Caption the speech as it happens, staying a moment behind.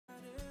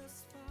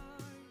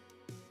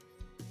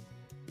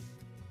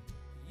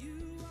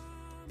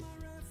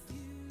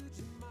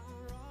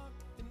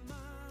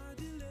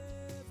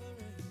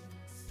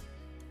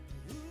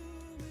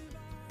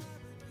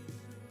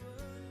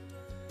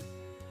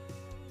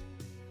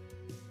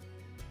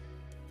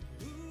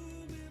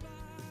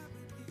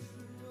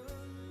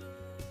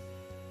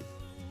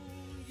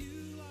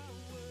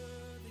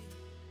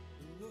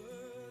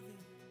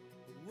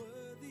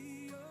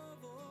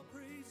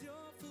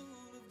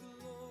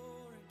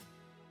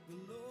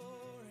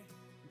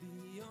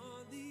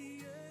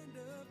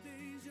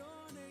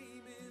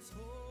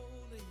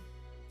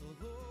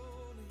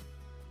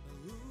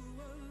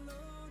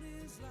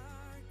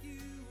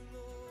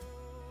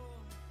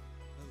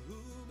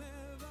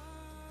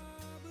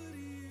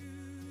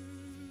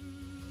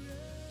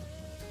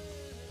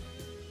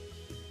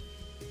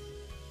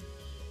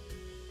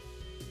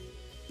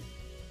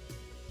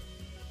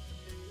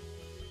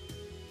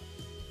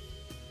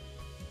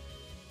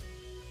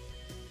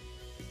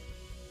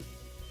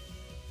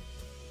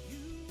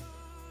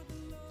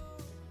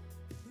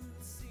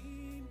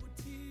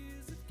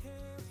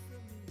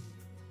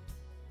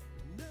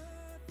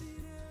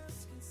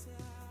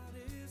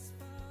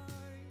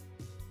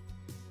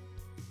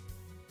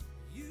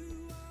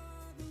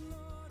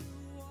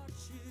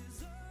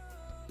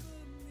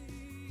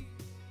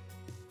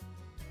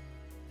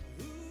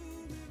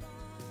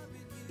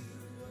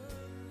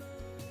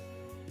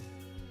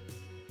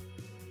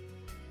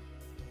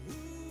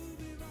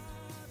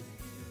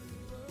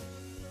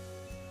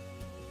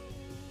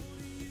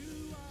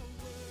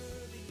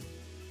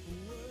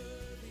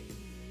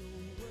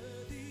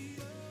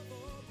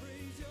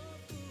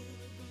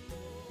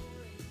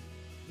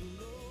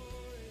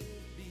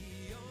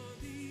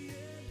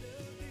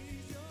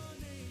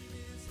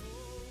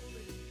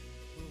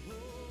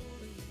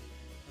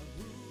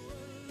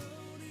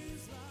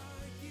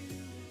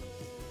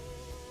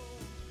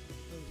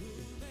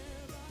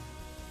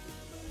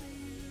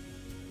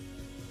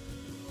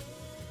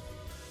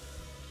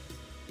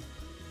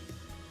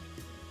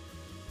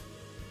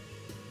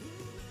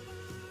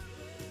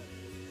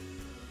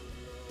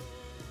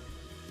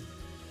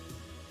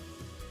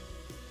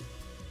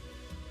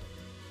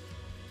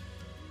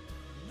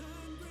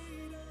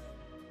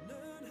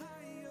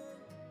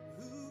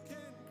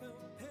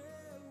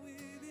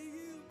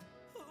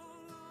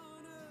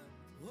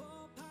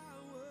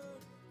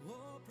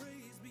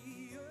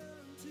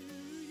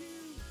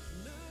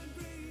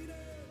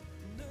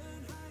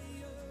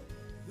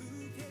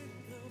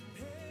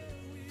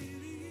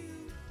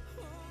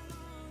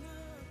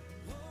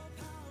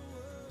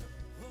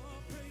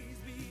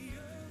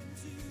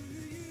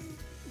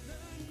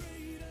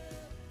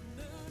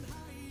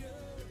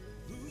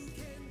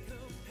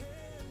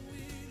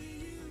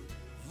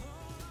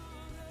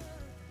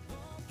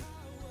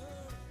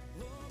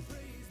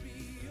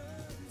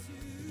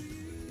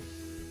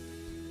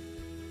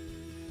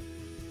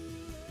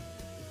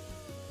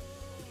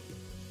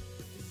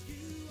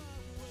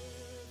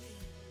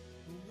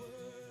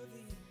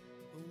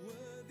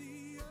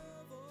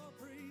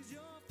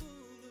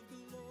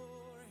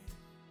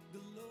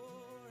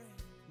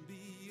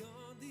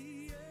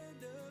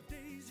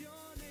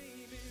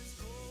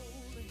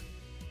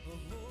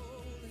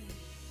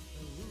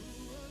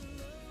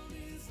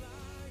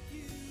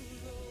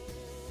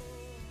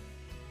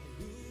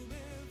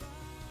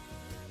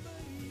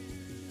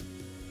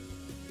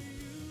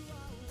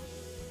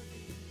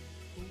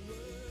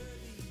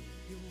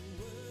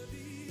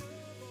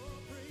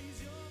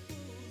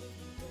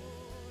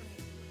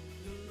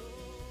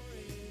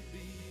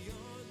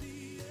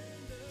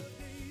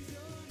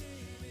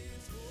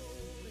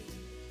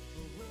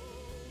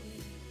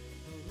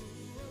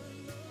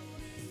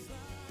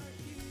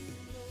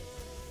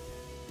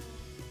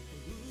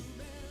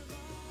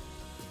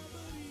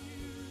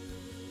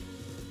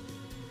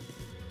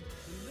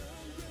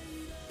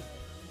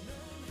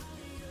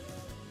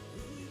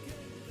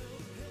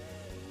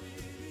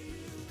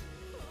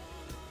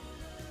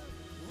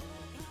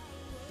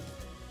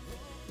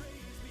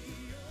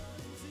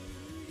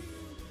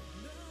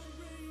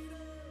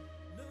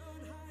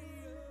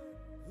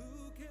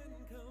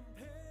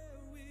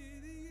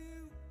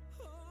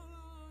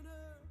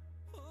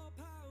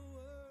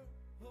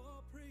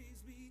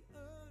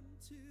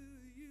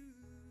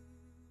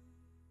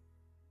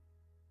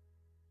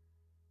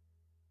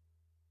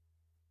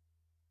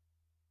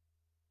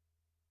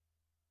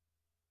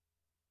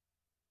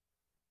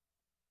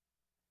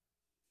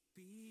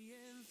Be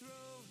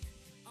enthroned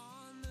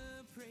on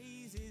the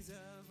praises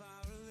of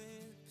our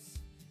lips,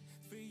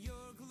 for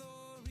your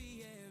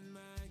glory and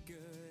my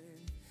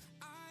good.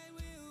 I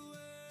will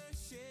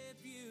worship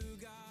you,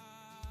 God.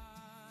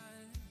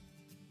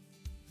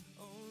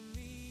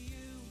 Only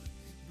you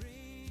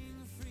bring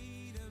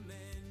freedom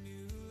and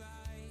new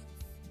life.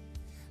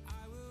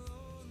 I will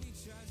only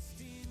trust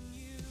in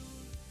you.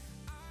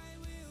 I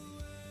will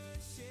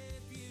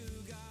worship you,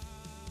 God.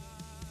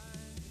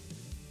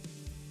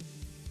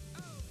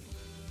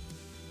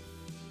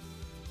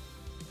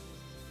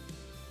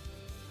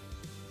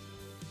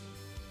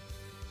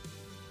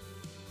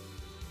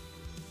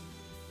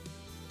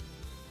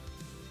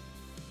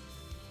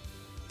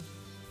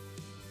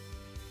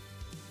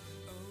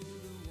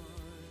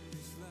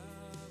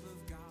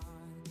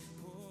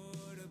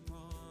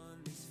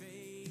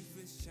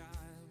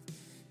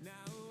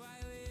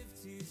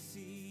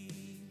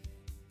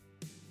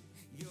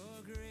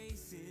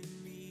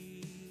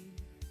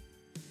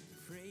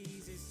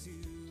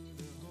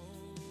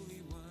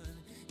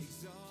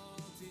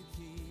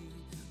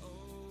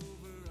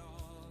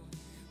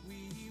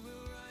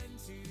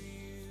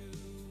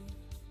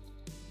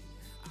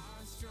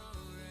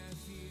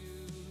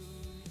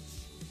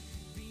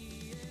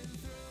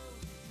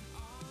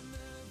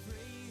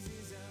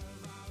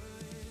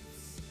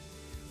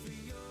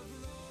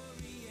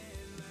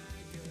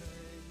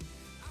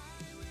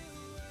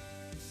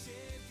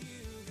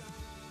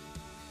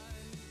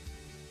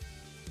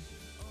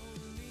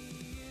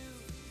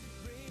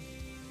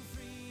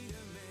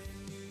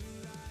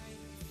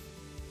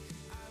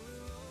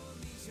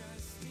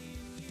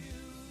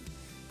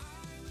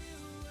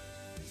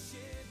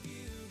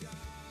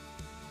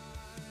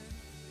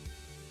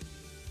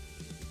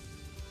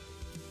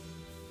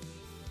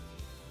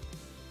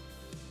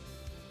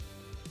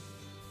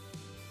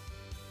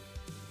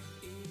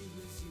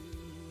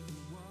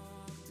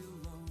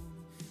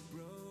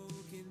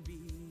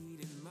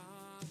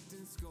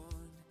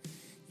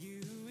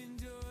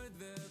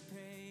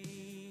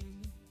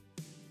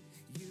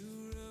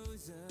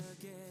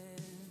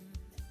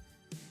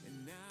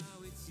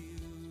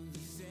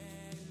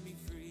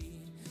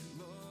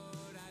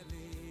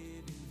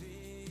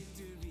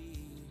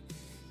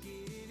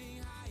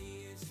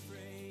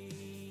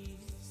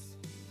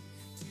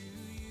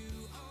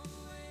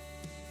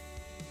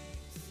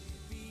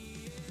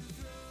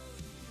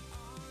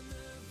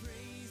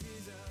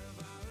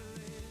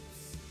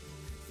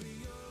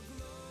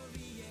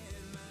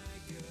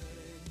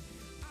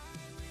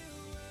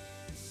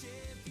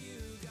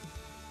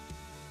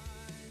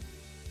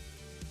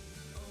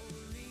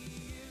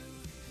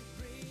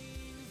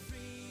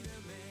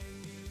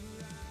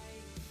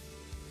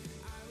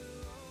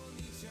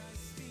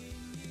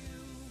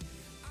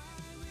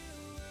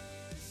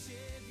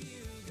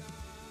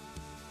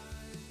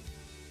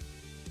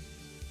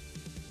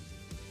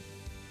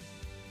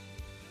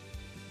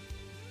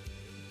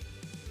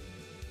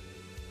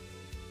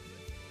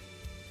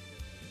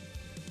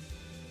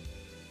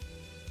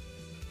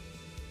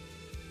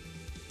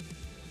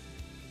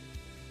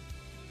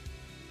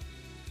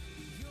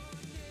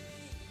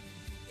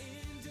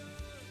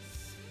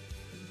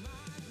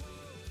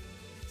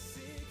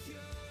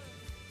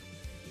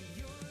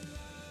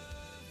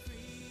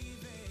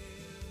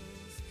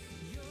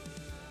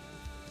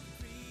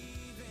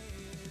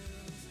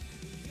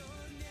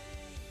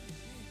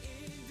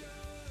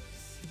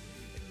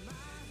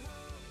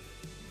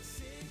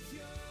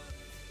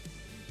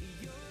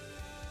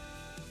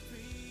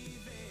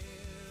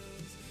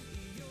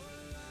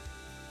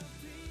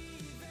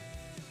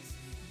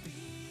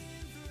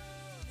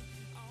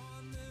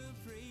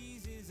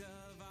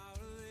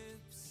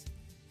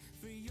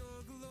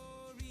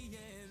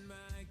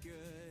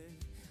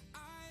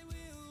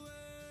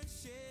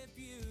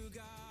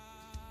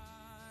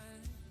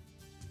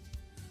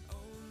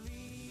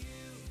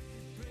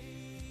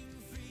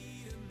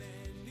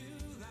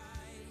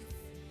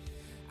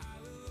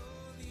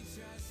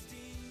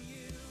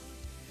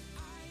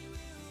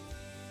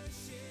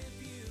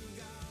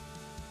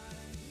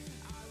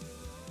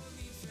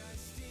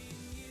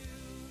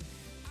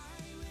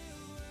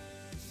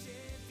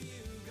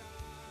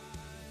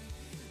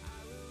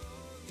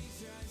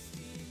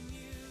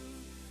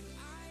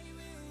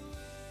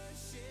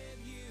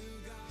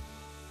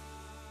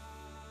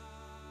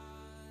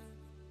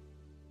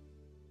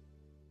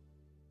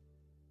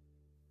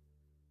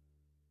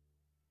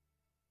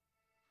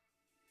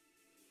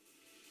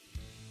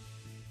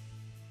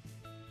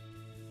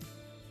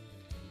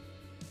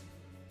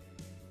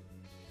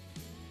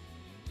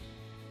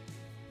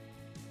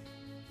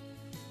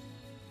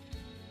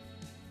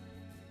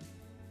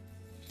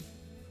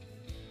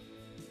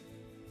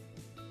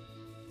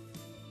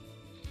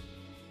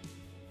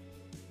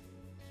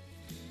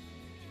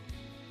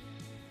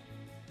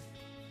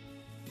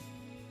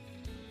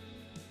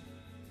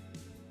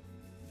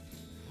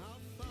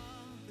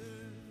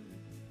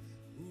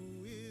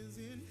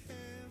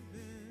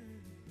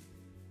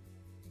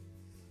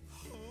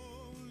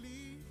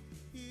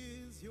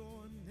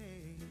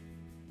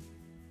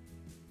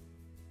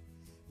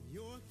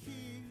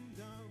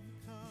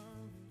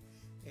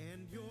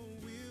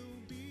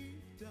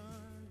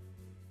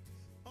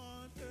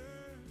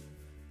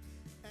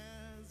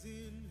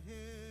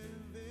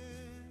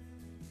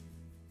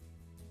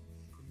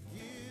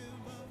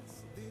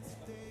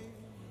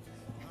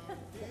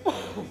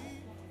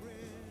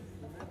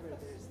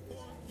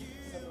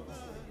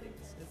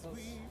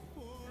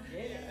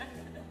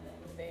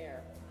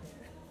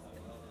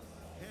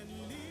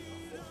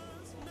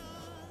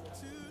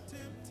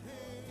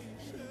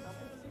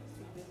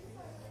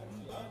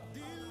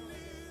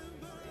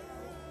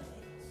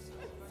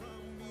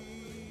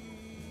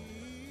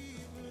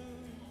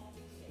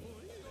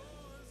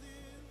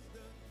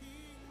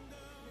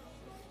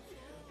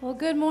 Well,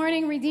 good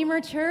morning,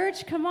 Redeemer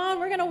Church. Come on,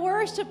 we're going to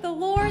worship the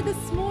Lord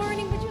this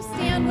morning. Would you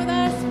stand with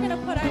us? We're going to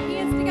put our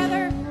hands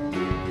together.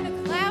 We're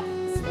going to clap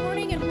this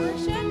morning and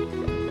worship.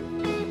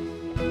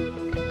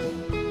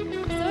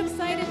 So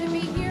excited to be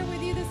here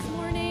with you this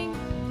morning.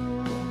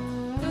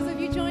 Those of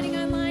you joining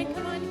online,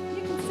 come on,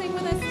 you can sing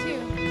with us too.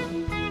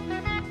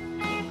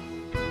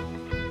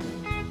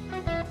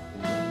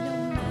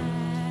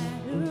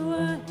 No matter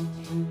what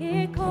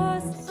it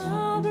costs,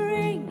 I'll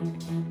bring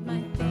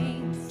my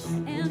thanks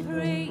and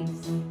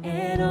praise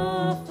and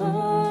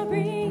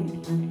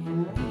offering.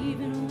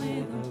 Even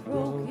with a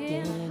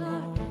broken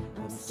heart,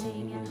 I'm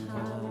singing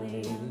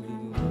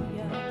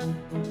hallelujah.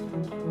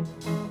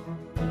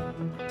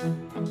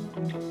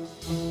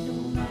 No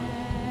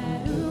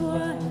matter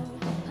what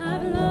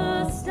I've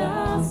lost,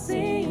 I'll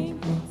sing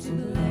to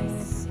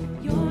bless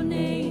your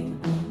name,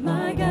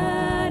 my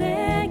God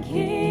and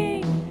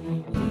King.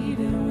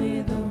 Even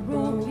with a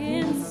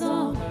broken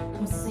song,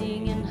 I'm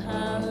singing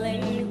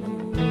hallelujah.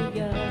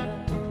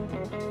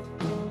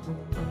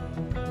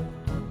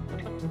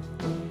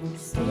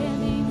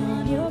 Standing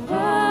on your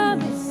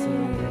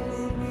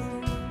promises,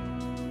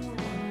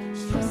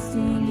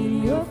 trusting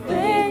in your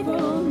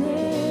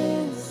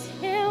faithfulness.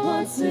 And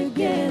once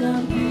again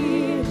I'm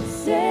here to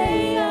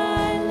say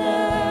I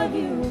love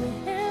you.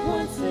 And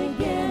once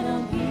again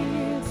I'm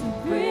here to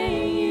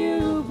bring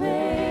you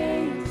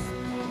praise.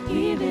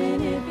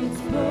 Even if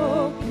it's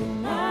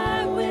broken,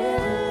 I will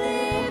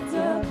lift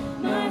up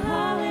my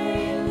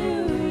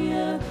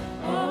hallelujah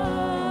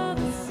all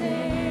the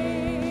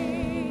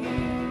same.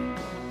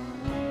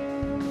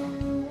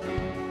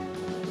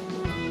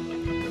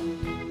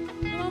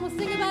 Come on, we'll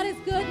sing about his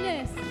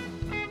goodness.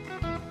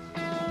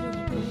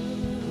 Your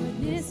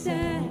goodness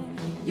and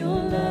your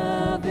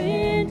love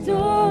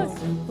endures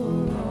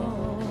for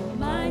all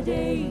my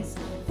days,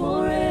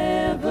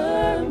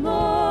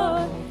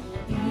 forevermore.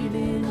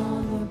 Even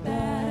on the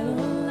battle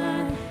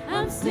line,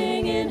 I'm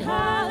singing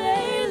hallelujah.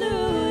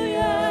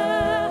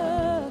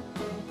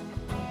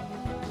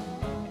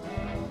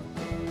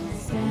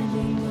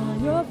 Standing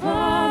on your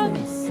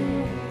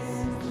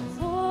promises,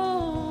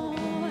 oh,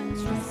 and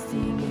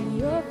trusting in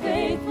your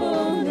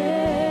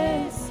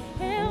faithfulness.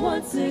 And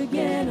once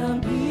again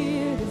I'm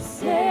here to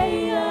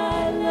say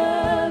I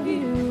love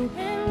you.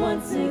 And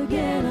once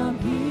again I'm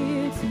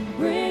here to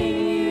bring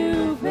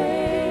you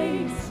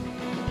praise.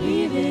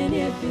 Even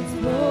if it's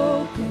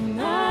broken,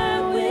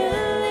 I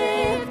will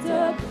lift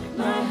up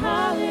my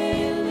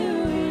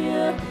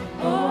hallelujah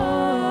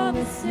all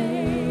the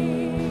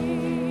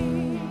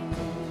same.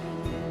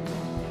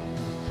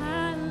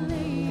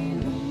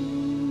 Hallelujah.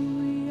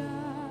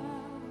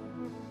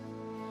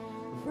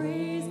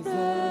 Praise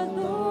the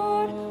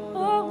Lord,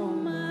 oh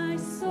my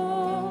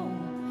soul.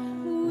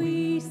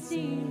 We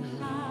sing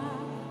hallelujah.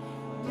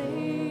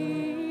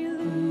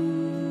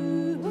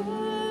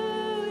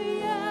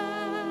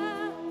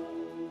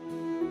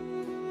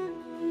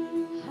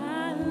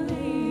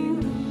 Hallelujah.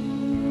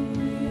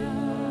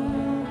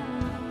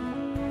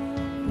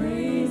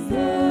 Praise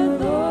the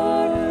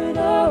Lord,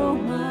 oh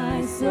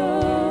my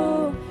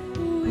soul.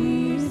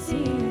 We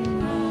sing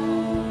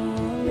hallelujah.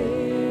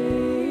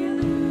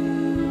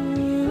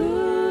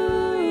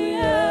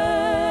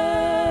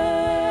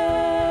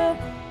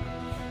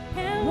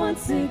 And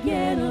once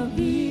again I'm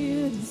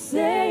here to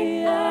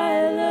say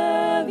I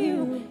love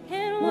you.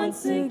 And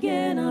once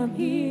again I'm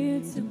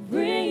here to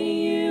bring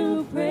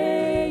you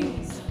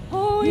praise.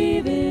 Oh,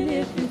 even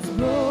if it's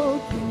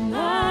broken,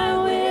 I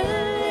will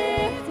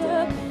lift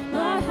up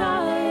my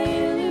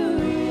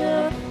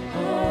hallelujah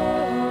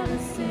all the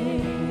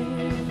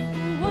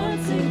same.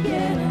 Once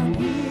again I'm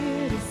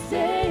here to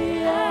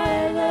say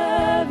I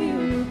love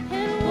you.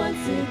 And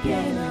once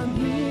again I'm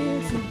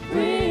here to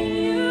bring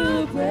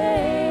you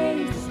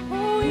praise.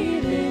 Oh,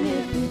 even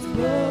if it's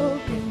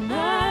broken,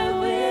 I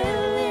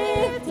will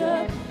lift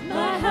up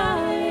my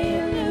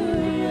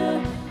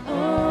hallelujah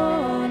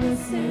all the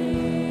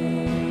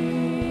same.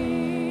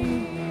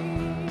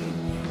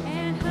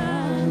 And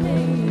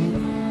hallelujah.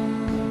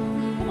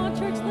 Come on,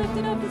 church, lift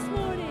it up this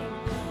morning.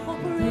 Oh,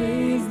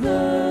 praise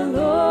the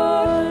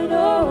Lord,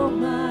 oh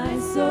my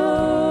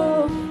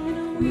soul.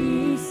 And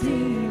we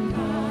sing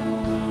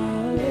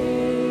hallelujah.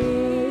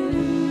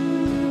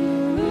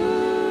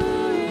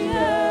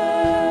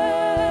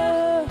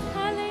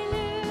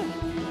 Hallelujah.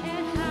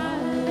 And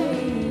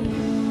hallelujah.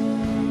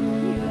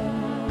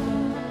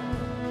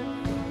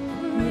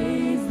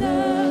 Praise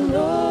the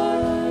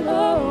Lord,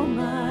 oh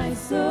my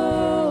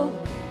soul.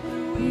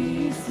 And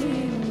we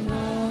sing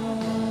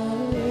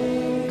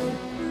hallelujah.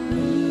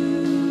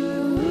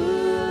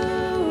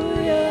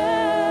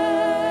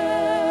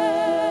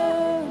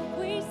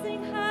 We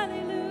sing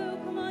hallelujah.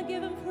 Come on,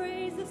 give him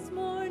praise this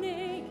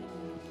morning.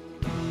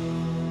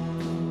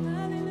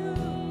 Hallelujah.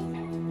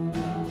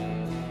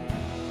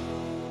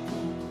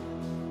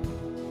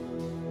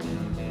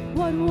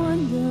 What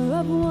wonder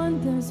of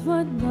wonders,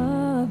 what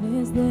love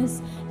is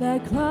this,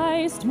 that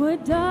Christ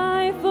would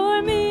die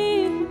for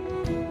me.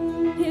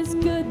 His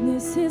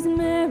goodness, his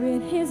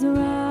merit, his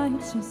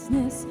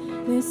righteousness,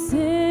 this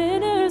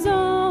sinner's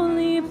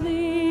only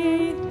plea.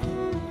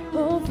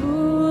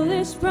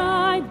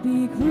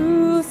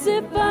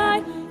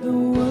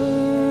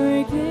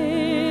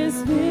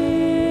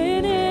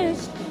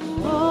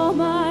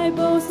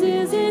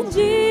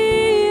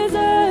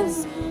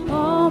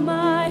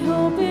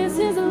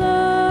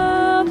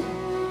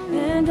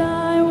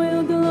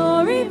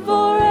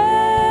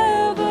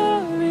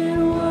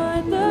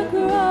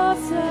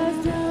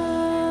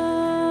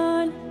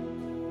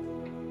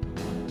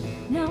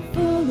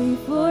 fully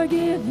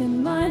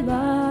forgiven. My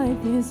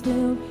life is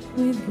filled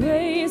with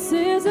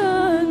graces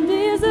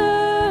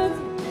undeserved.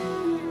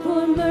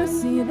 For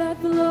mercy that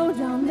flowed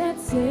down that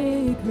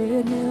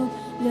sacred hill,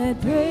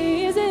 let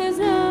praises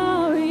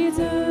now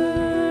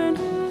return.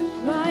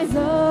 Rise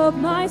up,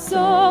 my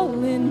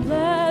soul, and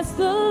bless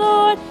the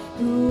Lord.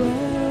 Who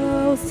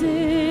else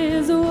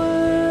is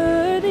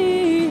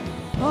worthy?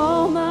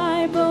 All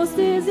my boast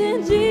is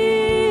in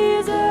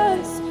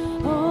Jesus.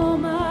 All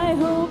my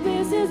hope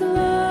is His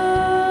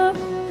love.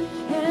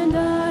 And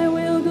I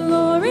will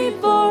glory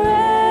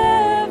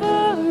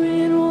forever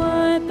in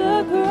what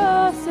the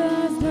cross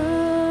has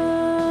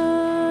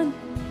done.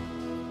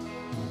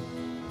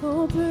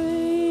 Oh,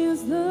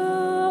 praise the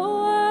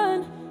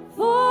one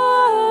forever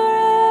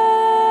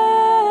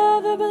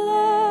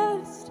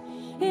blessed.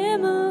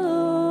 Him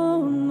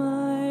alone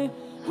my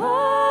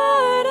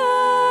heart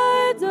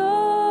adores.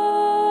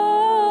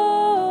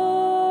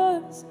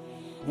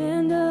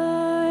 And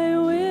I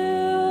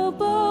will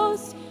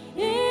boast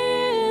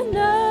in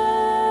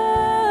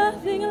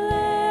nothing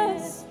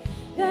less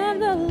than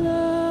the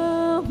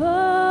love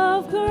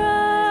of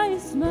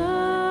Christ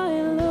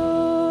my Lord.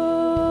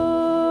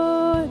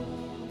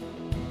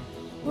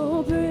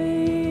 Oh,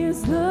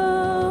 praise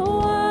the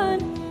one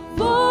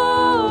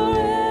forever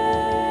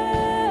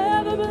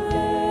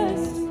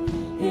blessed.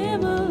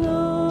 Him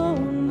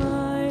alone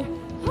my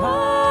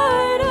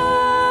heart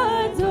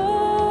adores.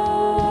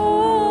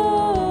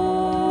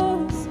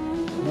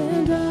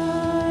 And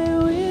I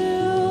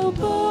will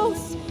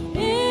boast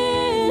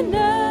in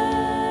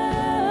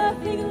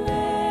nothing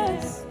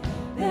less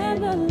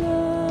than the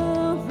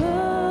love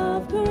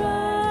of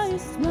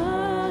Christ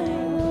my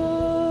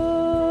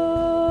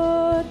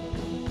Lord.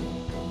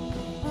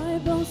 I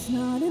boast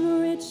not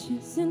in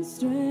riches and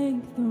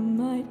strength or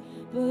might,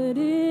 but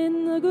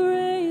in the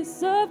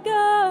grace of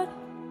God.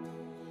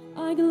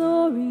 I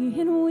glory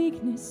in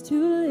weakness, to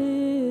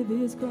live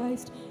is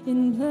Christ,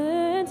 in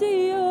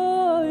plenty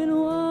or in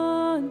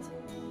want.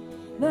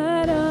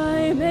 That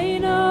I may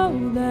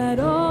know, that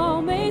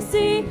all may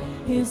see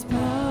His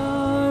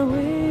power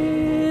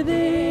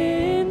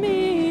within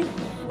me.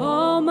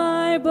 All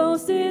my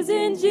boast is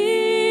in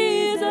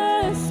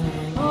Jesus.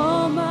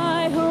 All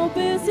my hope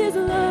is His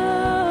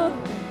love.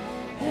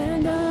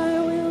 And I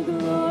will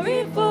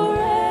glory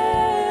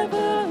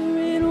forever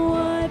in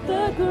what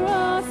the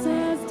cross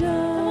has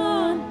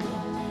done.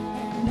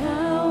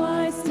 Now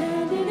I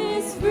stand in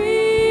His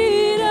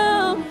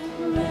freedom,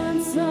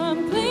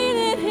 ransom clean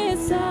in His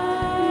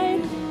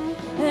sight.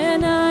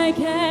 And I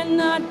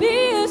cannot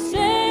be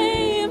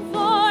ashamed,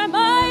 for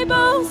my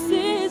boast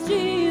is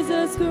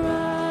Jesus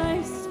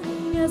Christ.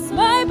 Yes,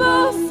 my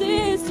boast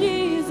is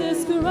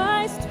Jesus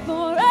Christ.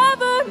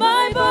 Forever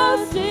my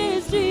boast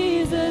is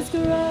Jesus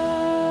Christ.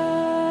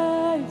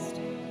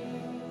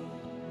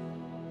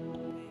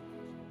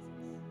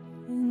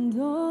 And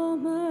all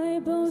my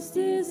boast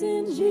is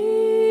in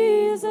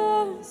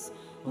Jesus.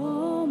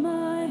 All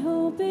my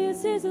hope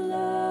is His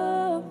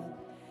love.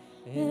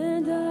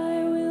 And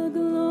I will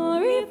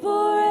glory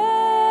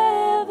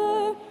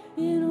forever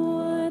in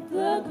what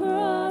the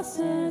cross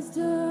has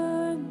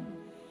done.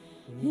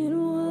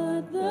 In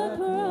what the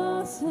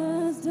cross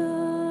has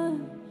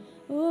done.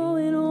 Oh,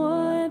 in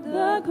what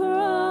the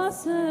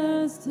cross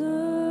has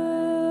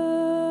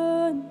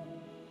done.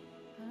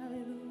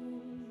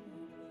 Hallelujah.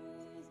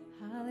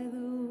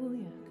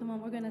 Hallelujah. Come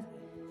on, we're going to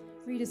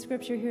read a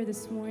scripture here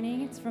this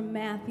morning. It's from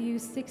Matthew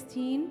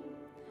 16,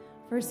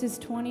 verses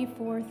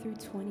 24 through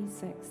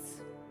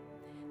 26.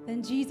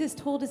 Then Jesus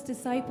told His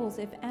disciples,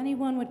 if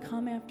anyone would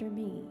come after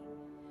me,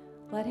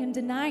 let him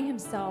deny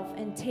himself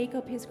and take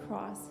up his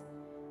cross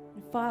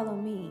and follow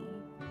me.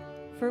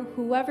 For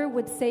whoever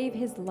would save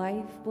his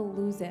life will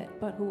lose it,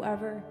 but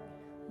whoever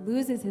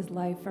loses his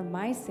life for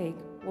my sake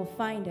will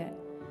find it.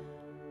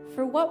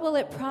 For what will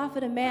it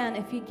profit a man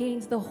if he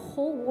gains the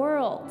whole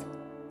world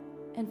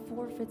and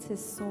forfeits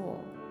his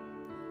soul?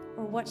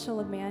 Or what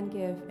shall a man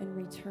give in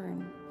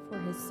return for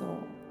his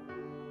soul?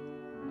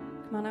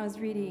 Come on, I was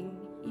reading,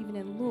 even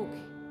in Luke,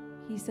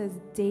 he says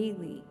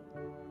daily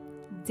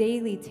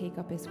take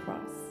up his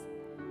cross.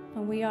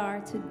 And we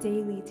are to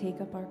daily take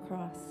up our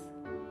cross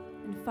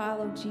and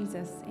follow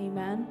Jesus.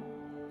 Amen.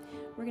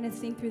 We're going to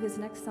sing through this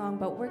next song,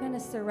 but we're going to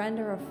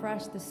surrender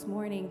afresh this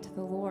morning to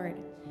the Lord.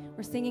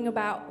 We're singing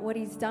about what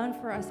He's done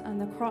for us on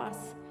the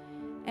cross.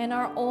 And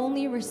our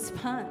only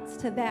response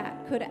to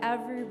that could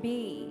ever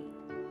be,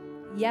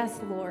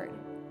 yes, Lord,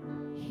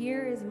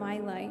 here is my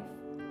life.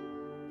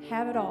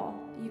 Have it all.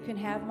 You can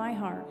have my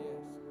heart.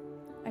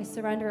 I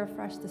surrender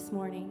afresh this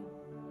morning.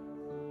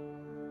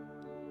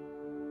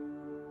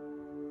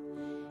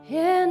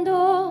 And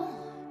all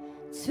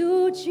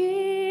to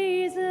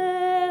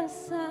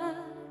Jesus I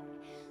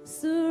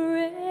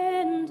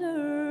surrender.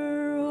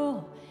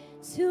 All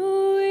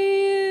to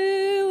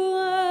you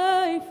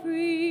I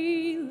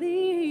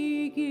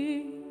freely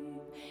give,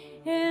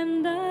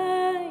 and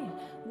I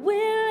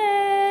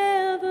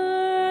will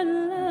ever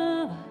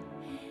love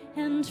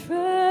and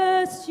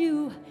trust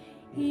you.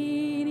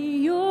 In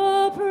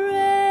your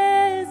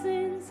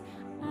presence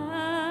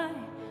I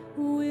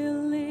will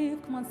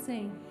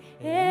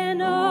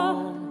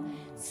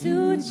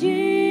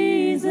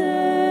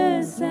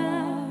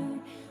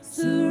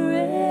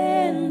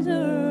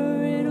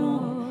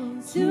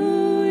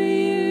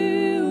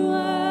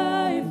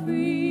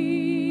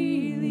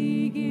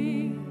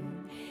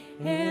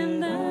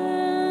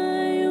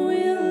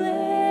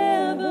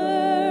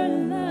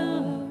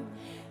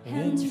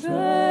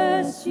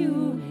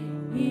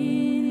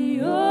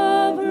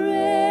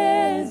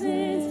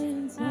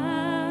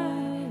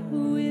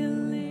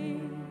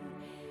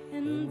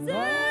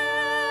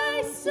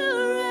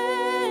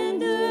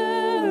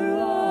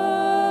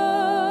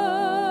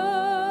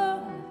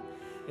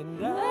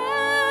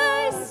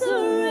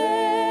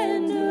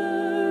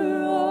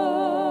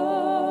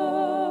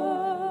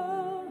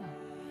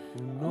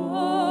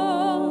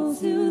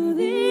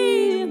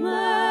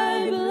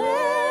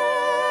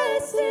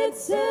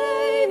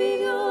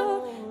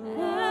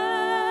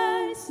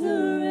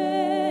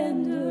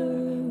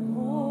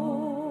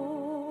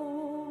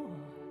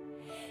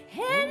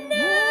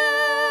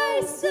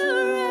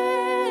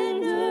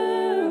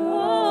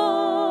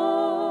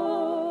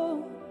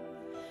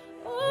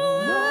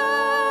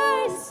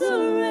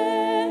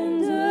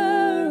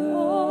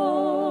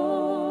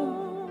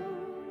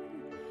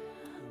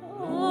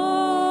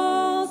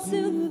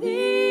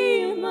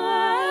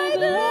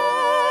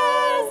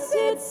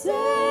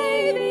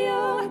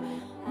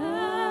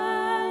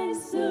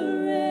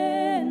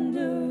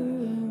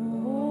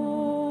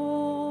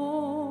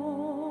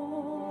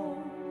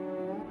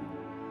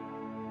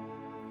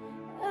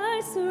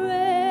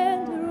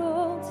surrender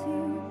all to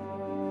you.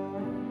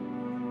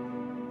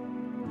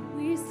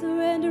 We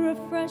surrender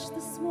afresh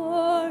this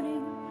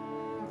morning.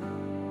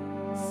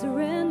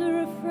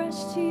 Surrender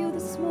afresh to you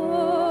this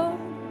morning.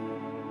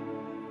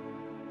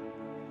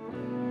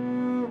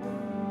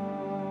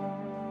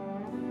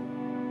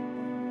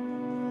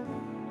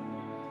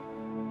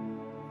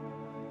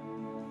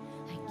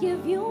 I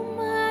give you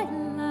my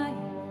life.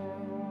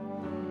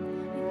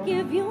 I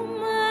give you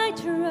my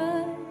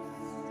trust.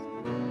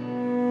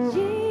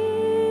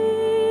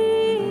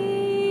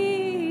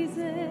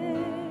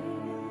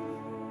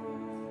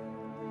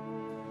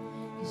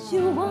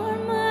 You are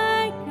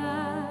my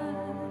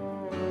God,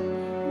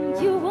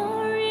 you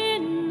are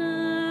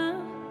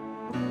enough,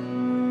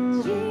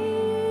 Jesus.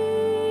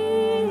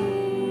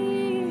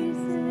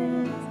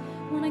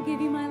 I want to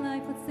give you my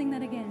life. Let's sing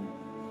that again.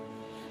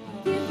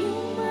 I give you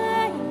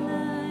my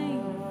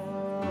life,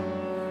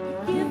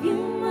 I give you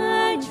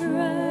my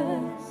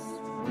trust,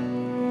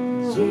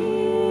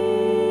 Jesus.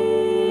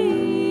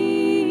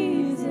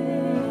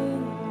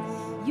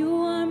 You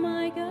are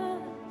my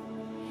God,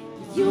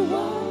 you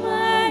are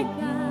my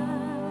God.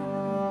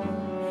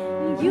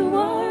 You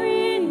are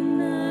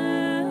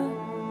enough,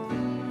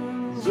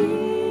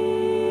 Jesus.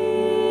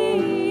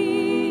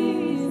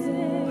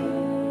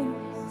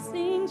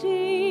 Sing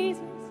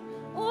Jesus,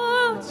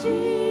 oh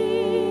Jesus.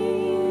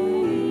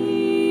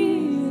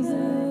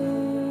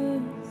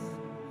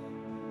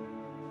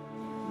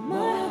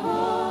 My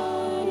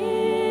heart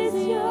is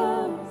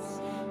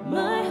yours,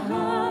 my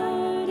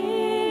heart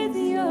is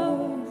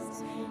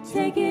yours.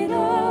 Take it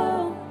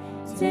all,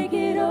 take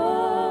it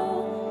all.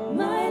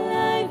 My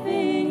life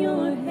in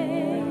your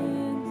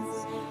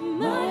hands.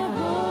 My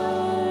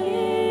heart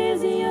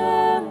is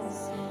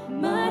yours.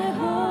 My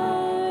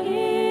heart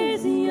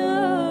is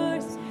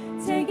yours.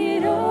 Take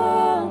it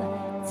all.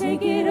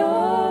 Take it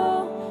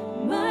all.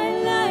 My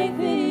life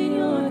in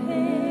your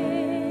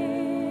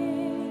hands.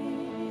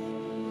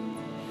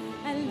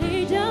 I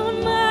lay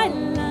down my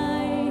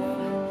life.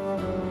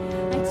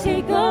 I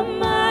take up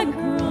my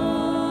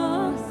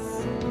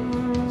cross.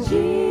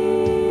 Jesus.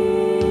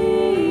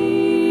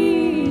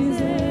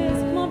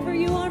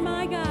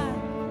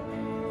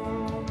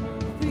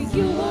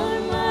 You are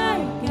my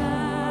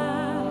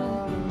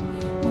God,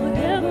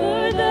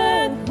 whatever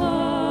the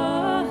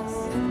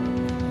cost,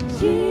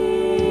 Jesus.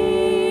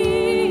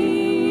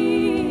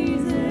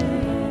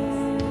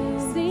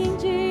 Sing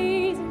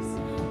Jesus,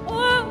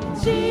 oh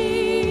Jesus.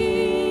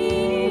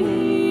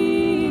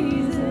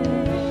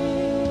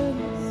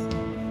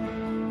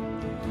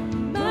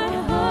 My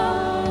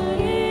heart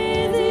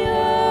is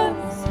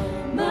yours,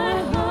 my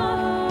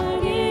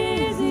heart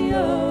is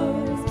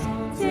yours.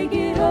 Take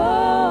it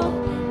all.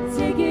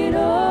 Take it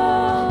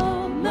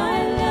all,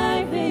 my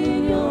life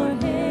in your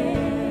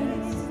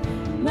hands.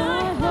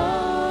 My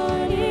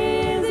heart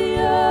is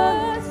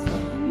yours,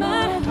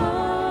 my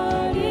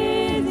heart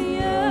is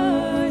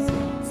yours.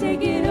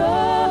 Take it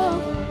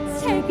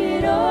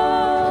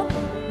all,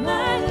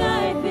 my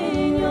life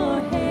in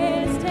your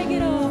hands. Take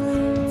it all,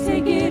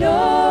 take it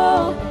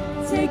all,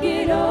 take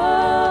it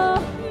all,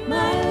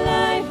 my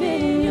life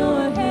in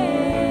your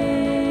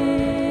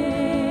hands.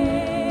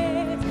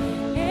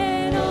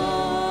 And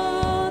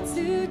all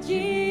to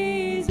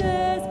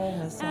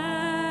Jesus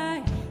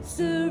I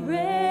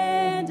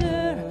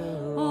surrender,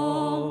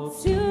 all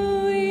to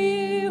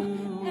you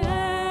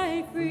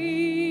I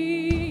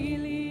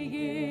freely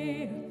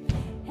give,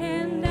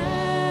 and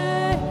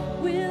I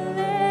will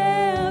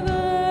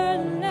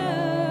ever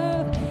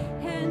love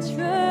and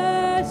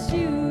trust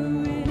you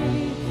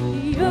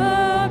in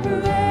your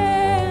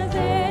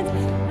presence.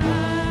 I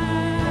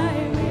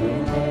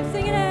will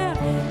sing it out.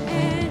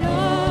 And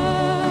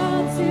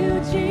all to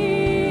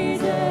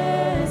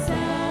Jesus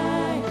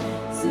I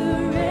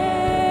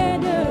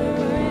surrender,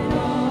 and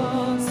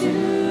all to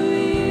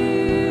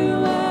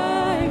you I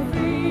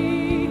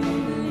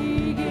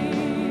freely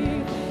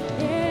give,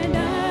 and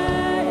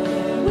I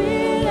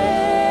will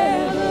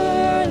ever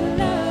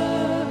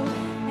love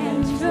and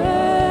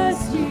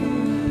trust you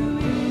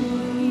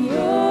in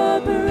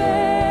your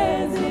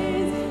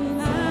presence.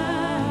 I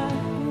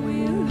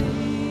will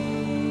live.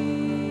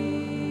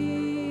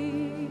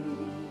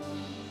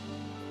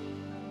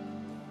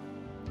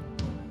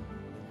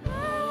 I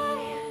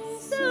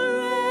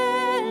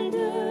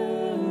surrender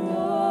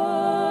all,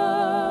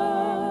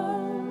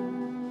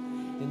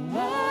 and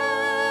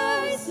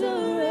I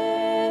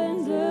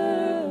surrender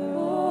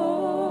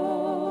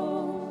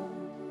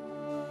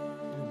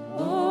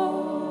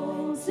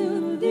all to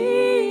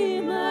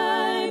thee,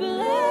 my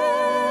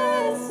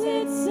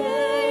blessed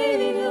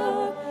Savior.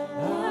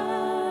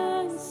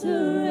 I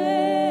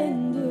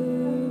surrender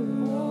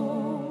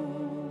all.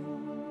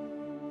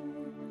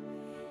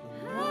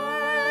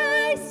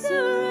 I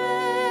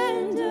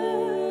surrender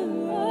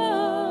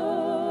all,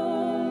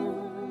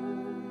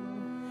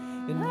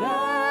 and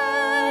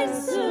I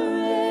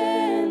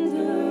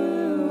surrender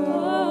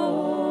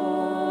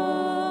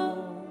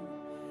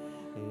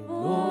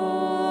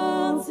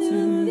all to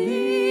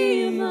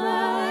thee,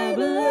 my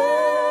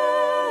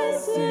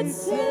blessed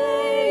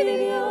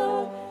Savior.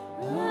 I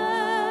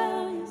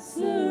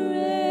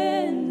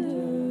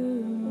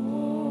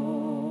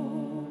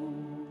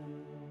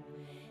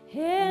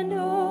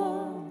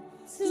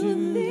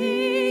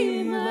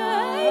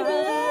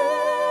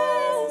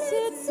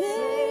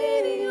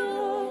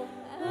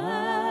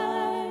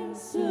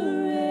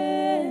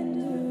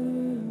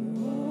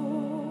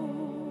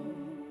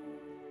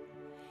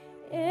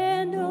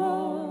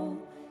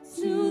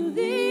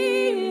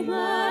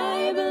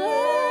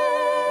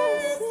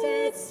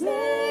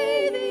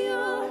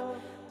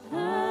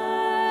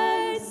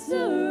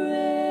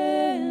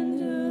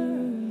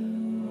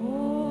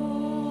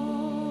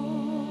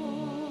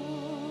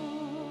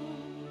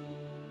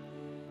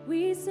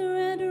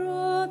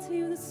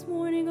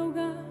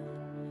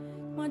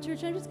on,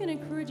 church, I'm just going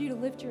to encourage you to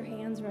lift your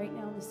hands right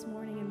now this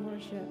morning in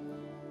worship.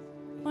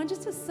 Come on,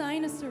 just a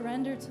sign of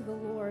surrender to the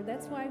Lord.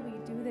 That's why we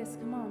do this.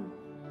 Come on.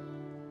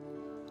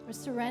 We're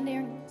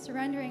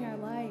surrendering our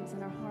lives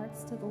and our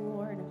hearts to the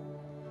Lord.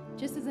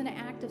 Just as an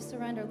act of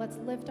surrender, let's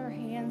lift our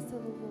hands to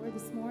the Lord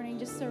this morning.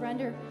 Just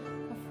surrender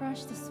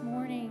afresh this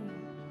morning.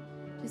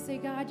 Just say,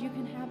 God, you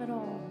can have it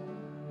all.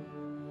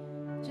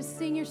 Just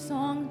sing your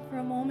song for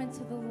a moment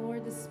to the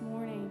Lord this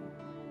morning.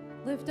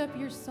 Lift up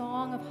your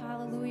song of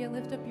hallelujah.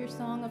 Lift up your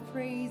song of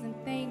praise and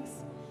thanks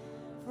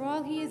for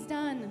all he has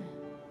done.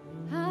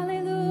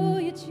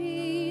 Hallelujah,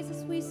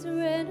 Jesus, we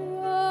surrender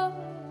all.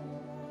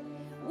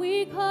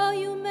 We call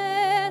you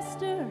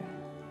Master.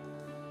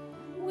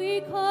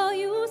 We call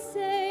you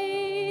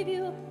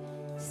Savior.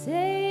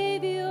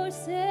 Savior,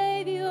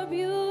 Savior,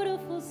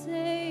 beautiful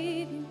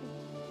Savior.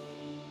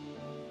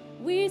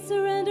 We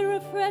surrender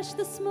afresh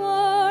this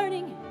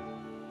morning.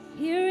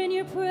 Here in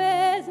your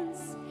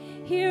presence.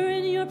 Here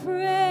in your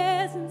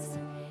presence.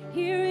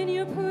 Here in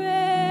your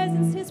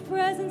presence. His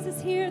presence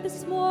is here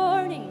this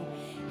morning.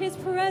 His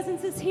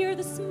presence is here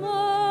this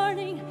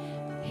morning.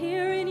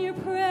 Here in your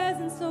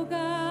presence, oh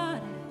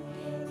God.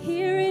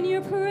 Here in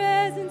your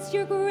presence,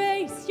 your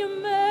grace, your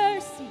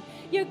mercy,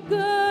 your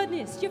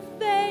goodness, your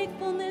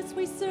faithfulness,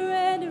 we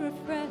surrender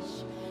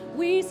afresh.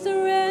 We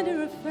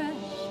surrender afresh.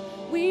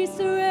 We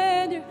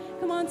surrender.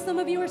 Come on, some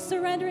of you are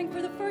surrendering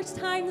for the first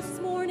time this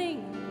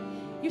morning.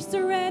 You're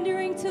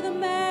surrendering to the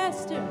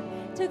Master,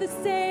 to the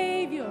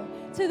Savior,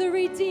 to the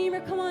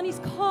Redeemer. Come on, he's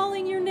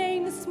calling your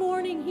name this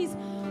morning. He's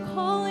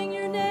calling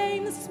your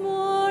name this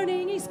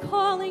morning. He's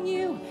calling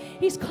you.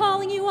 He's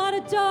calling you out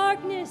of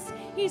darkness.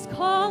 He's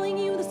calling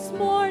you this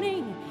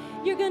morning.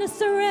 You're going to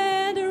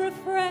surrender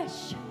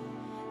afresh.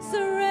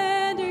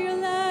 Surrender your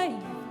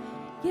life.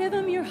 Give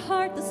him your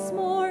heart this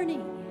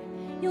morning.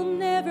 You'll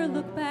never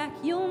look back.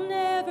 You'll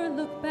never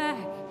look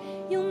back.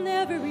 You'll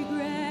never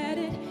regret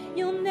it.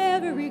 You'll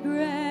never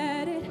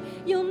regret it.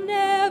 You'll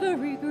never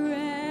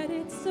regret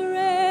it.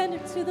 Surrender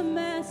to the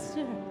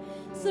Master.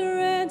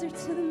 Surrender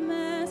to the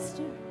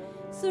Master.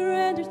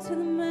 Surrender to the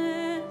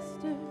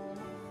Master.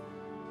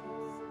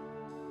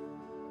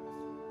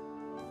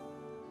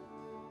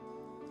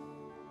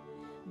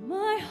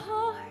 My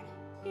heart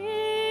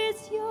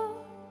is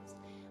yours.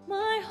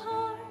 My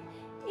heart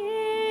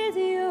is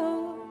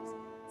yours.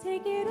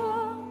 Take it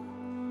all.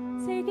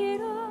 Take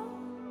it all.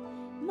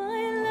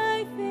 My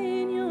life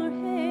in your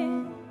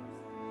hands.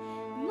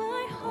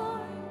 My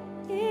heart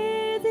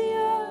is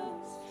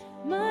yours.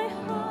 My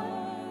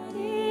heart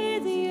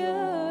is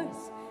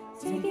yours.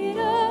 Take it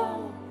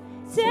all.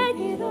 Take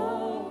it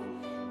all.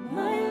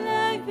 My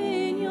life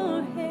in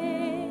your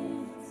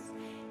hands.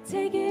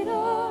 Take it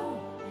all.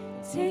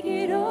 Take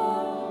it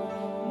all.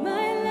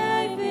 My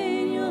life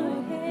in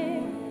your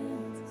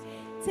hands.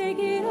 Take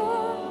it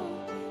all.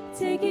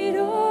 Take it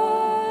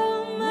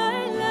all.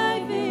 My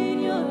life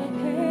in your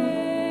hands.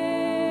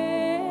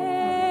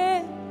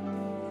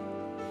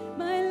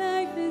 My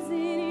life is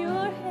in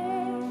your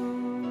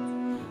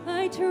hands.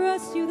 I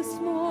trust you this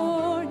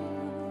morning.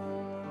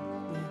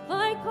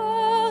 I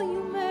call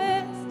you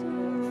Master.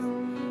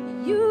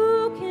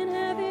 You can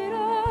have it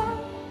all.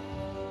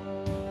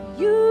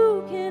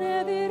 You can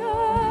have it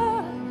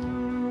all.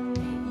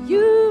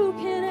 You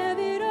can have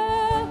it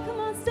all. Come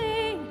on,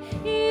 sing.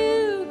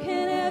 You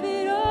can have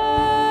it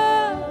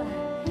all.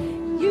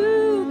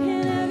 You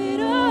can have it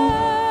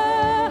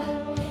all.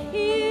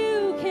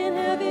 You can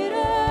have it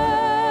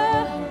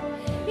all.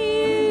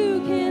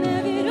 You can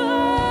have it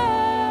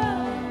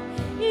all.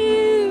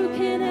 You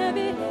can have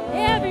it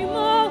every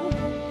moment.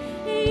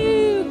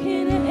 You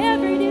can have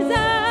every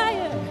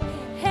desire.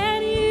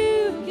 And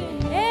you can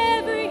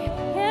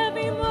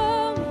every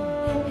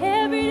moment,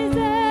 every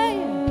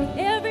desire,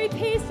 every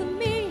piece of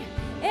me,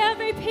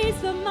 every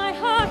piece of my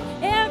heart,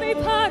 every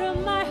part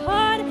of my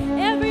heart,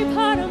 every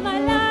part of my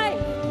life.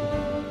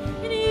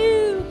 And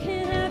you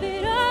can have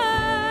it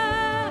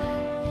all.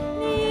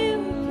 You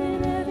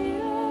can have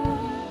it all.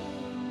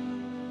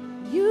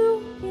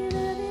 You can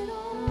have it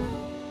all.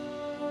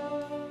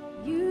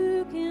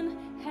 You can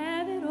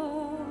have it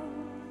all.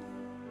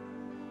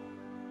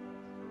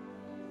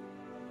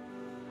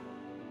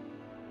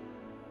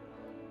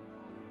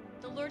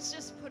 The Lord's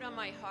just put on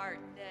my heart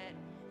that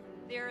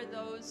there are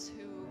those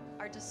who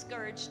are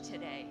discouraged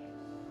today.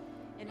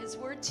 And his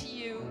word to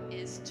you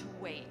is to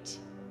wait.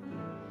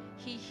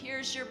 He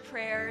hears your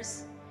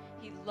prayers.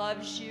 He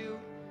loves you.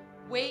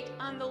 Wait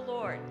on the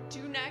Lord.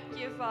 Do not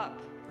give up.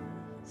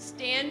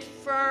 Stand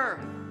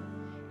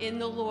firm in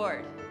the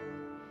Lord.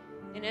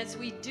 And as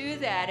we do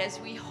that, as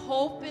we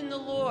hope in the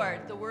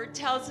Lord, the word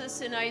tells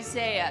us in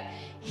Isaiah,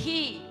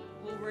 he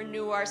will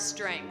renew our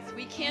strength.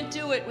 We can't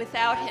do it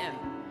without him.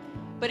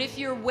 But if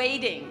you're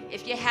waiting,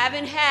 if you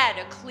haven't had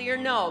a clear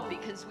no,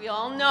 because we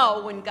all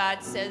know when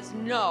God says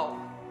no,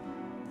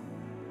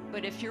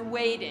 but if you're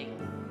waiting,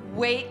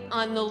 wait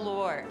on the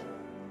Lord.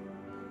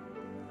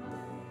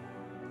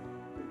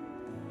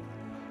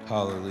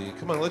 Hallelujah.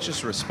 Come on, let's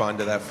just respond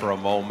to that for a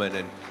moment.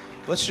 And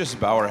Let's just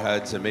bow our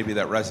heads, and maybe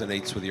that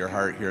resonates with your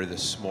heart here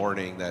this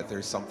morning, that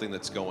there's something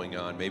that's going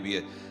on. Maybe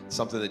it's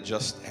something that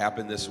just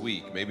happened this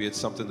week. Maybe it's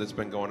something that's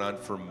been going on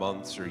for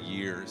months or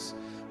years.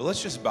 But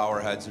let's just bow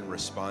our heads and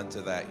respond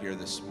to that here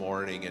this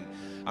morning. And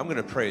I'm going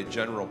to pray a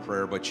general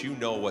prayer, but you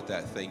know what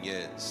that thing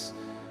is.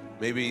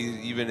 Maybe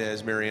even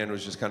as Marianne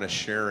was just kind of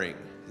sharing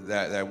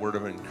that word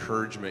of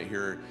encouragement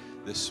here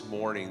this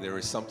morning, there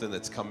was something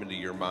that's coming to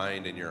your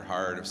mind and your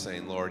heart of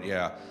saying, Lord,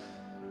 yeah,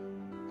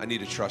 I need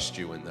to trust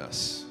you in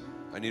this.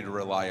 I need to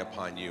rely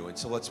upon you. And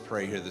so let's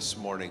pray here this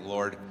morning.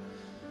 Lord,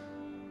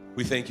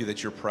 we thank you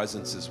that your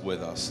presence is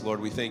with us. Lord,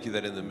 we thank you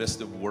that in the midst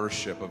of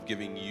worship, of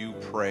giving you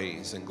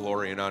praise and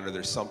glory and honor,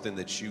 there's something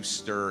that you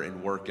stir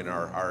and work in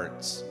our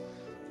hearts.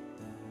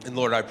 And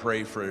Lord, I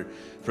pray for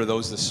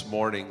those this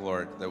morning,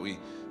 Lord, that we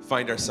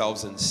find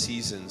ourselves in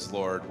seasons,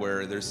 Lord,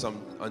 where there's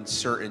some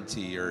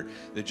uncertainty or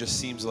it just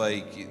seems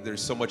like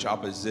there's so much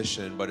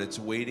opposition, but it's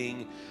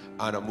waiting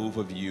on a move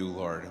of you,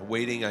 Lord,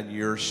 waiting on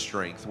your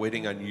strength,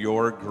 waiting on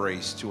your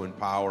grace to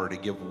empower, to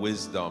give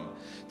wisdom,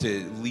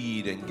 to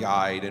lead and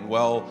guide. And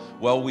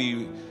while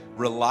we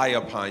rely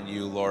upon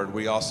you, Lord,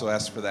 we also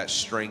ask for that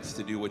strength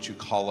to do what you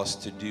call us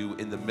to do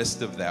in the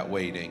midst of that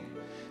waiting.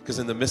 Because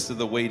in the midst of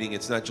the waiting,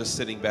 it's not just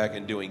sitting back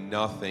and doing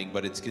nothing,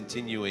 but it's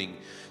continuing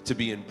to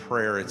be in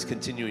prayer. It's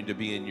continuing to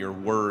be in your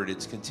word.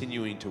 It's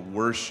continuing to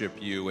worship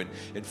you and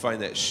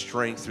find that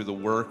strength through the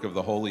work of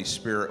the Holy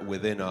Spirit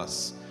within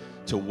us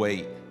to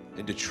wait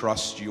and to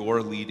trust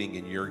your leading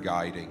and your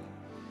guiding.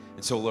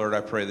 And so, Lord, I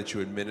pray that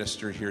you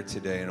administer here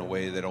today in a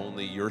way that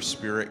only your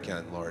Spirit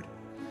can, Lord.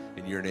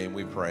 In your name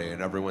we pray.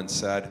 And everyone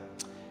said,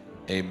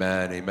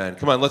 amen, amen.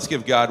 Come on, let's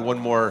give God one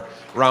more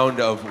round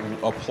of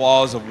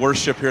applause, of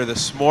worship here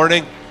this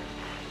morning.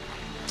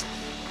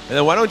 And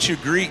then why don't you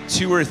greet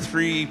 2 or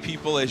 3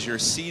 people as you're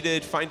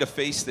seated. Find a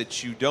face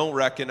that you don't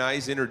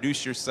recognize.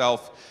 Introduce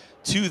yourself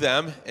to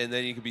them, and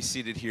then you can be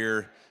seated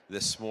here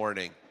this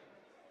morning.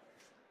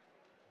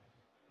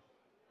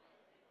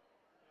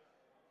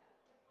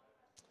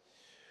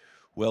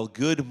 Well,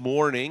 good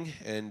morning,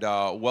 and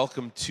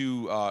welcome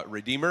to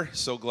Redeemer.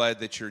 So glad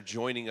that you're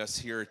joining us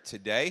here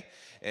today.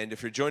 And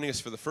if you're joining us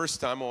for the first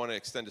time, I want to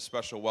extend a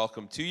special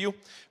welcome to you. I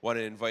want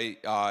to invite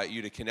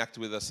you to connect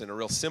with us in a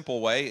real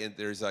simple way. And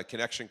there's a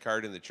connection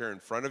card in the chair in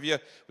front of you.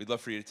 We'd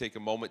love for you to take a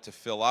moment to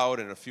fill out.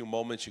 In a few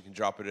moments, you can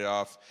drop it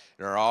off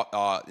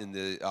in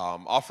the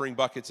offering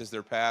buckets as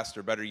they're passed,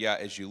 or better yet,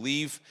 as you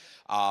leave.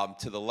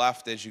 To the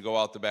left as you go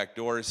out the back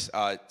doors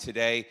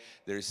today,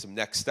 there's some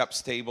next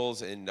steps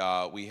tables, and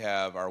we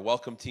have our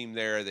welcome team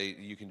there.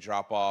 You can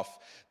drop off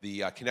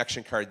the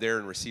connection card there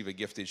and receive a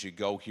gift as you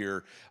go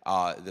here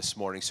this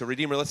morning. So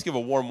Redeemer, let's give a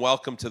warm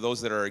welcome to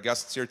those that are our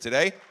guests here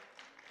today.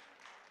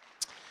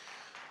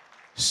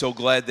 So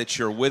glad that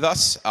you're with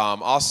us.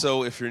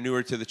 Also, if you're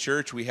newer to the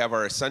church, we have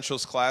our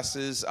essentials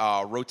classes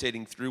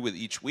rotating through with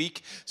each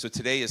week. So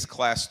today is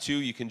class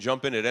 2. You can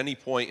jump in at any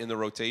point in the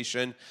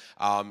rotation.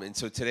 And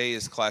so today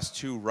is class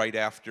 2 right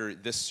after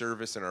this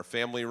service in our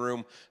family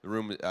room, the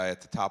room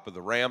at the top of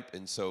the ramp.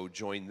 And so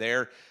join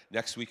there.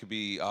 Next week will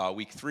be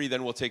week 3.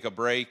 Then we'll take a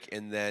break.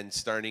 And then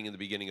starting in the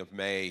beginning of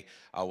May,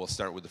 we'll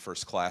start with the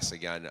first class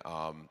again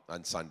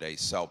on Sunday.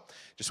 So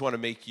just want to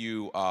make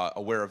you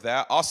aware of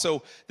that.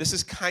 Also, this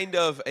is kind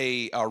of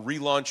a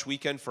relaunch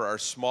weekend for our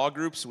small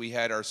groups. We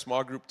had our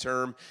small group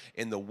term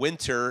in the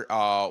winter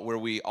where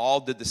we all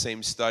did the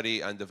same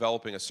study on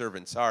developing a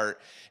servant's heart.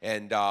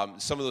 And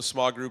some of those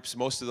small groups,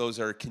 most of those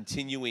are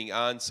continuing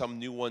on. Some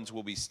new ones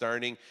will be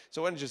starting.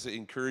 So I want to just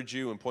encourage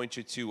you and point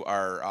you to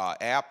our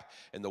app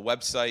and the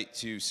website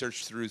to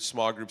search through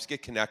small groups,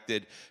 get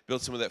connected,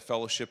 build some of that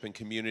fellowship and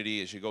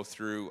community as you go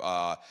through,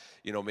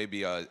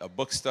 maybe a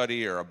book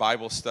study or a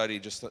Bible study,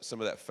 just some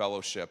of that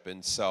fellowship.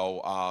 And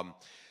so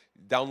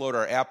download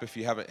our app if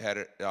you haven't had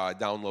it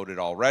downloaded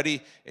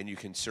already, and you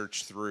can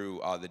search through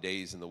the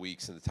days and the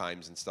weeks and the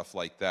times and stuff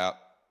like that.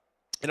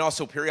 And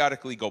also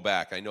periodically go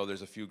back. I know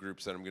there's a few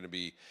groups that I'm going to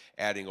be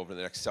adding over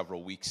the next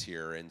several weeks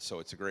here, and so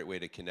it's a great way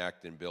to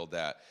connect and build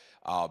that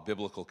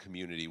biblical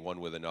community one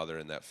with another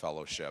in that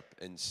fellowship.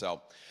 And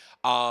so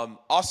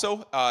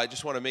also, I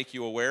just want to make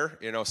you aware,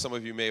 some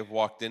of you may have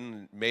walked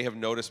in, may have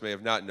noticed, may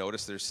have not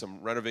noticed, there's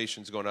some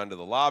renovations going on to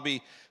the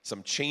lobby,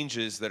 some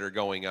changes that are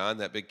going on.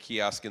 That big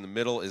kiosk in the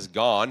middle is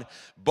gone,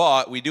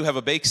 but we do have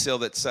a bake sale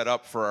that's set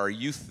up for our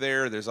youth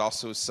there. There's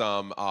also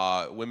some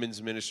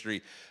women's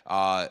ministry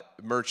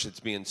merch that's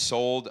being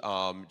sold,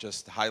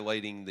 just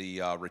highlighting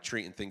the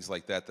retreat and things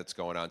like that that's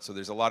going on. So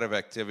there's a lot of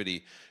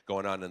activity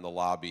going on in the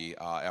lobby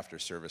after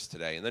service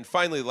today. And then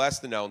finally,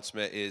 last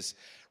announcement is,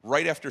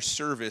 right after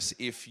service,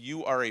 if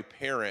you are a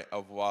parent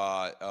of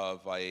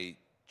a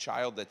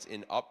child that's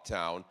in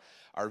Uptown,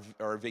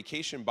 our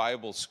Vacation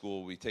Bible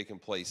School will be taking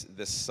place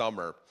this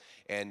summer.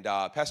 And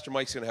Pastor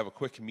Mike's going to have a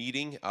quick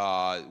meeting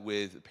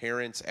with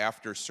parents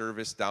after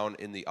service down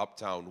in the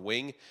Uptown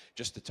Wing,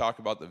 just to talk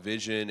about the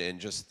vision and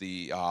just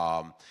the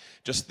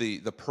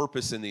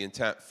purpose and the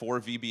intent for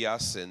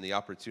VBS and the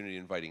opportunity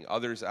of inviting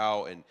others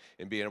out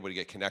and being able to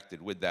get connected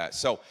with that.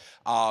 So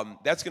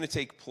that's going to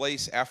take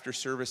place after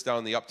service down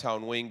in the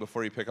Uptown Wing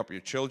before you pick up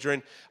your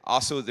children.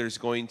 Also, there's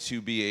going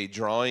to be a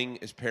drawing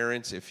as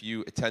parents. If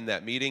you attend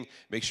that meeting,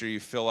 make sure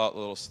you fill out a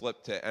little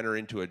slip to enter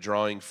into a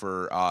drawing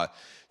for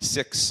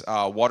 6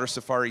 water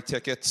safari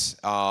tickets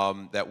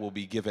that will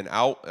be given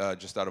out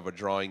just out of a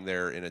drawing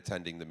there in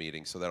attending the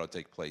meeting. So that'll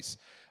take place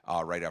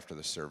right after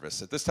the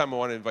service. At this time, I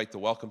want to invite the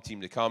welcome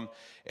team to come,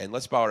 and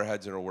let's bow our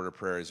heads in a word of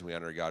prayer as we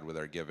honor God with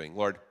our giving.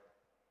 Lord,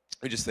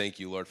 we just thank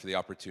you, Lord, for the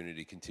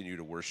opportunity to continue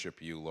to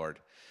worship you, Lord.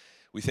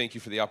 We thank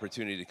you for the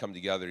opportunity to come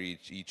together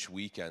each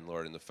weekend,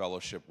 Lord, in the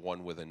fellowship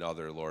one with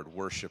another, Lord,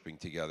 worshiping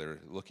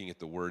together, looking at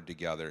the word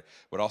together,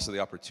 but also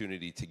the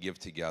opportunity to give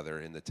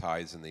together in the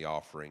tithes and the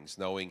offerings,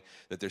 knowing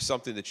that there's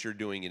something that you're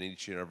doing in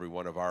each and every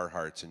one of our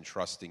hearts and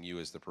trusting you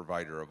as the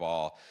provider of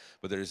all.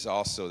 But there's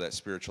also that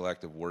spiritual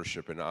act of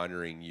worship and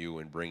honoring you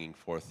and bringing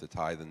forth the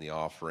tithe and the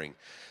offering.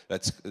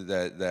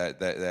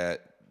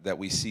 That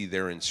we see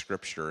there in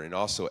Scripture, and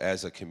also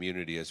as a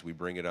community as we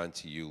bring it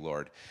onto you,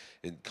 Lord.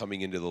 And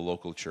coming into the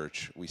local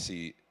church, we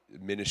see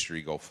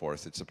ministry go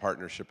forth. It's a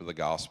partnership of the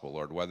gospel,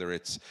 Lord, whether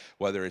it's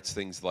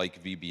things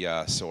like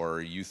VBS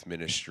or youth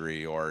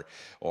ministry or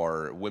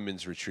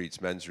women's retreats,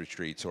 men's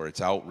retreats, or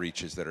it's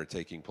outreaches that are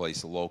taking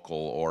place local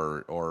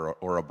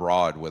or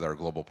abroad with our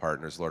global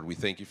partners, Lord. We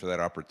thank you for that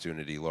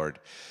opportunity, Lord,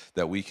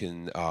 that we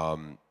can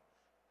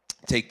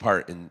take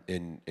part in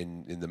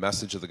the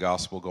message of the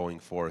gospel going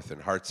forth,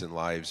 and hearts and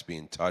lives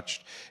being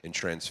touched and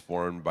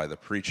transformed by the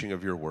preaching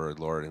of your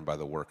word, Lord, and by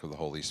the work of the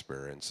Holy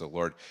Spirit. And so,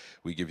 Lord,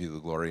 we give you the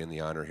glory and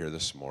the honor here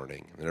this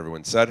morning. And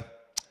everyone said,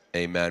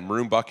 amen.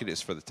 Maroon bucket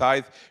is for the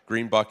tithe.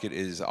 Green bucket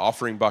is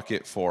offering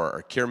bucket for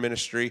our care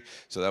ministry.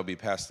 So that'll be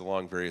passed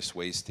along various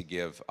ways to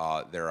give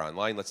there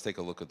online. Let's take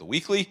a look at the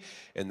weekly,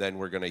 and then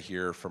we're going to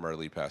hear from our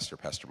lead pastor,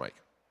 Pastor Mike.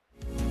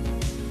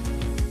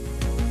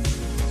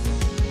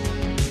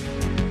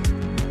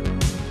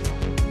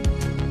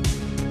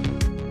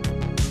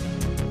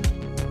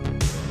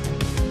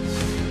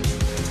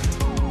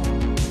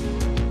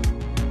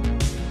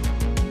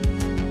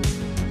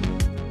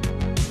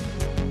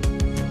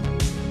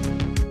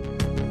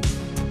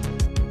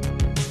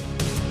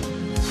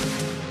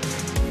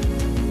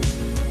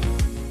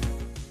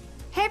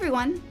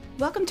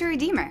 Welcome to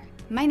Redeemer.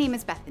 My name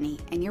is Bethany,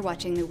 and you're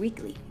watching The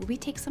Weekly, where we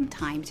take some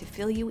time to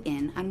fill you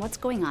in on what's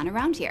going on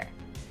around here.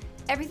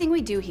 Everything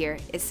we do here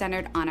is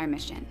centered on our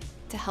mission,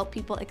 to help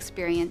people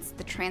experience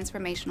the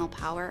transformational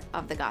power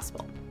of the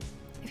gospel.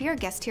 If you're a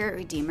guest here at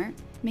Redeemer,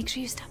 make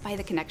sure you stop by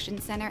the Connection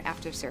Center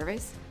after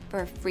service for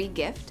a free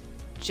gift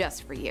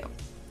just for you.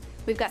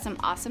 We've got some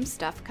awesome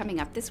stuff coming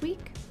up this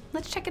week.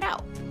 Let's check it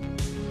out.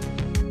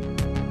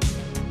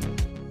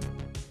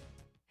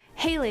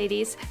 Hey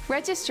ladies,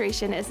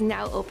 registration is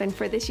now open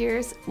for this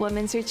year's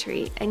Women's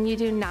Retreat, and you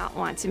do not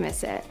want to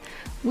miss it.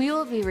 We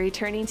will be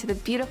returning to the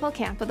beautiful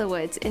Camp of the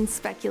Woods in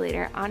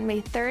Speculator on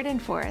May 3rd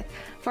and 4th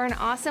for an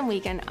awesome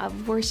weekend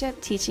of worship,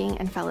 teaching,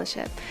 and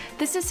fellowship.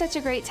 This is such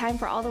a great time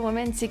for all the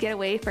women to get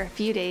away for a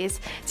few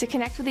days, to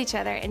connect with each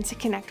other, and to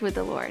connect with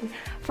the Lord.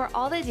 For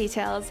all the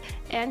details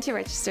and to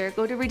register,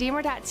 go to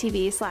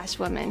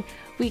redeemer.tv/women.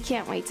 We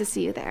can't wait to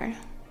see you there.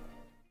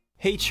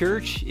 Hey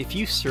church, if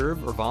you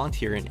serve or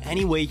volunteer in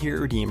any way here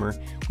at Redeemer,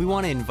 we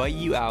want to invite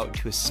you out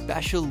to a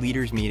special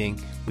leaders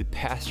meeting with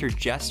Pastor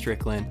Jess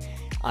Strickland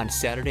on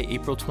Saturday,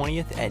 April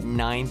 20th at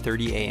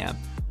 9:30 a.m.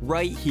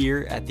 right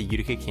here at the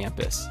Utica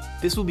campus.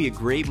 This will be a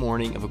great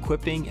morning of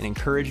equipping and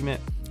encouragement,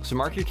 so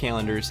mark your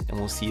calendars and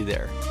we'll see you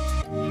there.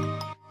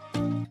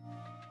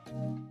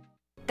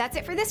 That's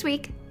it for this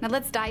week. Now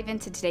let's dive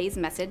into today's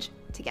message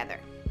together.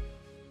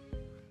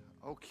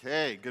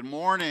 Okay, good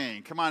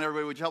morning. Come on,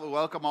 everybody. Would you help me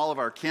welcome all of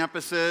our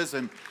campuses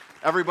and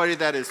everybody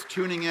that is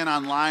tuning in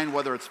online,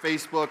 whether it's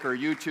Facebook or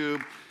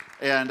YouTube.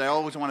 And I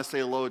always want to say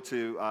hello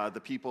to the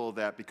people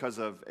that because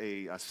of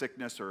a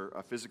sickness or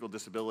a physical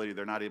disability,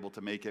 they're not able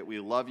to make it. We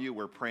love you.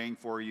 We're praying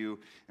for you.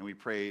 And we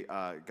pray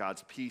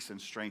God's peace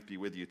and strength be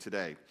with you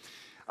today.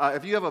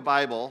 If you have a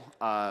Bible,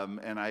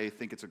 and I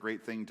think it's a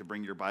great thing to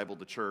bring your Bible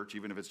to church,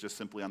 even if it's just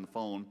simply on the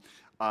phone,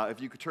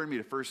 if you could turn me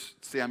to 1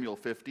 Samuel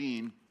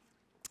 15.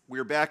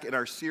 We're back in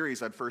our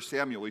series on 1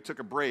 Samuel. We took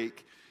a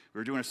break. We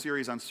were doing a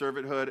series on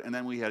servanthood, and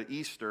then we had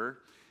Easter.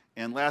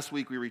 And last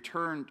week we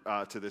returned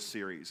to this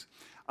series.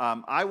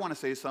 I want to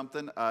say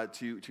something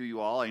to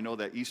you all. I know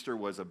that Easter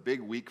was a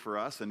big week for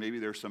us, and maybe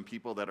there's some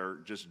people that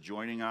are just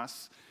joining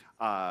us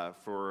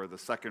for the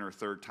second or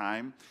third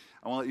time.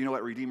 I want to let you know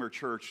at Redeemer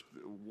Church,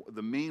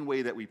 the main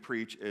way that we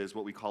preach is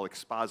what we call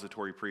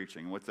expository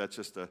preaching. That's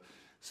just a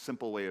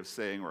simple way of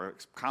saying, or a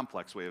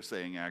complex way of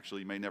saying,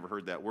 actually, you may never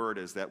heard that word,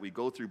 is that we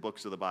go through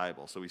books of the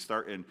Bible. So we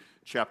start in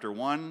chapter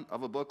 1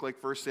 of a book like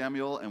 1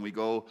 Samuel, and we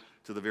go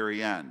to the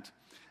very end.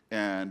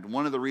 And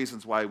one of the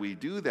reasons why we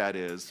do that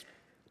is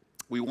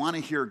we want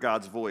to hear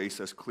God's voice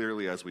as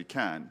clearly as we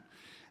can.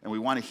 and we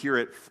want to hear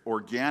it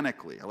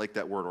organically. I like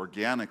that word,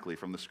 organically,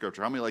 from the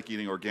Scripture. How many like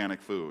eating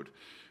organic food?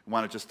 We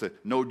want it just to,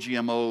 no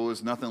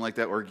GMOs, nothing like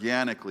that,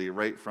 organically,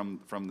 right from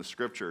the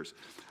Scriptures.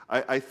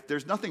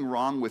 There's nothing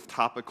wrong with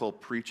topical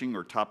preaching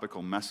or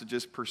topical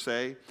messages per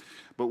se,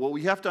 but what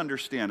we have to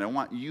understand, I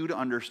want you to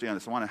understand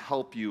this, I want to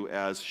help you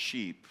as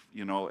sheep,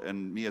 you know,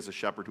 and me as a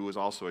shepherd who is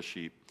also a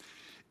sheep,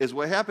 is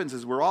what happens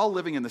is we're all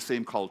living in the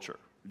same culture,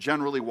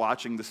 generally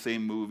watching the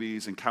same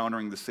movies,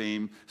 encountering the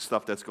same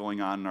stuff that's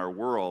going on in our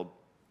world.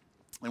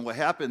 And what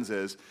happens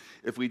is,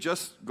 if we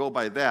just go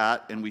by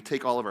that and we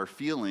take all of our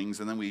feelings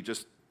and then we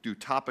just do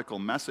topical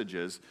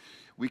messages,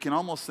 we can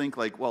almost think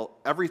like, well,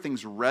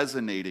 everything's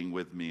resonating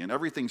with me and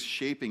everything's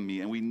shaping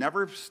me, and we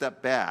never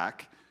step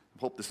back. I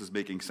hope this is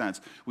making sense.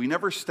 We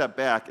never step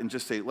back and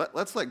just say,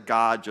 let's let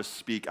God just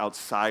speak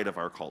outside of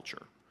our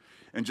culture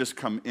and just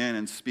come in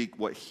and speak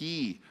what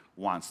He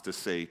wants to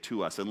say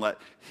to us and let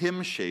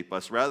Him shape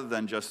us rather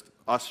than just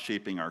us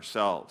shaping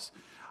ourselves.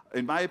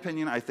 In my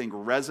opinion, I think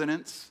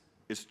resonance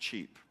is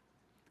cheap,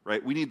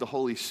 right? We need the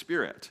Holy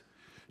Spirit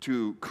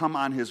to come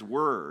on His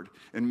Word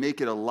and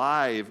make it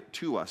alive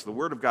to us. The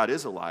Word of God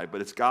is alive,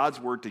 but it's God's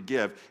Word to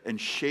give and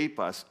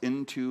shape us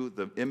into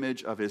the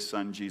image of His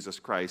Son, Jesus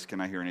Christ. Can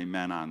I hear an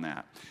amen on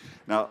that?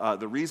 Now,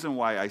 the reason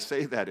why I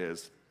say that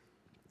is,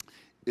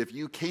 if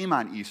you came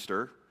on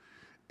Easter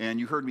and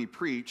you heard me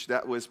preach,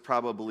 that was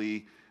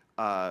probably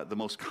the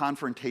most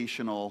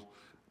confrontational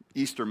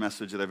Easter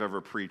message that I've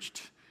ever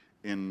preached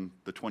in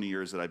the 20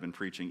 years that I've been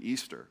preaching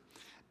Easter.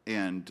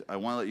 And I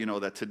want to let you know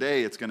that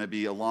today it's going to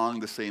be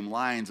along the same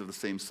lines of the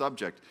same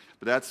subject,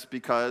 but that's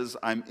because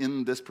I'm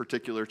in this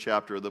particular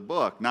chapter of the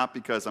book, not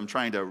because I'm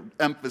trying to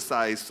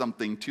emphasize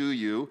something to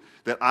you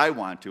that I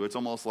want to. It's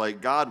almost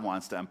like God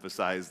wants to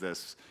emphasize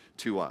this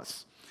to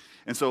us.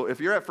 And so if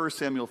you're at 1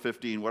 Samuel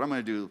 15, what I'm going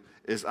to do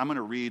is I'm going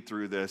to read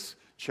through this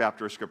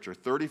chapter of Scripture,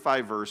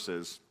 35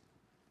 verses,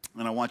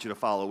 and I want you to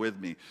follow with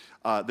me.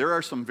 There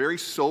are some very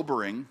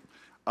sobering,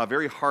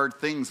 very hard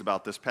things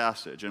about this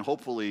passage, and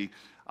hopefully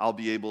I'll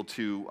be able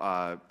to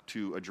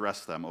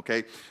address them,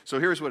 okay? So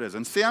here's what it is.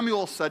 And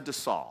Samuel said to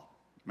Saul,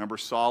 remember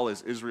Saul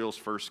is Israel's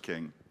first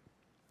king,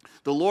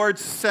 "The Lord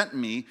sent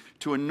me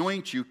to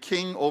anoint you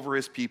king over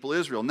His people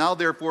Israel. Now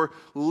therefore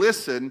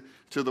listen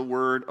to the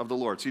word of the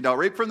Lord." See, now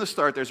right from the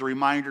start there's a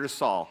reminder to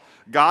Saul.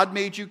 God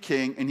made you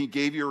king and He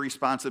gave you a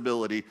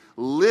responsibility.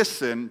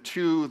 Listen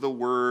to the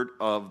word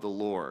of the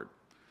Lord.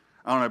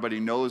 I don't know if anybody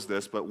knows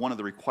this, but one of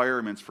the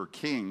requirements for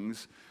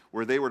kings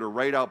where they were to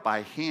write out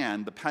by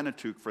hand the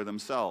Pentateuch for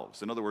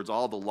themselves. In other words,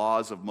 all the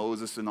laws of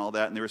Moses and all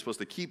that, and they were supposed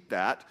to keep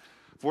that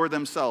for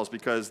themselves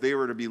because they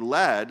were to be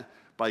led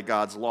by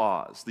God's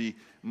laws. The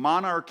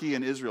monarchy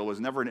in Israel was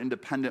never an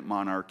independent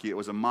monarchy. It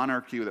was a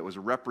monarchy that was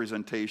a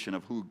representation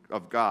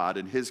of God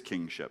and His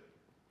kingship.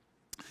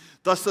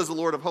 "Thus says the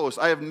Lord of hosts,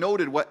 I have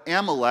noted what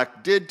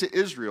Amalek did to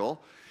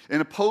Israel in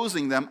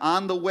opposing them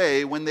on the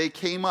way when they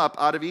came up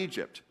out of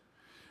Egypt.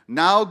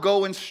 Now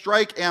go and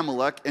strike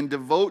Amalek and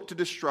devote to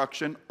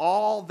destruction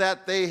all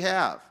that they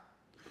have.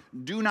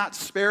 Do not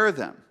spare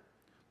them,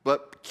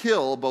 but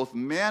kill both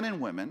man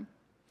and woman,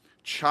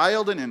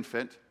 child and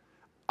infant,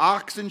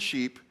 ox and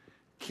sheep,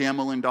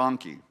 camel and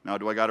donkey." Now,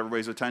 do I got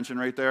everybody's attention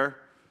right there?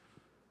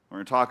 We're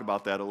going to talk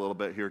about that a little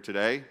bit here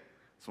today.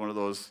 It's one of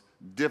those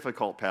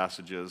difficult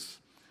passages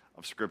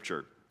of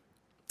Scripture.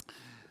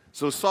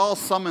 "So Saul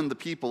summoned the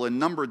people and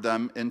numbered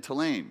them in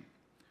Telaim,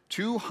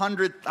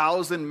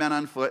 200,000 men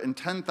on foot and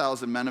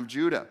 10,000 men of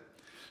Judah.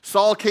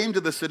 Saul came to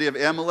the city of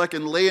Amalek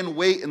and lay in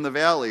wait in the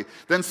valley.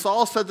 Then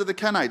Saul said to the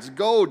Kenites,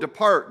 "Go,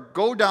 depart,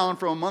 go down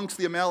from amongst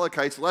the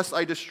Amalekites, lest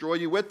I destroy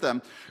you with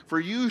them.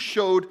 For you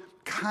showed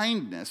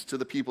kindness to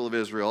the people of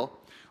Israel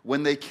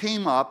when they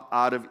came up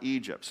out of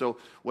Egypt." So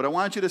what I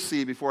want you to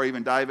see before I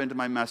even dive into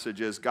my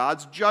message is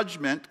God's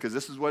judgment, because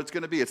this is what it's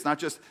going to be. It's not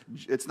just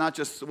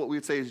what we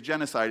would say is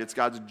genocide. It's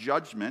God's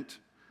judgment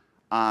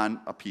on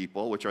a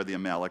people, which are the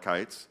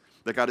Amalekites,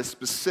 that God is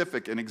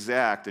specific and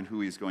exact in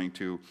who He's going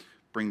to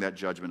bring that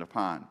judgment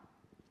upon.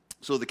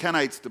 "So the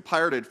Kenites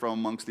departed from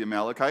amongst the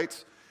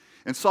Amalekites,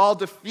 and Saul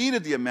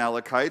defeated the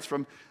Amalekites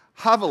from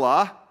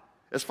Havilah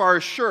as far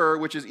as Shur,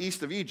 which is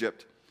east of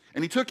Egypt.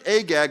 And he took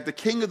Agag, the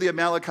king of the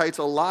Amalekites,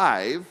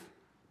 alive."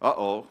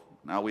 Uh-oh,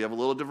 now we have a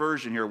little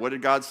diversion here. What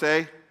did God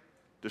say?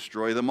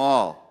 Destroy them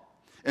all.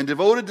 "And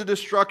devoted to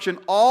destruction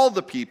all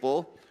the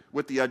people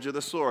with the edge of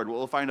the sword." What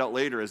we'll find out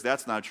later is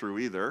that's not true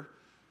either.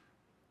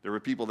 There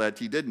were people that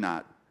he did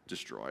not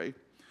destroy.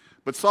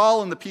 "But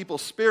Saul and the people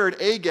spared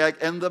Agag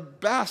and the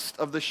best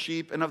of the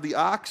sheep and of the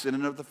oxen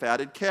and of the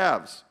fatted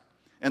calves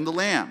and the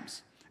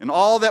lambs and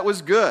all that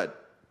was good,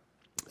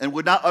 and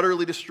would not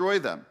utterly destroy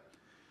them.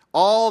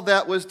 All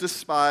that was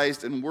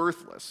despised and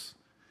worthless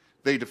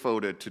they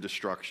devoted to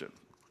destruction."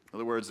 In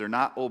other words, they're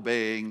not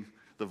obeying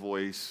the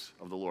voice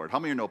of the Lord. How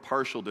many of you know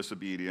partial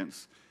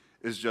disobedience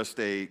is just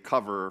a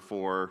cover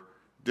for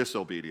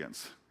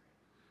disobedience?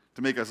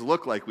 To make us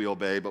look like we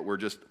obey, but we're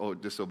just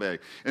disobeying.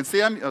 And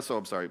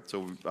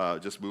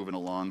just moving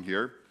along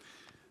here.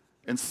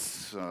 And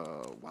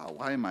so, wow,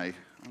 why am I,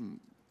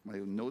 my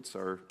notes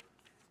are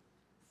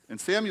And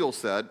Samuel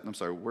said, I'm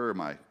sorry, where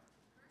am I?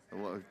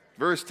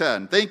 Verse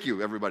 10. Thank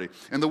you, everybody.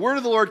 And the word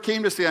of the Lord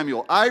came to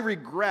Samuel. I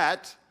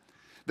regret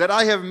that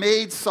I have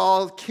made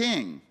Saul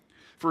king,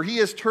 for he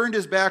has turned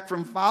his back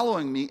from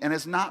following me and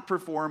has not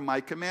performed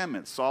my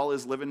commandments. Saul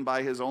is living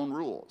by his own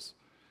rules,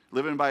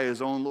 living by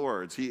his own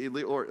lords,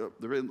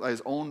 by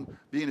his own,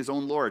 being his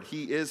own Lord.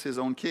 He is his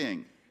own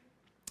king.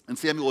 And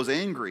Samuel was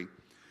angry,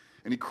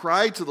 and he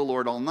cried to the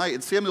Lord all night.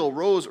 And Samuel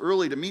rose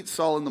early to meet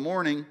Saul in the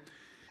morning,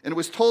 and it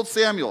was told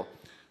Samuel,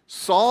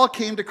 Saul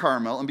came to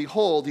Carmel, and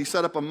behold, he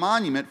set up a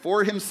monument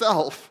for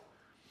himself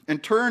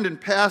and turned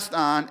and passed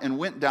on and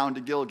went down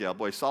to Gilgal.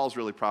 Boy, Saul's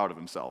really proud of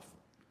himself.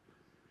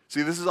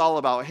 See, this is all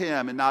about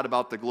him and not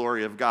about the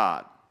glory of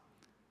God,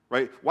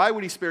 right? Why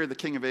would he spare the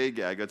king of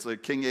Agag? It's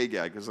like King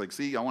Agag. It's like,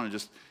 see, I want to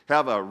just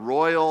have a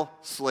royal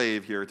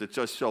slave here to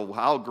just show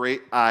how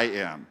great I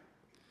am.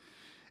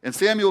 And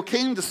Samuel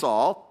came to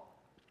Saul,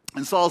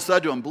 and Saul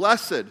said to him,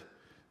 Blessed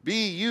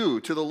be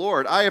you to the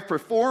Lord. I have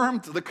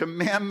performed the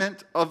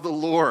commandment of the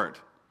Lord.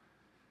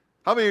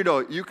 How many of you know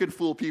you can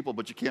fool people,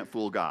 but you can't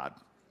fool God?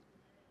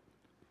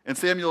 And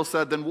Samuel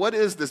said, Then what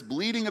is this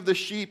bleating of the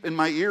sheep in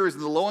my ears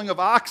and the lowing of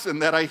oxen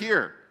that I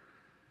hear?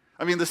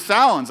 I mean, the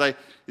sounds,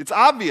 it's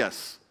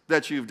obvious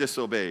that you've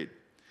disobeyed.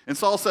 And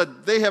Saul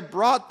said, They have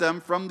brought them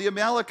from the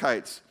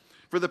Amalekites.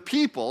 For the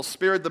people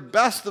spared the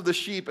best of the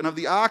sheep and of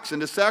the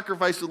oxen to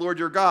sacrifice to the Lord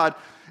your God,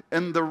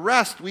 and the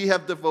rest we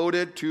have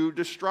devoted to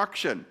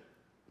destruction.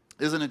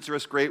 Isn't it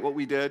just great what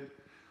we did?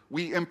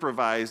 We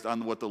improvised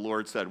on what the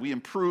Lord said. We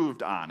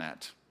improved on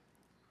it.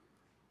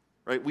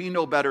 Right? We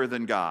know better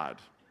than God.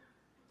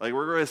 Like,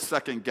 we're going to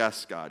second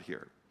guess God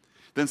here.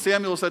 Then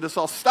Samuel said to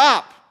Saul,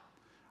 Stop!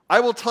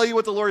 I will tell you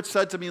what the Lord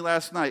said to me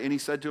last night. And he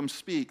said to him,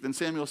 Speak. Then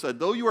Samuel said,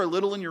 Though you are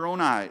little in your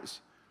own eyes,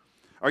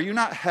 are you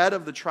not head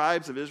of the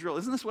tribes of Israel?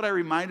 Isn't this what I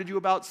reminded you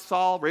about,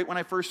 Saul, right when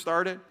I first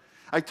started?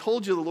 I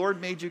told you the Lord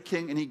made you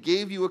king, and he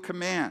gave you a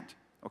command,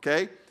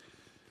 okay?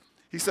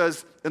 He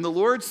says, And the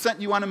Lord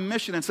sent you on a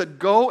mission and said,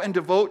 Go and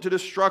devote to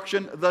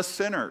destruction the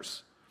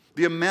sinners,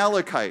 the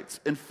Amalekites,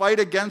 and fight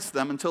against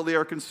them until they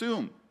are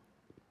consumed.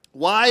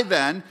 Why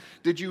then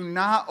did you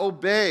not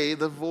obey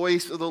the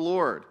voice of the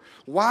Lord?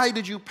 Why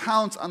did you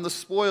pounce on the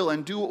spoil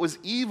and do what was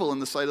evil in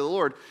the sight of the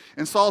Lord?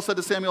 And Saul said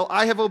to Samuel,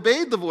 I have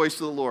obeyed the voice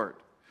of the Lord.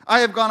 I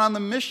have gone on the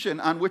mission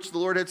on which the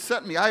Lord had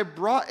sent me. I have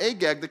brought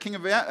Agag, the king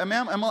of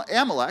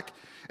Amalek,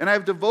 and I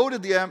have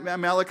devoted the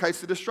Amalekites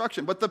to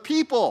destruction. But the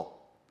people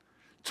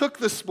took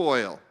the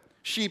spoil,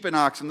 sheep and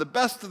oxen, the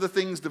best of the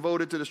things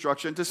devoted to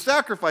destruction, to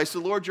sacrifice to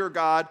the Lord your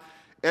God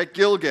at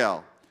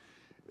Gilgal.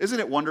 Isn't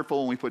it wonderful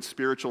when we put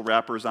spiritual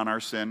wrappers on our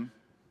sin?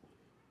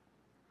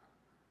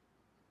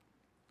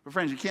 But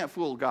friends, you can't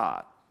fool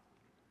God.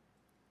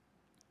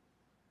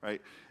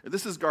 Right?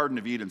 This is Garden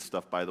of Eden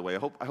stuff, by the way.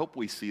 I hope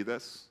we see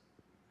this.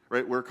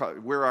 Right?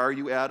 Where are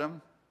you,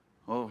 Adam?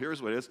 Oh,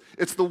 here's what it is.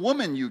 It's the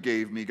woman you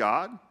gave me,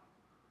 God.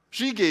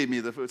 She gave me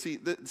the food. See,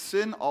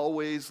 sin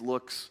always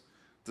looks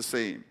the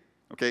same.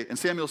 Okay? And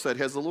Samuel said,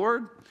 Has the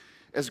Lord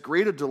as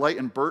great a delight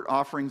in burnt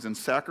offerings and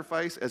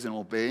sacrifice as in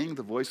obeying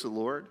the voice of the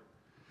Lord?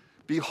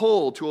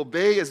 Behold, to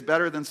obey is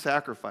better than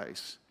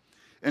sacrifice,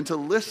 and to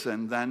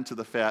listen than to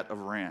the fat of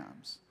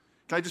rams.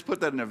 Can I just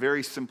put that in a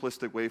very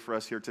simplistic way for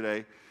us here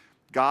today?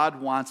 God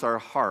wants our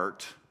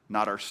heart,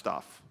 not our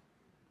stuff.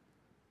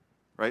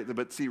 Right?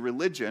 But see,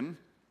 religion,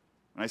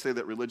 and I say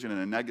that religion in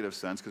a negative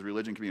sense because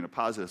religion can be in a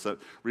positive sense,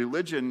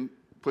 religion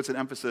puts an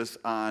emphasis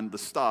on the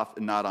stuff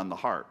and not on the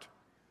heart.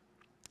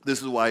 This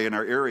is why in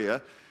our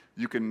area,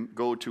 you can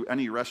go to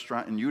any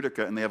restaurant in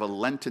Utica and they have a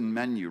Lenten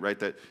menu, right,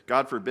 that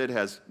God forbid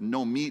has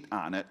no meat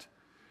on it.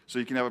 So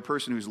you can have a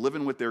person who's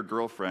living with their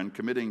girlfriend,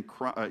 committing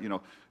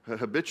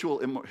habitual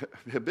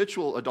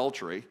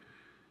adultery,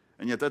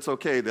 and yet that's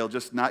okay. They'll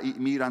just not eat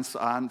meat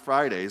on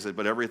Fridays,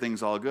 but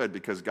everything's all good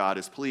because God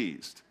is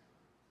pleased.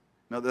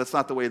 No, that's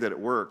not the way that it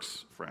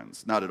works,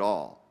 friends, not at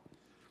all.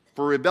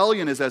 For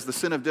rebellion is as the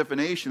sin of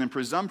divination, and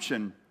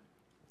presumption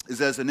is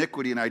as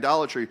iniquity and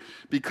idolatry.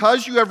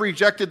 Because you have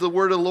rejected the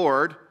word of the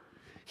Lord,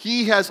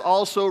 he has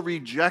also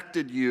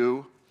rejected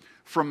you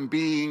from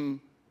being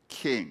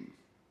king.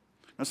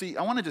 Now see,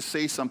 I want to just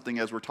say something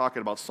as we're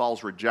talking about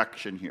Saul's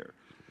rejection here.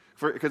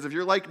 Because if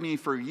you're like me,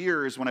 for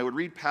years, when I would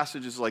read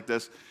passages like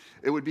this,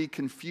 it would be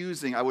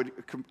confusing. I would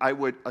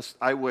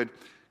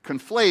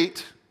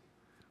conflate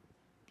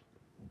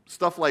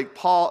stuff like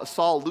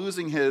Saul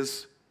losing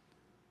his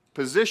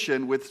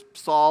position with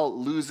Saul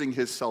losing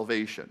his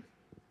salvation.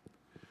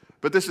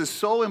 But this is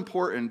so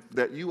important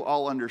that you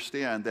all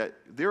understand that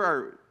there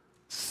are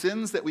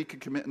sins that we could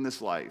commit in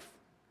this life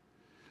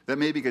that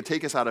maybe could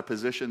take us out of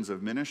positions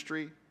of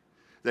ministry,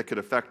 that could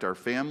affect our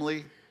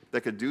family,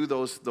 that could do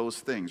those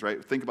things,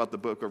 right? Think about the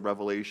book of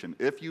Revelation.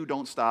 If you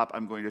don't stop,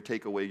 I'm going to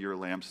take away your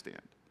lampstand.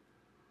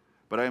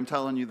 But I am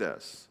telling you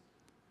this,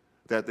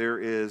 that there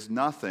is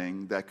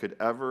nothing that could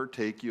ever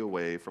take you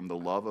away from the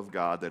love of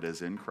God that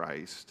is in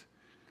Christ,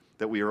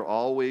 that we will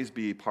always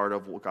be part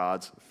of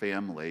God's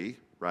family,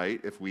 right,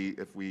 if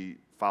we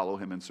follow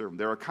him and serve him.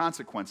 There are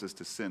consequences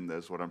to sin,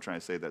 that's what I'm trying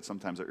to say, that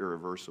sometimes are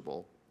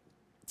irreversible.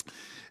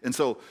 And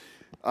so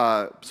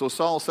So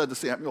Saul said to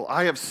Samuel,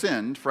 I have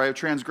sinned, for I have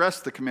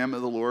transgressed the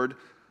commandment of the Lord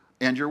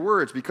and your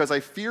words, because I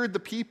feared the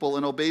people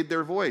and obeyed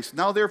their voice.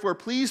 Now therefore,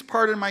 please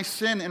pardon my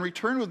sin and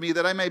return with me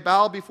that I may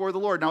bow before the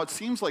Lord. Now it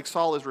seems like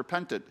Saul is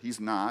repentant. He's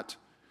not.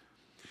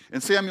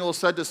 And Samuel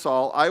said to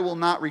Saul, I will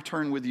not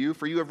return with you,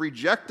 for you have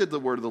rejected the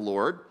word of the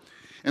Lord,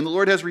 and the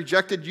Lord has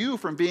rejected you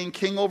from being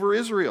king over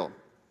Israel.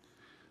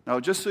 Now,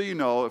 just so you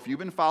know, if you've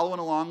been following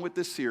along with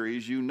this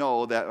series, you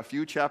know that a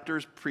few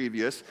chapters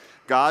previous,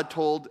 God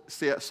told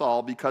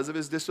Saul, because of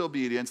his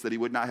disobedience, that he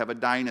would not have a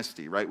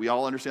dynasty, right? We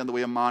all understand the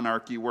way a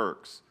monarchy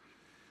works.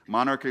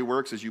 Monarchy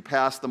works as you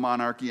pass the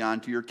monarchy on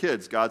to your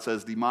kids. God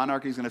says the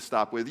monarchy is going to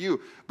stop with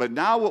you. But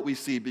now what we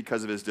see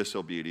because of his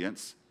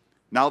disobedience,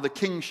 now the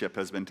kingship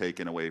has been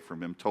taken away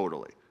from him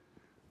totally.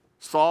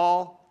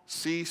 Saul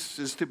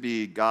ceases to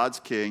be God's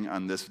king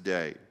on this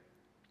day.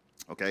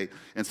 Okay?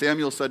 And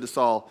Samuel said to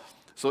Saul,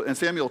 and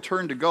Samuel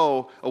turned to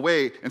go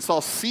away, and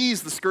Saul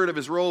seized the skirt of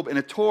his robe, and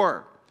it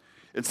tore.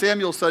 And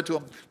Samuel said to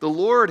him, the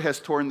Lord has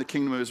torn the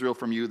kingdom of Israel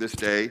from you this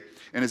day,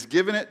 and has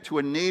given it to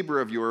a neighbor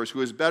of yours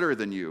who is better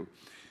than you.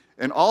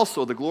 And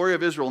also the glory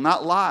of Israel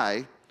not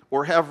lie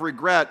or have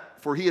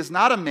regret, for he is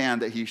not a man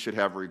that he should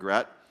have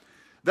regret.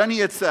 Then he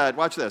had said,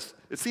 watch this,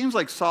 it seems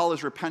like Saul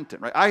is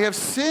repentant, right? I have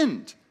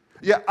sinned.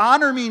 Yet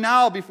honor me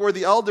now before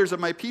the elders of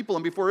my people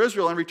and before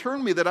Israel, and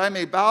return me that I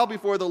may bow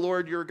before the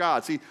Lord your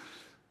God. See,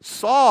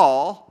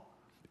 Saul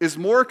is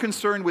more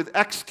concerned with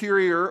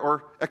exterior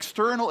or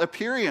external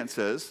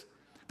appearances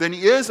than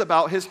he is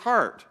about his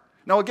heart.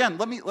 Now again,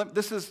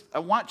 I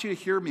want you to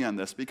hear me on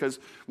this, because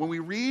when we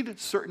read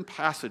certain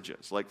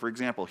passages, like for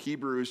example,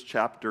 Hebrews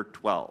chapter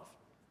 12,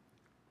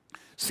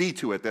 see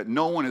to it that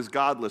no one is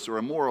godless or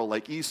immoral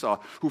like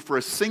Esau, who for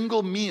a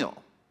single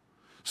meal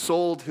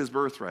sold his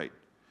birthright.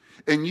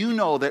 And you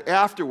know that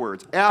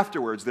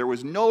afterwards, there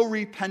was no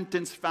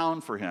repentance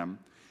found for him,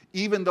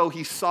 even though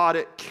he sought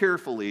it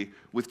carefully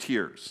with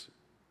tears.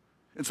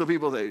 And so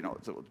people say,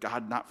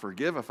 God not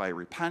forgive if I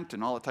repent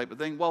and all that type of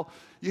thing. Well,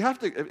 you have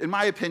to, in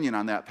my opinion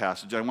on that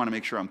passage, I want to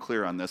make sure I'm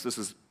clear on this. This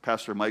is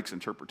Pastor Mike's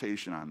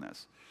interpretation on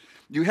this.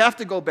 You have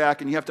to go back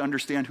and you have to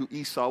understand who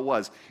Esau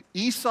was.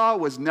 Esau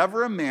was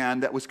never a man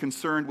that was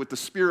concerned with the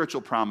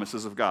spiritual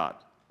promises of God.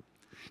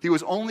 He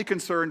was only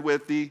concerned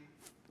with the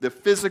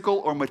physical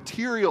or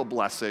material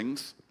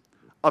blessings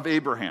of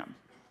Abraham.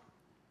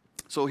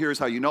 So here's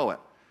how you know it.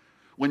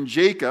 When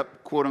Jacob,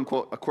 quote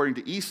unquote, according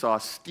to Esau,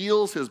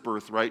 steals his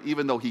birthright,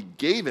 even though he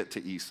gave it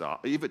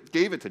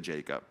to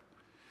Jacob,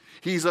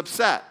 he's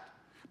upset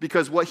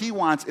because what he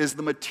wants is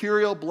the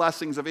material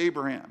blessings of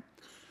Abraham.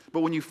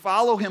 But when you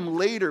follow him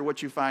later,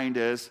 what you find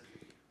is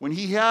when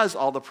he has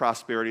all the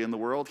prosperity in the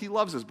world, he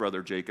loves his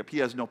brother Jacob. He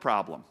has no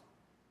problem.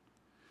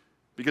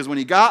 Because when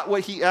he got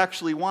what he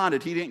actually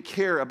wanted, he didn't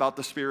care about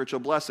the spiritual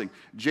blessing.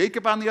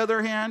 Jacob, on the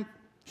other hand,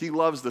 he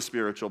loves the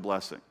spiritual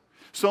blessing.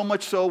 So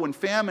much so, when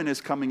famine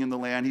is coming in the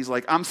land, he's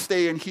like, I'm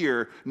staying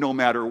here no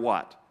matter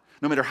what.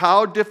 No matter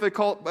how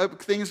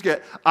difficult things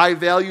get, I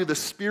value the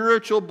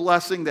spiritual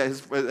blessing that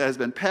has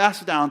been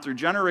passed down through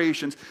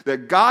generations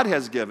that God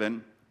has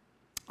given.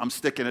 I'm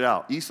sticking it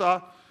out.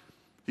 Esau,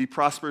 he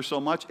prospers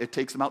so much, it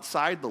takes him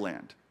outside the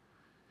land.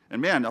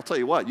 And man, I'll tell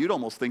you what, you'd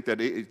almost think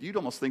that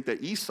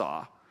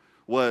Esau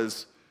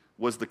was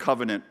the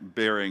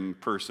covenant-bearing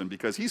person,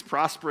 because he's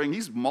prospering,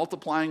 he's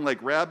multiplying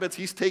like rabbits,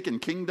 he's taking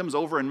kingdoms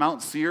over in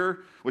Mount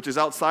Seir, which is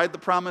outside the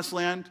promised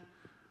land,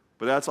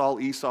 but that's all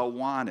Esau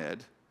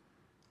wanted.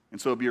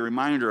 And so it'd be a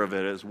reminder of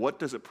it is, what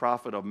does it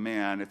profit a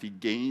man if he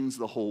gains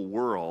the whole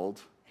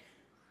world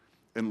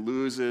and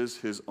loses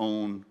his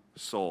own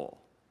soul?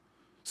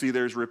 See,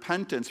 there's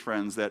repentance,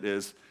 friends, that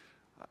is,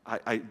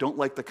 I don't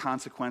like the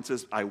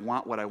consequences, I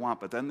want what I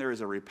want, but then there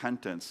is a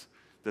repentance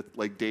that,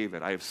 like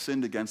David, I have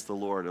sinned against the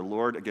Lord. And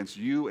Lord, against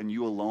you and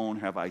you alone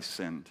have I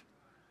sinned.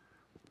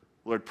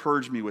 Lord,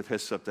 purge me with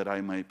hyssop that I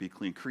might be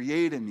clean.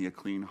 Create in me a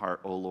clean heart,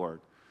 O Lord.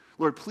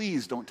 Lord,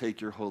 please don't take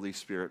your Holy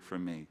Spirit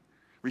from me.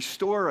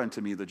 Restore unto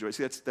me the joy.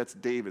 See, that's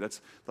David. That's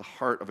the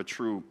heart of a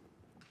true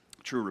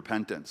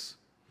repentance.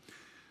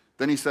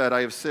 Then he said,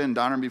 I have sinned,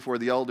 honor me before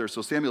the elders.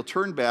 So Samuel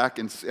turned back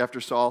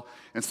after Saul,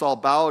 and Saul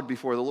bowed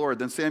before the Lord.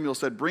 Then Samuel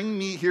said, bring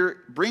here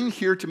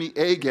to me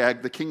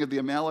Agag, the king of the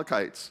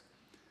Amalekites.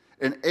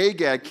 And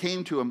Agag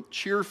came to him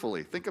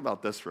cheerfully. Think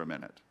about this for a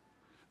minute.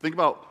 Think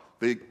about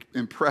the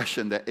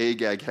impression that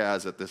Agag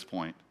has at this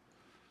point.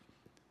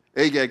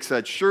 Agag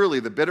said,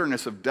 surely the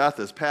bitterness of death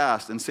is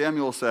past. And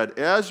Samuel said,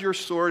 as your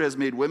sword has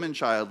made women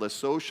childless,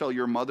 so shall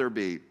your mother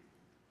be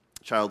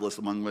childless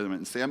among women.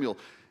 And Samuel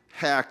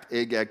hacked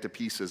Agag to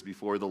pieces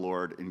before the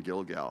Lord in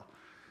Gilgal.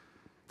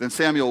 Then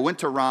Samuel went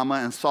to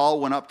Ramah, and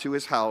Saul went up to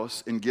his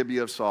house in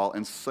Gibeah of Saul.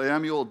 And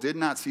Samuel did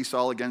not see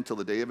Saul again till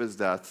the day of his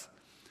death.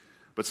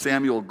 But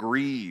Samuel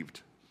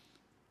grieved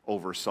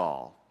over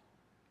Saul.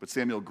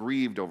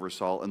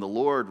 And the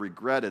Lord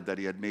regretted that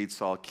he had made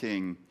Saul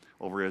king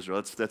over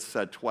Israel. That's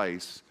said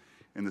twice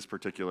in this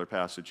particular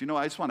passage.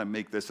 I just want to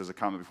make this as a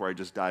comment before I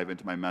just dive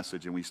into my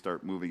message and we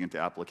start moving into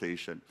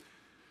application.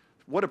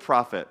 What a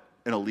prophet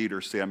and a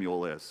leader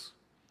Samuel is.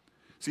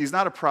 See, he's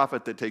not a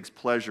prophet that takes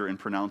pleasure in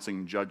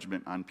pronouncing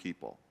judgment on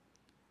people.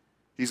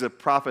 He's a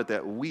prophet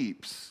that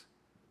weeps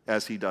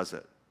as he does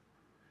it.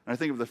 And I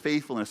think of the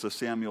faithfulness of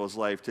Samuel's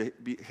life to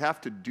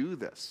have to do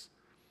this,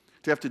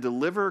 to have to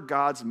deliver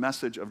God's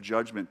message of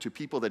judgment to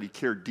people that he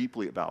cared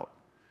deeply about.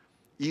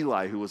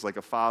 Eli, who was like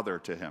a father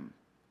to him,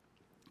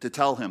 to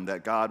tell him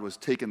that God was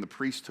taking the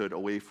priesthood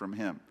away from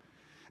him.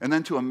 And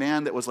then to a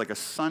man that was like a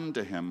son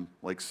to him,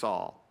 like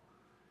Saul,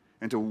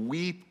 and to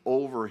weep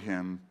over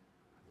him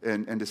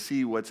and to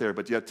see what's there,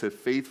 but yet to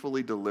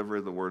faithfully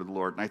deliver the word of the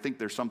Lord. And I think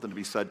there's something to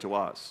be said to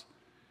us.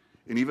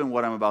 And even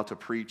what I'm about to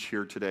preach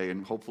here today,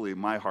 and hopefully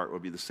my heart will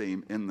be the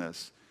same in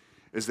this,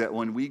 is that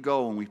when we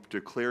go and we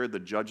declare the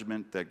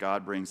judgment that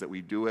God brings, that we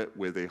do it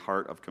with a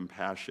heart of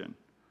compassion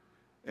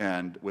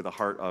and with a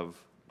heart of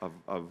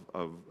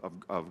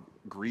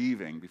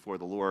grieving before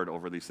the Lord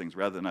over these things,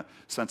 rather than a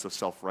sense of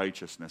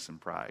self-righteousness and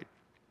pride.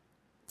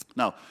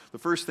 Now, the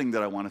first thing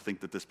that I want to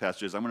think that this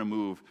passage is, I'm going to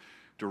move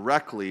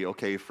directly,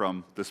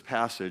 from this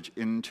passage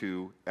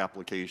into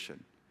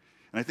application.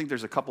 And I think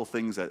there's a couple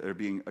things that are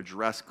being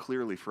addressed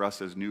clearly for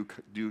us as New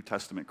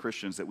Testament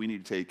Christians that we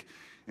need to take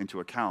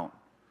into account.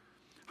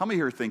 How many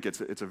here think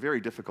it's a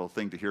very difficult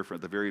thing to hear from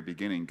at the very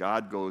beginning?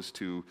 God goes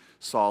to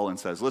Saul and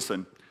says,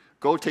 listen,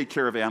 go take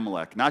care of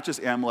Amalek. Not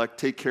just Amalek,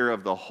 take care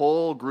of the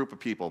whole group of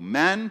people.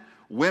 Men,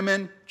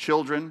 women,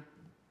 children,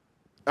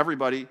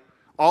 everybody,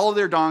 all of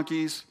their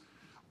donkeys,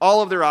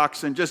 all of their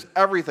oxen, just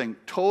everything.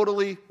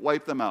 Totally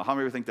wipe them out. How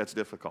many think that's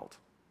difficult?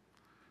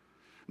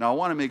 Now, I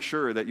want to make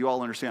sure that you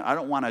all understand, I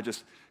don't want to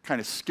just kind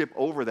of skip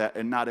over that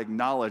and not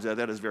acknowledge that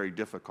that is very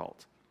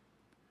difficult.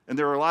 And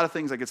there are a lot of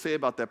things I could say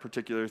about that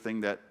particular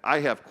thing that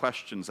I have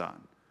questions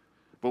on.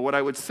 But what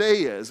I would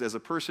say is, as a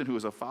person who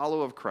is a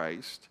follower of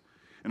Christ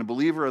and a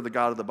believer of the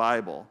God of the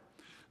Bible,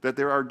 that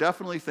there are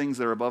definitely things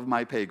that are above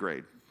my pay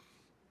grade,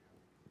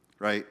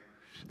 right?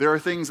 There are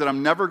things that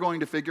I'm never going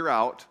to figure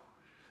out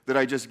that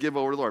I just give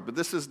over to the Lord. But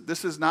this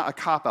is not a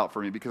cop-out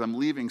for me because I'm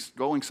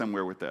going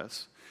somewhere with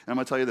this. And I'm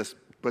going to tell you this.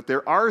 But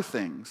there are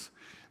things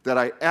that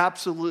I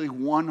absolutely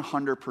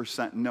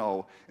 100%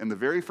 know. And the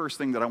very first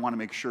thing that I want to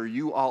make sure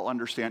you all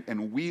understand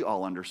and we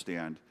all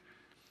understand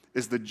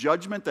is the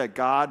judgment that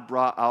God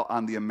brought out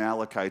on the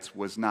Amalekites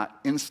was not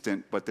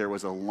instant, but it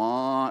was a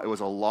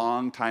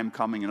long time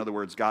coming. In other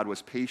words, God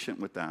was patient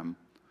with them,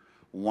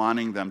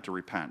 wanting them to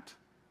repent.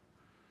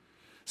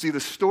 See, the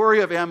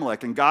story of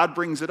Amalek, and God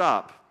brings it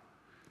up,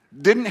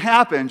 didn't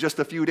happen just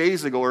a few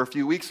days ago or a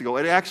few weeks ago.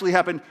 It actually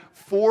happened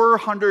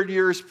 400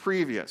 years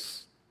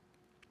previous.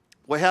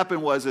 What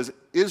happened was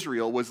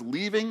Israel was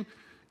leaving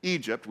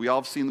Egypt. We all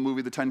have seen the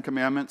movie The Ten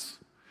Commandments.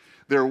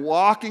 They're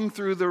walking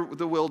through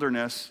the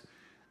wilderness,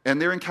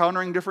 and they're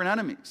encountering different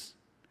enemies.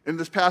 And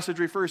this passage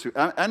refers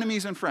to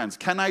enemies and friends.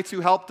 Kenites who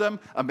helped them,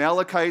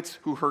 Amalekites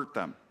who hurt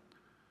them.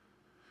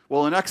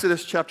 Well, in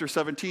Exodus chapter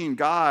 17,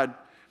 God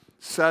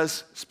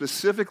says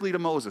specifically to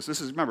Moses,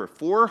 this is, remember,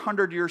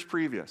 400 years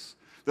previous.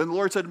 Then the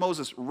Lord said to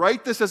Moses,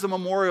 write this as a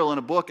memorial in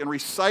a book and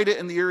recite it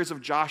in the ears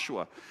of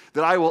Joshua,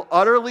 that I will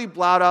utterly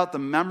blot out the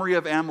memory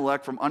of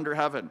Amalek from under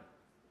heaven.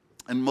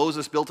 And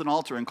Moses built an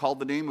altar and called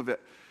the name of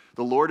it,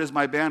 the Lord is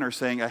my banner,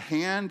 saying, a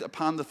hand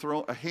upon the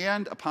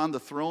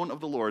throne of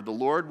the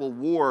Lord will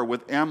war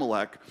with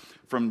Amalek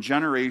from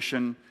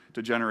generation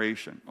to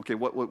generation. Okay,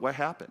 what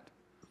happened?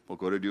 We'll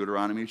go to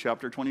Deuteronomy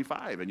chapter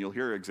 25, and you'll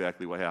hear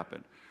exactly what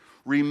happened.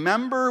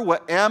 Remember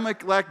what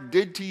Amalek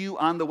did to you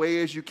on the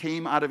way as you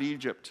came out of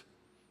Egypt.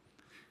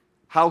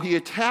 How he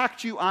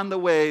attacked you on the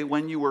way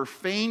when you were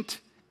faint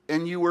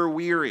and you were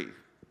weary.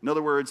 In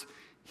other words,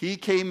 he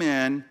came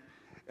in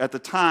at the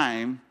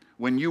time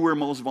when you were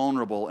most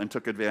vulnerable and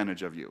took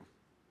advantage of you.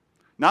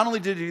 Not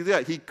only did he do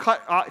that, he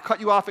cut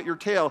you off at your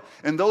tail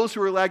and those who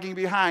were lagging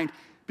behind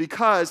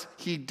because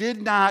he did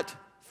not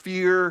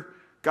fear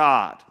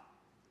God.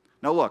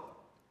 Now look,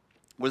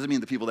 what does it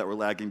mean, the people that were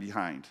lagging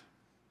behind?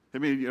 I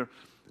mean,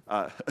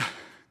 I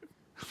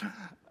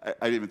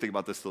didn't even think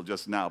about this till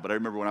just now, but I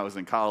remember when I was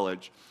in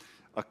college,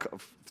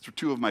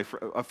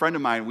 a friend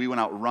of mine, we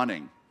went out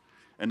running.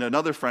 And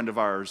another friend of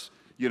ours,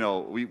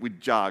 we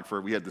jogged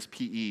we had this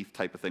PE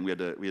type of thing we had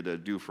to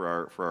do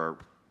for our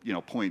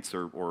points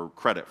or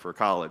credit for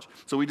college.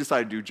 So we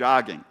decided to do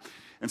jogging.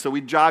 And so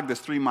we jogged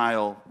this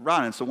 3-mile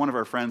run. And so one of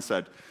our friends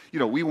said, I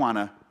want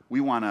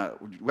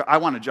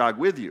to jog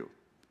with you.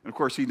 And of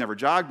course, he'd never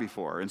jogged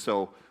before. And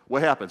so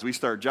what happens? We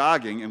start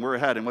jogging and we're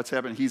ahead. And what's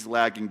happening? He's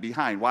lagging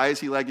behind. Why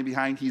is he lagging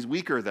behind? He's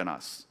weaker than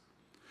us.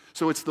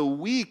 So it's the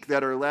weak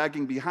that are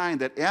lagging behind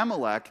that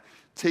Amalek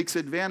takes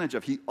advantage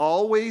of. He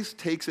always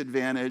takes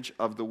advantage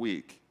of the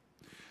weak.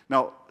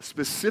 Now,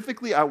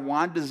 specifically, I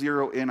wanted to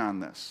zero in on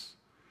this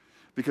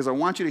because I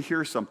want you to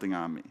hear something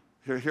on me.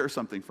 Hear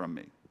something from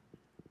me.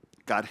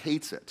 God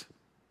hates it.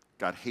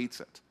 God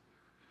hates it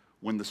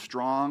when the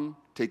strong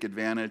take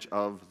advantage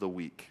of the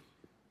weak.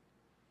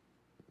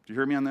 Do you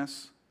hear me on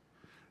this?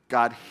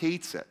 God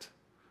hates it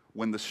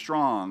when the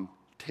strong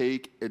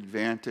take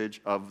advantage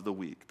of the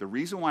weak. The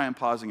reason why I'm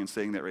pausing and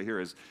saying that right here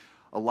is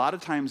a lot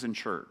of times in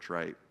church,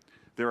 right,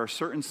 there are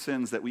certain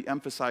sins that we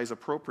emphasize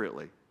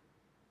appropriately.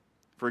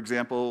 For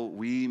example,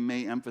 we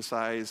may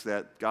emphasize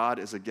that God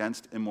is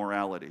against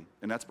immorality,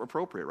 and that's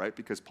appropriate, right?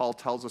 Because Paul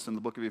tells us in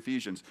the book of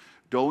Ephesians,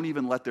 don't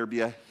even let there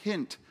be a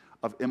hint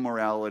of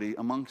immorality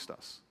amongst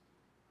us.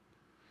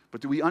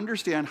 But do we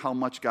understand how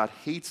much God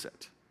hates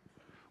it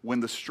when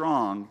the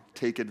strong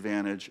take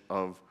advantage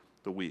of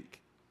the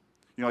weak?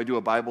 You know, I do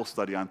a Bible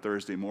study on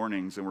Thursday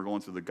mornings, and we're going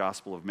through the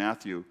Gospel of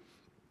Matthew,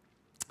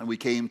 and we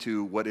came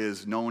to what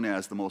is known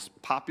as the most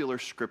popular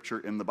scripture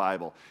in the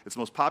Bible. It's the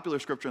most popular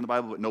scripture in the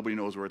Bible, but nobody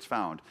knows where it's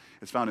found.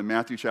 It's found in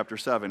Matthew chapter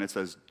 7. It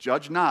says,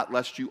 "Judge not,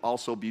 lest you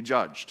also be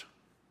judged."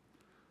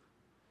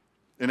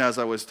 And as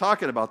I was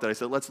talking about that, I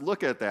said, let's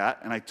look at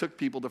that. And I took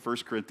people to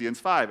 1 Corinthians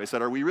 5. I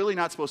said, are we really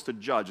not supposed to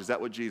judge? Is that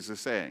what Jesus is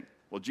saying?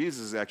 Well,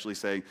 Jesus is actually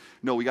saying,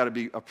 no, we got to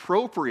be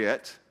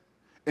appropriate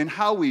in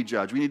how we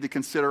judge. We need to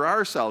consider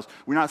ourselves.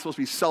 We're not supposed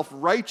to be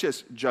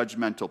self-righteous,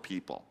 judgmental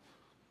people.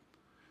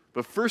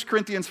 But 1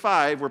 Corinthians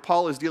 5, where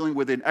Paul is dealing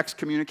with an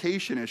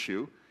excommunication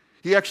issue,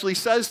 he actually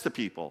says to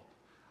people,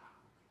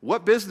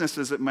 what business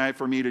is it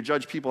for me to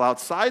judge people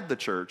outside the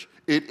church?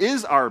 It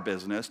is our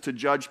business to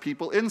judge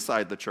people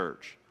inside the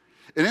church.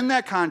 And in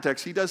that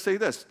context, he does say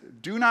this,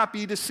 do not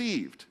be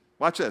deceived.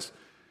 Watch this.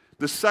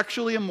 The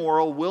sexually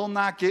immoral will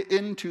not get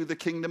into the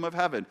kingdom of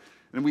heaven.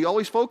 And we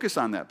always focus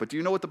on that. But do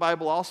you know what the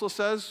Bible also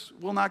says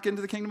will not get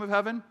into the kingdom of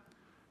heaven?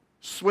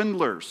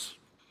 Swindlers.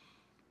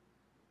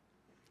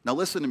 Now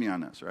listen to me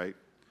on this, right?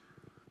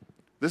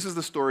 This is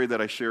the story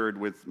that I shared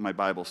with my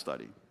Bible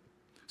study.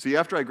 See,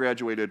 after I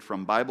graduated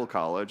from Bible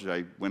college,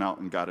 I went out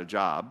and got a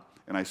job,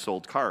 and I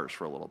sold cars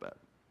for a little bit,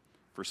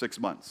 for 6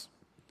 months.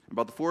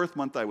 About the 4th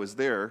month I was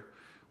there,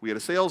 we had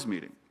a sales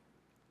meeting.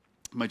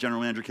 My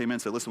general manager came in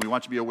and said, listen, we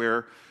want you to be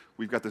aware,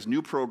 we've got this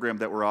new program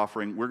that we're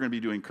offering. We're going to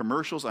be doing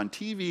commercials on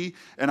TV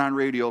and on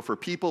radio for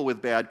people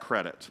with bad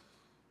credit.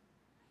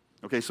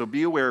 Okay, so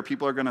be aware,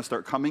 people are going to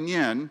start coming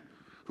in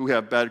who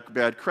have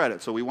bad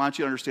credit. So we want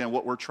you to understand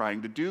what we're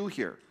trying to do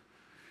here.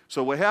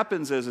 So what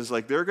happens is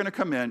like they're going to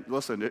come in.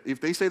 Listen,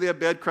 if they say they have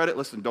bad credit,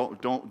 listen,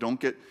 don't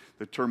get,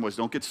 the term was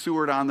don't get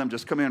sewered on them.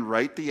 Just come in,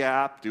 write the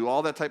app, do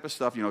all that type of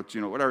stuff, you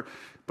know, whatever.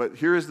 But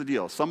here's the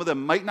deal. Some of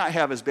them might not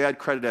have as bad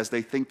credit as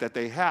they think that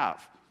they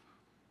have.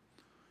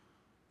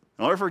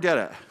 I'll never forget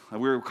it.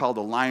 We were called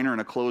a liner and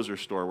a closer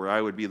store, where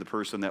I would be the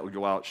person that would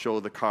go out, show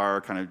the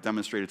car, kind of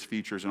demonstrate its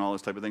features and all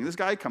this type of thing. This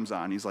guy comes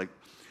on. He's like,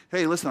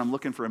 hey, listen, I'm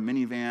looking for a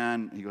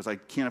minivan. He goes, I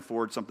can't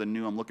afford something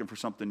new. I'm looking for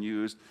something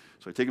used.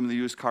 So I take him to the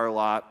used car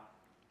lot,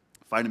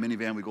 find a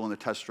minivan. We go on the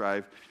test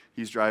drive.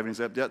 He's driving.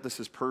 He's like, yeah, this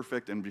is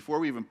perfect. And before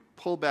we even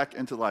pull back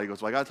into the lot, he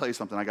goes, well, I got to tell you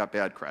something. I got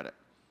bad credit.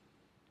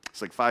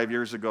 It's like 5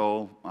 years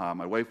ago.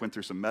 My wife went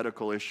through some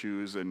medical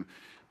issues, and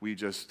we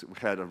just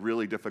had a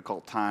really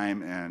difficult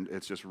time, and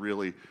it's just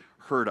really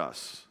hurt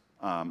us.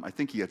 I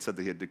think he had said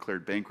that he had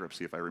declared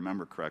bankruptcy, if I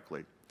remember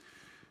correctly.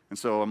 And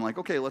so I'm like,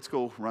 okay, let's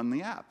go run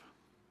the app.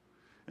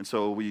 And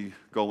so we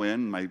go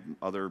in, my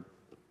other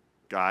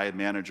guy,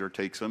 manager,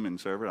 takes him and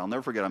serve it. I'll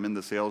never forget, I'm in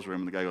the sales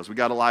room, and the guy goes, we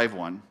got a live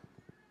one.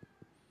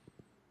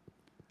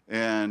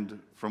 And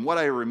from what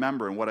I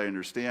remember and what I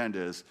understand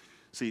is,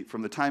 see,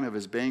 from the time of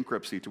his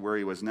bankruptcy to where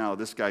he was now,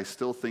 this guy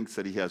still thinks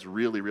that he has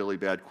really, really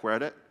bad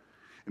credit.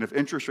 And if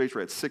interest rates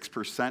were at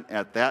 6%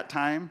 at that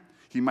time,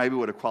 he maybe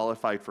would have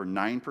qualified for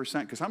 9%.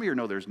 Because how many of you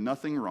know there's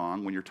nothing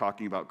wrong when you're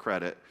talking about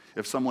credit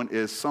if someone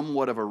is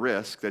somewhat of a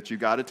risk that you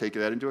got to take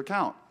that into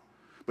account.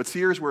 But see,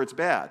 here's where it's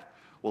bad.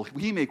 Well,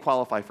 he may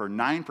qualify for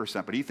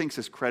 9%, but he thinks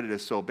his credit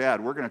is so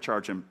bad, we're going to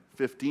charge him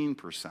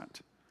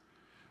 15%.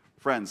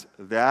 Friends,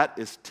 that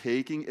is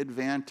taking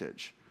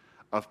advantage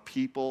of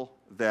people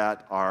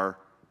that are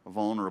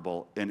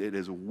vulnerable, and it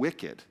is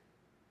wicked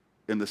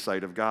in the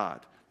sight of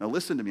God. Now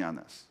listen to me on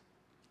this.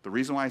 The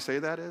reason why I say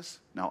that is,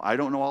 now I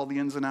don't know all the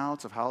ins and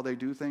outs of how they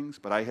do things,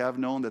 but I have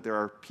known that there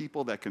are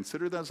people that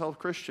consider themselves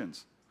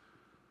Christians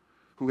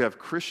who have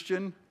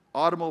Christian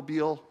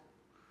automobile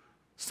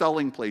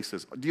selling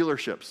places,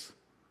 dealerships.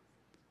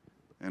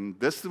 And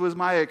this was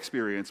my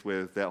experience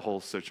with that whole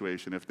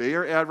situation. If they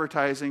are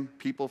advertising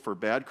people for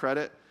bad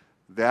credit,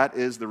 that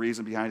is the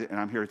reason behind it, and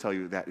I'm here to tell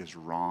you that is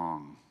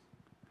wrong.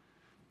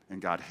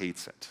 And God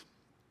hates it.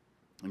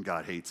 And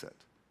God hates it.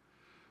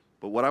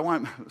 But what I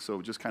want, so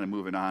just kind of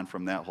moving on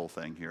from that whole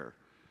thing here.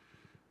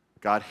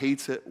 God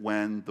hates it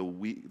when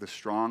the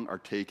strong are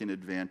taken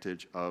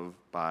advantage of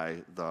by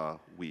the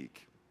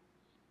weak.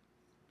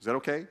 Is that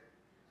okay?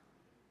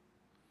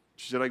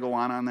 Should I go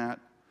on that?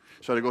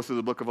 Should I go through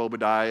the book of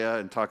Obadiah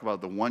and talk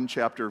about the one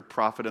chapter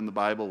prophet in the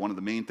Bible? One of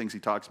the main things he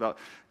talks about,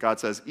 God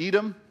says,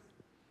 Edom,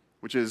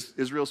 which is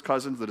Israel's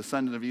cousin, the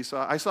descendant of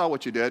Esau, I saw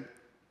what you did.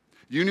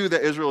 You knew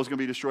that Israel was going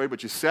to be destroyed,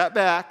 but you sat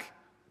back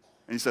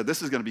and you said,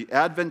 this is going to be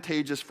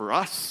advantageous for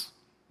us.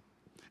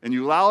 And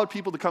you allowed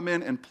people to come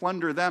in and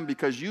plunder them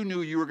because you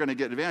knew you were going to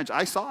get advantage.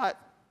 I saw it,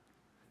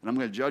 and I'm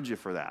going to judge you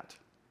for that.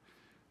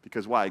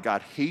 Because why?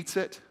 God hates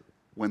it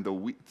when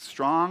the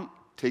strong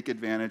take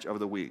advantage of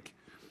the weak.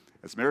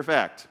 As a matter of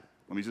fact,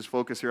 let me just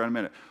focus here on a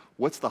minute.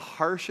 What's the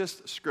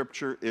harshest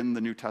scripture in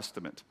the New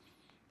Testament?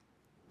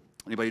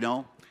 Anybody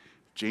know?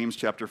 James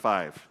chapter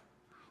 5.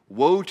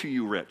 Woe to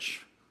you,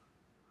 rich.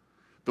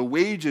 the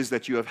wages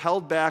that you have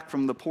held back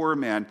from the poor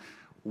man,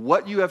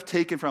 what you have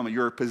taken from it,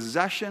 your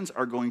possessions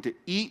are going to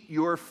eat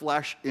your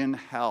flesh in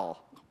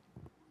hell.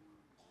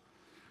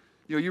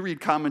 You know, you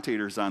read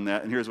commentators on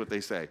that, and here's what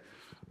they say.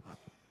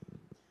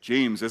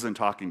 James isn't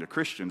talking to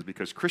Christians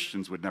because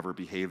Christians would never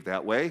behave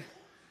that way.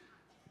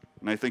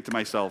 And I think to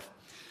myself,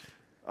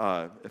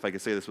 if I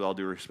could say this with all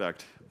due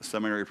respect, a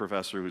seminary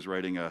professor who's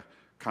writing a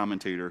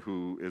commentator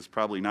who is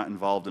probably not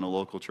involved in a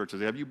local church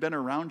says, have you been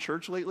around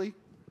church lately?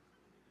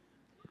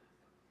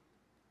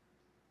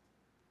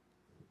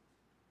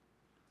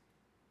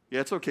 Yeah,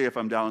 it's okay if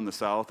I'm down in the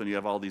South and you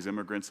have all these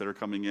immigrants that are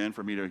coming in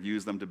for me to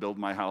use them to build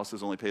my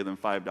houses, only pay them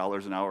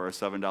 $5 an hour or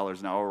 $7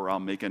 an hour, or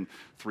I'm making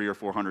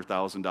 $300,000 or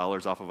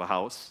 $400,000 off of a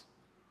house.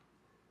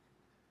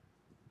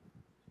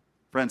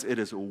 Friends, it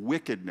is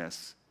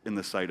wickedness in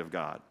the sight of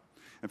God.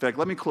 In fact,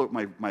 let me quote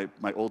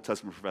my Old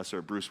Testament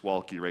professor, Bruce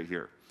Waltke, right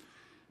here.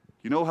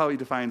 You know how he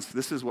defines,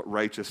 this is what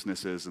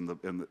righteousness is in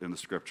the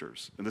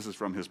scriptures. And this is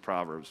from his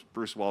Proverbs.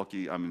 Bruce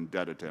Waltke, I'm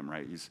indebted to him,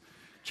 right? He's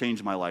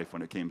changed my life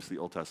when it came to the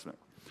Old Testament.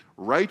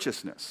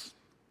 Righteousness,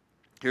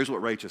 here's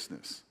what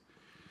righteousness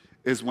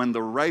is: when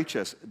the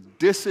righteous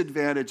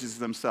disadvantages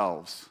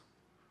themselves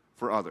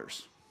for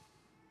others.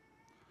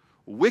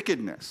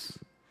 Wickedness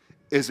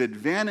is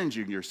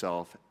advantaging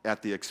yourself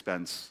at the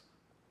expense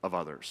of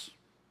others.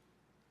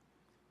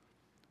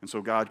 And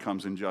so God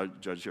comes and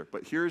judges here.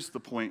 But here's the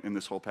point in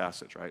this whole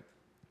passage, right?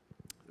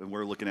 And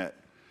we're looking at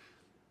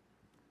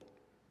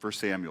 1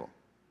 Samuel.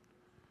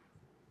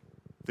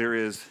 There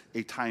is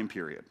a time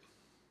period.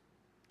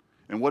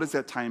 And what is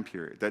that time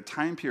period? That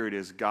time period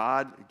is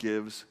God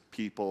gives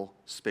people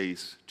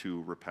space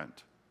to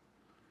repent.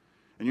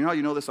 And you know how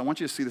you know this? I want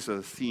you to see this as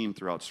a theme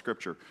throughout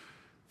Scripture.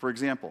 For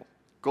example,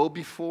 go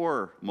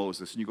before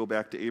Moses and you go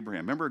back to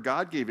Abraham. Remember,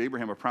 God gave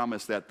Abraham a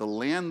promise that the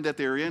land that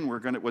they're in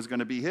was going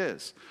to be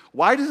his.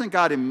 Why doesn't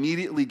God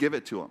immediately give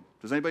it to him?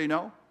 Does anybody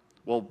know?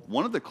 Well,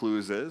 one of the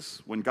clues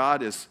is when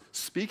God is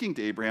speaking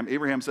to Abraham,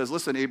 Abraham says,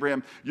 listen,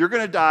 Abraham, you're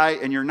going to die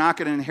and you're not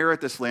going to inherit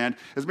this land.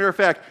 As a matter of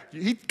fact,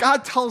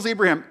 God tells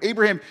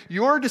Abraham,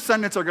 your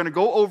descendants are going to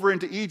go over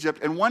into Egypt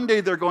and one day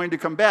they're going to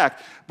come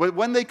back. But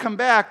when they come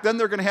back, then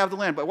they're going to have the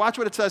land. But watch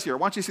what it says here. I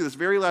want you to see this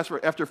very last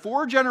word. After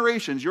 4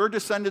 generations, your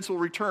descendants will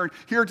return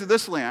here to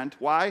this land.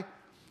 Why?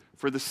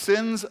 For the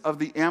sins of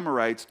the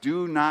Amorites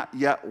do not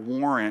yet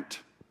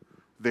warrant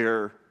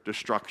their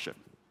destruction.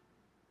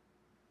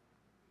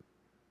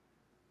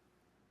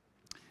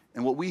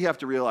 And what we have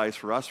to realize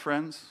for us,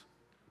 friends,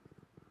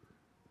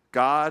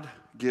 God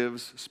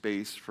gives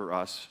space for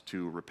us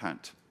to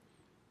repent.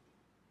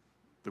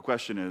 The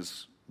question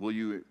is, will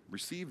you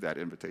receive that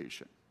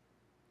invitation?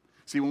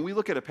 See, when we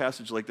look at a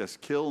passage like this,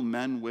 kill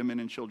men, women,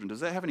 and children,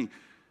 does that have any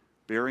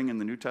bearing in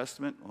the New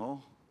Testament?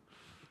 Well,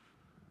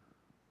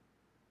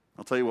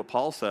 I'll tell you what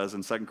Paul says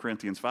in 2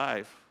 Corinthians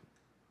 5.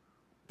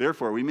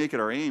 Therefore, we make it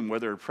our aim,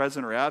 whether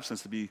present or absent,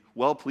 to be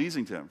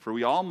well-pleasing to him. For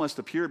we all must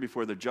appear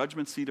before the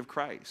judgment seat of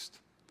Christ,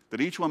 that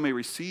each one may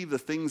receive the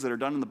things that are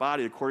done in the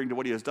body according to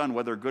what he has done,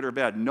 whether good or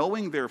bad,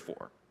 knowing,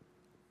 therefore,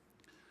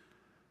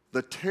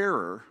 the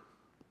terror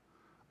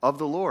of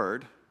the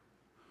Lord,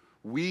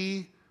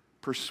 we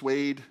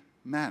persuade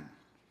men.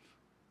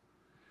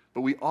 But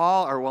we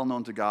all are well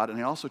known to God, and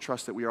I also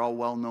trust that we are all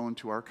well known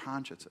to our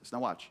consciences. Now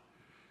watch.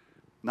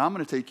 Now I'm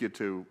going to take you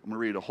to, I'm going to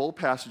read a whole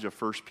passage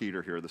of 1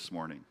 Peter here this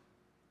morning.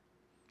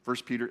 2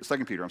 Peter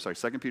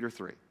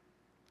 3.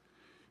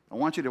 I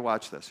want you to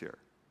watch this here.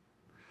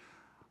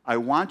 I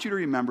want you to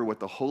remember what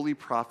the holy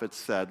prophets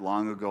said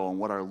long ago and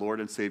what our Lord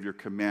and Savior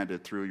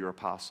commanded through your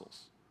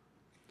apostles.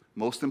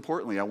 Most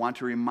importantly, I want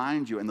to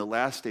remind you, in the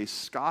last days,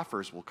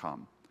 scoffers will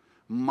come,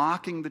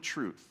 mocking the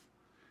truth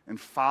and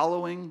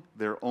following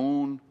their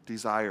own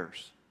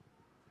desires.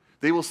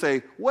 They will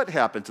say, what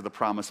happened to the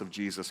promise of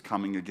Jesus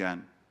coming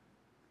again?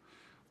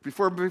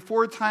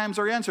 Before times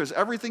are answers,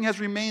 everything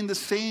has remained the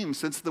same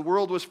since the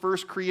world was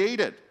first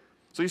created.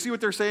 So you see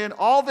what they're saying?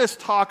 All this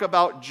talk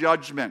about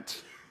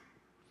judgment.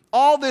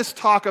 All this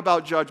talk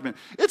about judgment,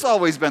 it's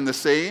always been the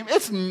same.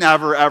 It's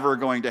never, ever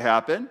going to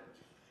happen.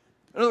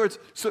 In other words,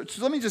 so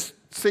let me just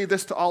say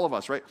this to all of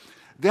us, right?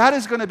 That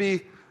is going to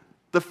be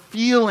the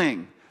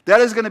feeling.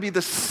 That is going to be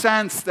the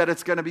sense that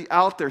it's going to be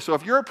out there. So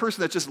if you're a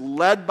person that's just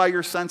led by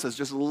your senses,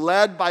 just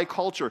led by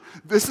culture,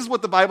 this is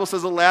what the Bible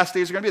says the last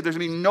days are going to be. There's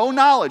going to be no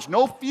knowledge,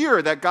 no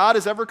fear that God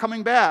is ever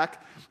coming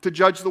back to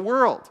judge the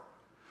world.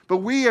 But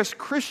we as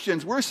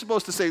Christians, we're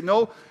supposed to say,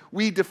 no,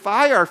 we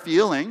defy our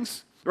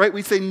feelings. Right?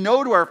 We say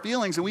no to our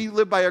feelings, and we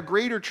live by a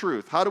greater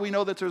truth. How do we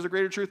know that there's a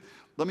greater truth?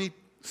 Let me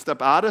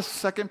step out of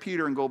 2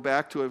 Peter and go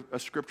back to a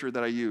scripture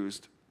that I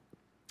used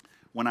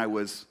when I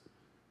was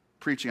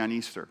preaching on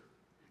Easter.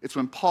 It's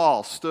when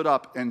Paul stood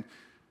up and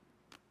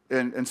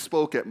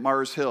spoke at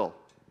Mars Hill.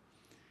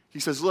 He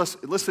says,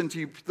 listen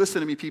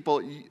to me,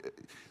 people.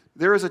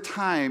 There is a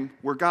time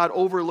where God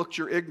overlooked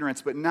your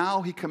ignorance, but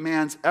now he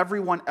commands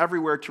everyone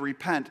everywhere to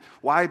repent.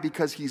 Why?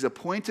 Because he's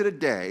appointed a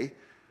day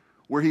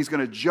where he's going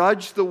to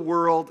judge the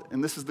world,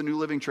 and this is the New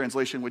Living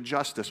Translation, with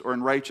justice or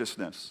in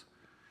righteousness.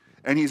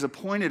 And he's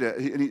appointed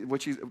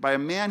it, by a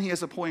man he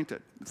has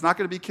appointed. It's not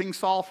going to be King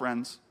Saul,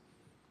 friends.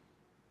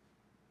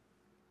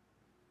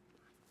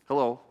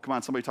 Hello, come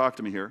on, somebody talk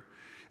to me here.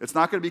 It's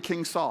not going to be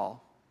King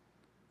Saul.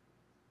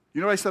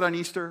 You know what I said on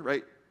Easter,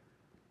 right?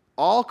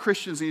 All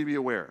Christians need to be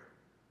aware.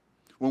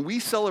 When we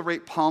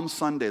celebrate Palm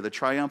Sunday, the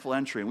triumphal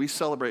entry, and we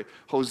celebrate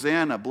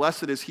Hosanna,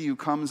 blessed is he who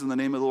comes in the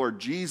name of the Lord,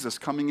 Jesus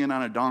coming in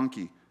on a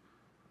donkey,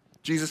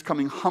 Jesus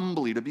coming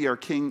humbly to be our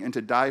king and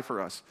to die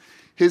for us.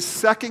 His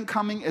second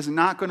coming is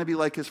not going to be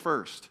like his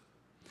first.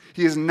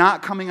 He is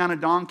not coming on a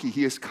donkey.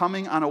 He is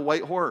coming on a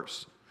white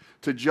horse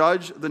to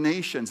judge the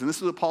nations. And this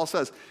is what Paul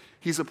says.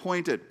 He's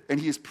appointed, and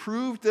he has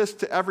proved this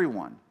to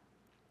everyone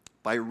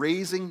by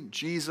raising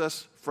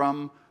Jesus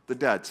from the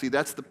dead. See,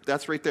 that's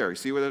right there. You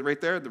see what right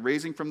there? The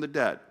raising from the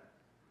dead.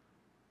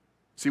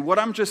 See, what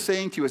I'm just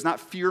saying to you is not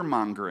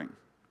fear-mongering.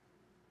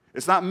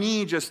 It's not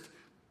me just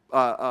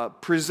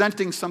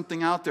presenting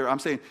something out there. I'm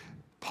saying,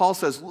 Paul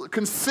says,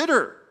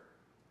 consider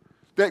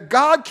that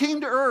God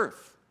came to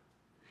earth.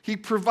 He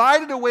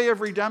provided a way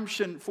of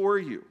redemption for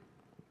you.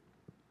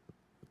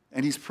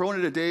 And he's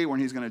appointed a day when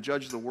he's going to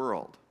judge the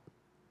world.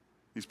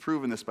 He's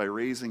proven this by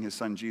raising his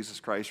son Jesus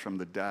Christ from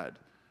the dead.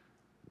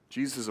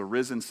 Jesus is a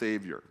risen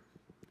Savior.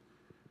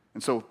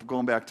 And so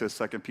going back to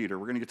 2 Peter,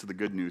 we're going to get to the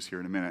good news here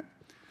in a minute.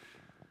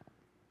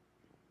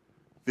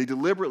 They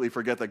deliberately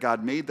forget that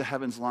God made the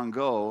heavens long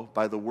ago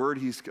by the word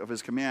of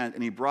his command,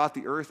 and he brought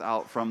the earth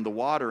out from the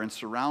water and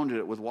surrounded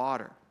it with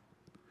water.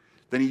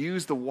 Then he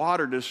used the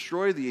water to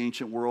destroy the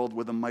ancient world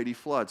with a mighty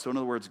flood. So in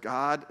other words,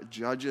 God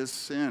judges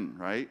sin,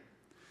 right?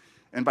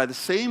 And by the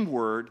same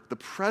word, the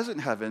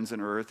present heavens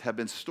and earth have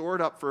been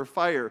stored up for a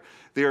fire.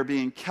 They are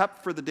being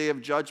kept for the day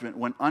of judgment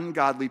when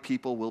ungodly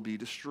people will be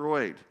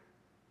destroyed.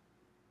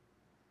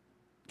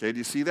 Okay, do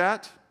you see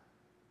that?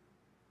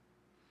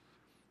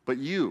 But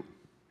you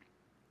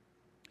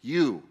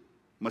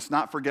must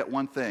not forget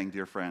one thing,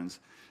 dear friends.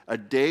 A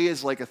day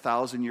is like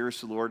 1,000 years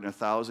to the Lord, and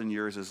 1,000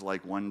 years is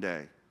like one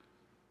day.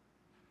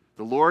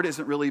 The Lord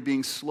isn't really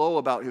being slow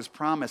about his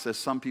promise as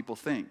some people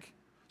think.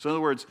 So in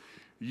other words,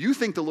 you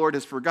think the Lord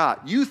has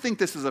forgot. You think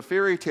this is a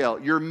fairy tale.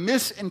 You're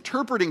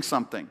misinterpreting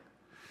something.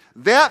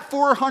 That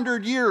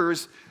 400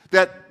 years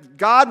that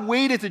God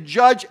waited to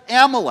judge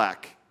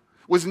Amalek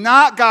was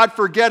not God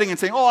forgetting and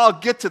saying, oh, I'll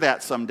get to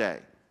that someday.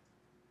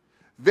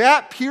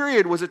 That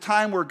period was a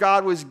time where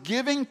God was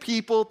giving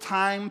people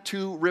time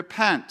to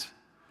repent.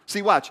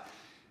 See, watch.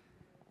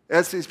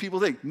 As these people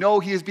think,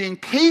 no, he is being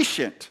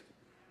patient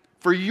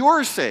for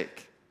your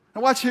sake.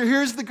 Now watch here.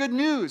 Here's the good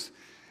news.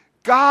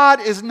 God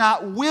is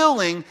not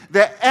willing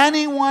that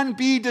anyone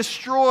be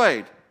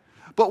destroyed,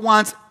 but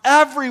wants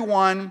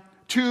everyone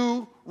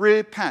to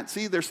repent.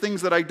 See, there's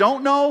things that I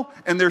don't know,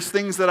 and there's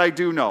things that I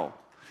do know.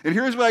 And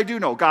here's what I do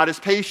know. God is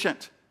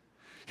patient.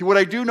 What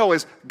I do know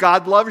is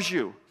God loves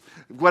you.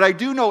 What I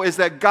do know is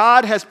that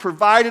God has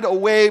provided a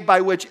way by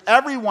which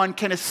everyone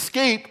can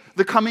escape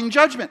the coming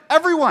judgment.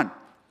 Everyone.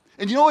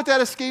 And you know what that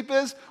escape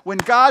is? When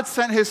God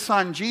sent his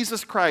son,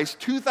 Jesus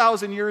Christ,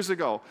 2,000 years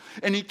ago,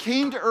 and he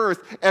came to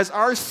earth as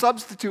our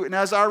substitute and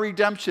as our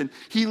redemption,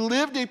 he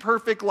lived a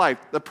perfect life.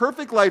 The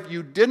perfect life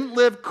you didn't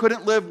live,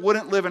 couldn't live,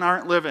 wouldn't live, and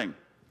aren't living.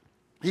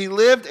 He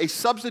lived a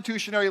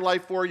substitutionary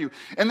life for you.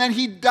 And then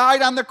he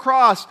died on the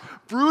cross,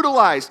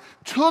 brutalized,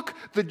 took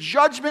the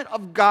judgment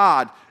of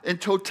God in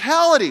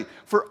totality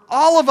for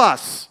all of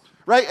us,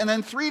 right? And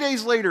then 3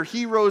 days later,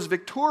 he rose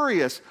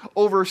victorious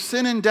over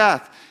sin and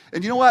death.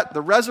 And you know what?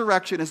 The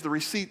resurrection is the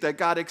receipt that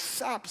God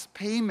accepts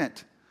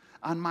payment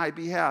on my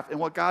behalf. And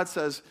what God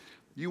says,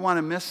 you want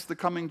to miss the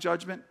coming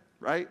judgment,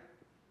 right?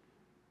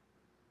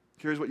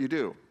 Here's what you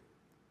do.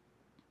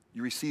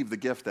 You receive the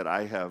gift that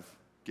I have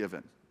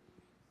given.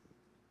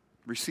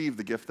 Receive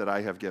the gift that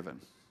I have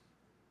given.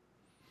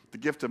 The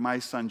gift of my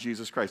son,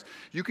 Jesus Christ.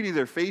 You can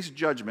either face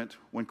judgment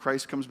when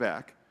Christ comes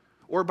back,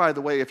 or by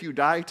the way, if you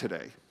die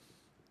today.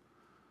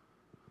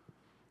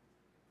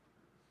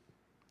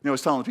 You know, I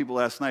was telling the people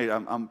last night,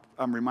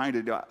 I'm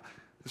reminded,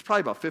 it's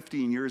probably about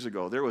 15 years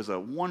ago, there was a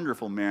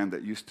wonderful man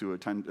that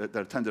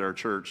attended our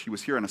church. He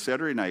was here on a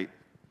Saturday night.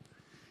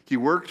 He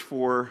worked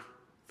for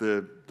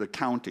the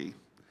county.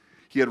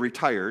 He had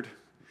retired.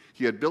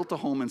 He had built a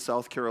home in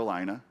South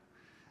Carolina,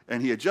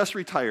 and he had just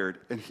retired,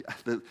 and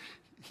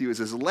he was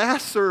his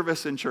last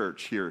service in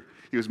church here.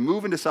 He was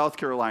moving to South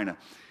Carolina.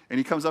 And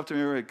he comes up to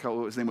me,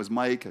 his name was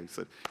Mike. I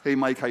said, hey,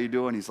 Mike, how you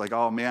doing? He's like,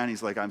 oh, man.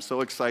 He's like, I'm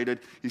so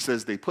excited. He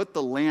says, they put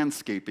the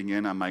landscaping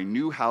in on my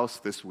new house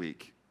this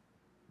week.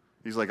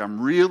 He's like, I'm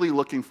really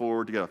looking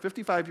forward to get it.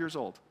 55 years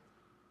old.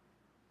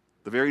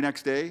 The very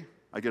next day,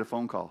 I get a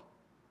phone call.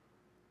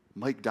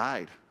 Mike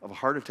died of a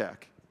heart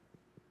attack.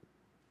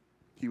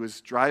 He was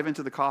driving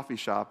to the coffee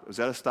shop, was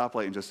at a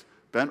stoplight, and just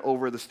bent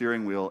over the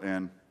steering wheel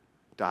and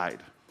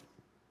died.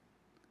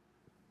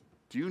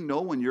 Do you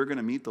know when you're going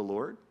to meet the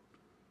Lord?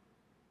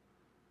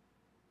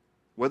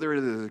 Whether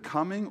it is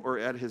coming or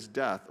at his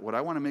death, what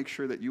I want to make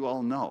sure that you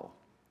all know,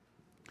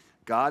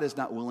 God is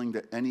not willing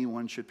that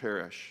anyone should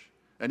perish.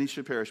 Any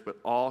should perish, but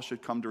all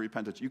should come to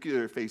repentance. You can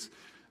either face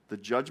the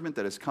judgment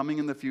that is coming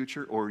in the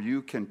future, or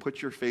you can put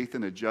your faith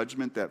in a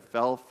judgment that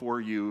fell for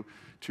you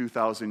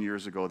 2,000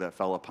 years ago that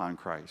fell upon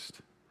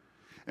Christ.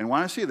 And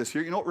when I see this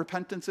here, you know what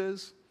repentance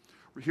is?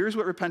 Here's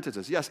what repentance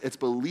is. Yes, it's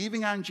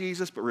believing on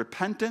Jesus, but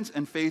repentance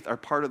and faith are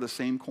part of the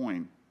same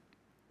coin.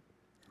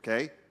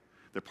 Okay?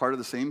 They're part of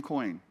the same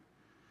coin.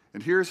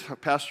 And here's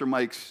Pastor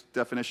Mike's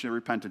definition of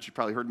repentance. You've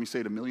probably heard me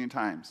say it a million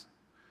times,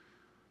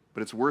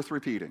 but it's worth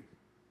repeating.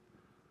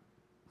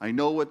 I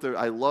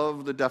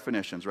love the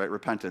definitions, right?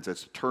 Repentance,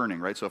 it's turning,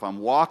 right? So if I'm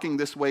walking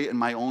this way in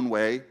my own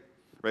way,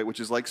 right, which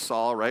is like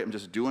Saul, right? I'm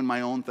just doing my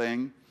own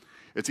thing.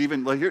 It's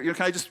even like here,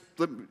 can I just,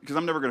 because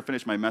I'm never going to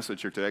finish my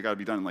message here today. I got to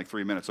be done in like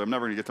 3 minutes, so I'm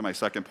never going to get to my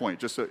second point.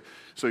 Just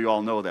so you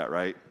all know that,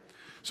 right?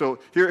 So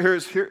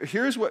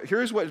here's what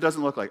it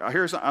doesn't look like.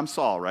 I'm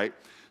Saul, right?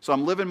 So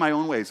I'm living my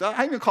own ways.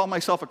 I even call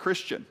myself a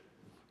Christian,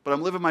 but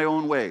I'm living my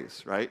own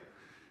ways, right?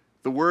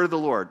 The word of the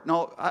Lord.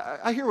 No,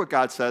 I hear what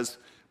God says,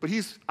 but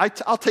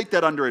I'll take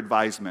that under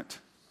advisement.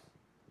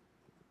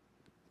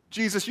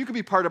 Jesus, you could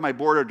be part of my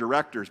board of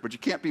directors, but you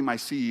can't be my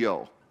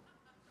CEO.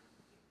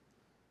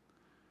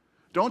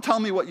 Don't tell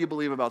me what you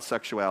believe about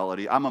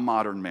sexuality. I'm a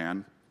modern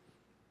man.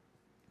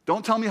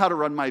 Don't tell me how to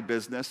run my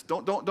business.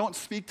 Don't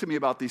speak to me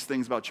about these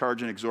things about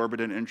charging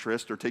exorbitant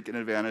interest or taking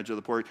advantage of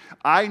the poor.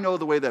 I know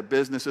the way that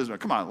business is.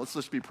 Come on, let's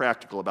just be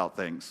practical about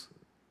things.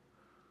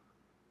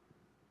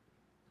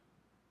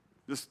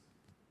 Just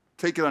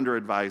take it under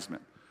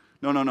advisement.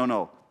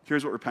 No.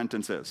 Here's what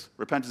repentance is.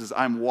 Repentance is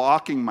I'm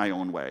walking my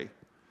own way.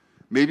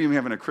 Maybe I'm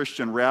having a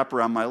Christian wrap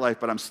around my life,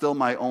 but I'm still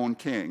my own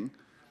king,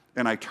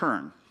 and I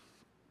turn.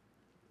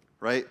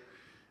 Right?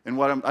 And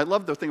I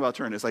love the thing about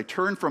turn is I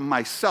turn from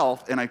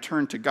myself and I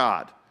turn to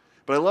God.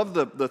 But I love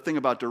the thing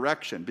about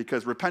direction,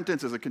 because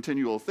repentance is a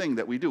continual thing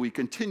that we do. We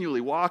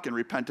continually walk in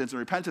repentance, and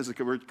repentance is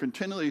we're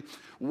continually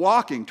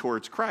walking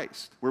towards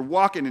Christ. We're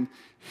walking in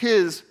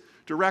His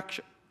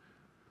direction.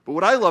 But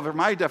what I love of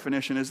my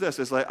definition is this,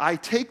 is like I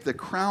take the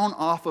crown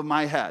off of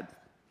my head.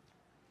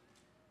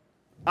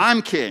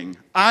 I'm king,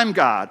 I'm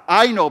God,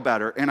 I know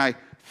better, and I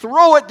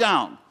throw it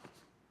down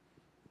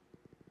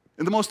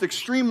in the most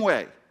extreme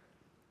way.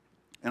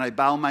 And I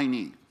bow my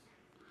knee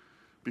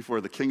before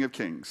the King of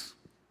Kings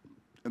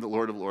and the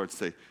Lord of Lords,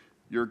 say,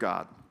 you're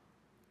God.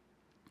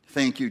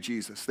 Thank you,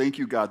 Jesus. Thank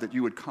you, God, that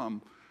you would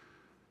come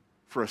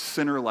for a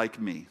sinner like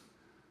me,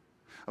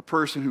 a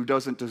person who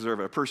doesn't deserve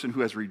it, a person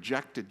who has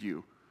rejected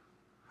you,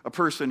 a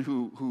person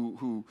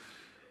who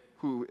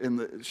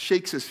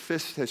shakes his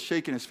fist, has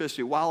shaken his fist at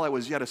you. While I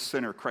was yet a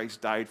sinner,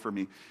 Christ died for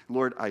me.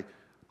 Lord, I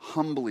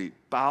humbly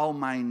bow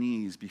my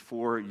knees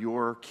before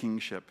your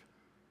kingship.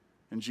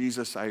 And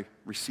Jesus, I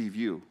receive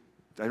you.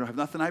 I don't have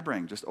nothing I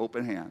bring, just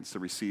open hands to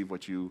receive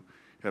what you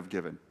have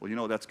given. Well, you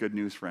know, that's good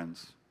news,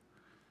 friends,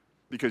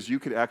 because you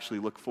could actually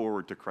look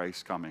forward to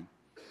Christ coming,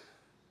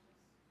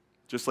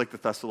 just like the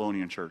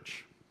Thessalonian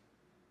church.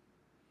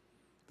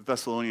 The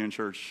Thessalonian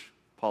church,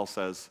 Paul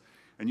says,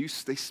 and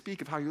they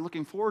speak of how you're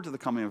looking forward to the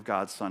coming of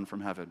God's Son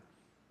from heaven.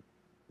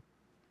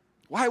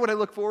 Why would I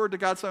look forward to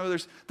God's Son?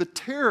 There's the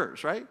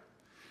terrors, right?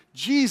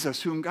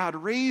 Jesus, whom God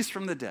raised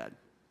from the dead,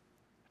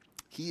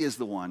 He is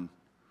the one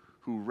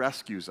who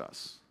rescues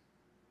us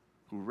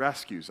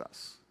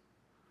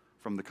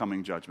from the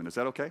coming judgment. Is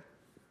that okay?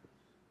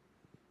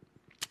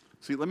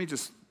 See, let me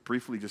just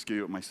briefly just give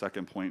you what my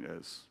second point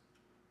is,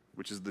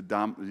 which is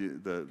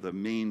the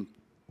main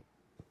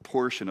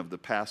portion of the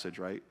passage,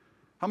 right?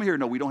 How many here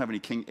know we don't have any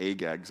King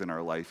Agag's in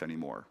our life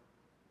anymore?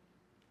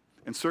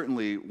 And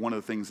certainly one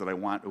of the things that I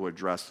want to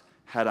address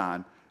head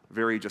on,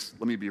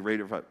 let me be ready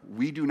to,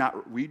 we do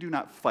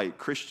not fight,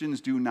 Christians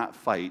do not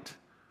fight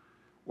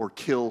or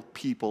kill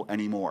people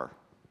anymore,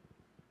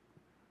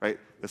 right?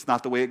 That's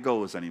not the way it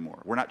goes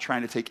anymore. We're not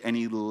trying to take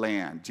any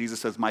land. Jesus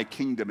says, my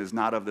kingdom is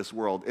not of this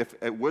world. If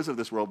it was of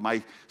this world,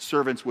 my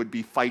servants would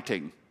be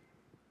fighting,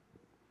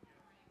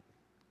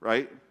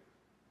 right?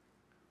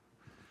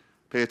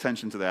 Pay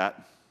attention to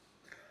that.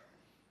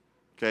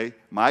 Okay?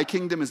 My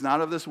kingdom is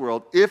not of this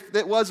world. If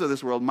it was of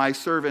this world, my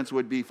servants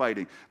would be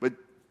fighting. But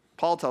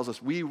Paul tells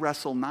us we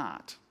wrestle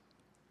not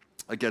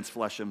against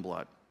flesh and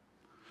blood,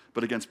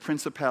 but against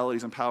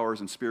principalities and powers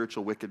and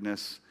spiritual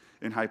wickedness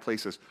in high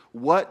places.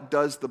 What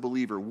does the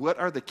believer, what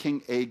are the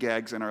King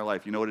Agags in our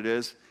life? You know what it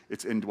is?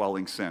 It's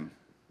indwelling sin.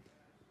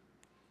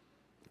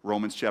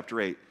 Romans chapter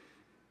 8.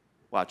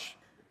 Watch.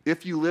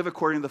 If you live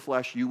according to the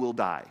flesh, you will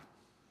die.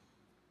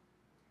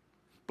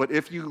 But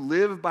if you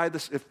live by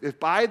if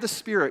by the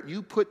Spirit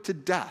you put to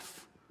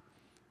death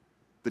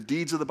the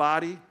deeds of the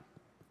body,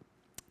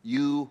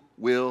 you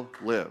will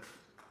live.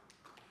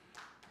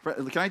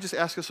 Can I just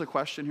ask us a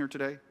question here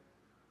today?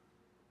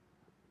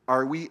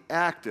 Are we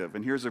active,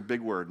 and here's a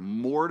big word,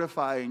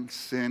 mortifying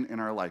sin in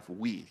our life?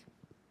 We.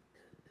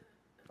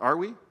 Are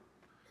we?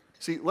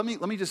 See, let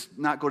me just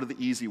not go to the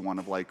easy one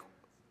of like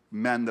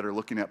men that are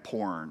looking at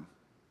porn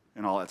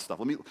and all that stuff.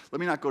 Let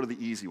me not go to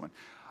the easy one.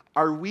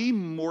 Are we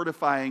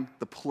mortifying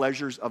the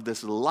pleasures of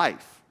this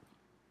life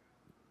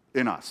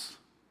in us?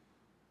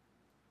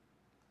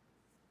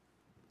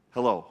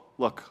 Hello,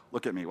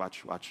 look at me,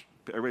 watch.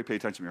 Everybody pay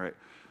attention to me, right?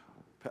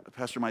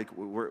 Pastor Mike,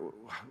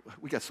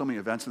 we got so many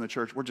events in the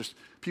church.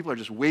 People are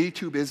just way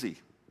too busy.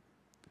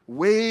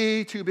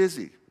 Way too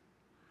busy.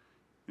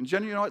 And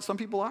Jen, you know what? Some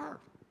people are.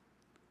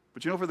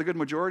 But for the good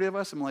majority of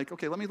us, I'm like,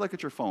 okay, let me look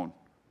at your phone.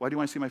 Why do you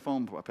want to see my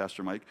phone,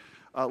 Pastor Mike?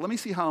 Let me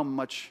see how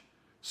much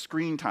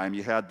screen time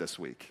you had this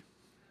week.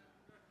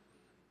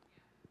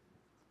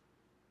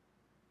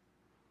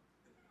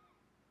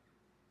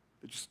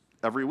 Just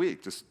every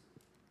week, just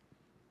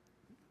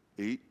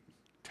 8,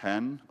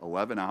 10,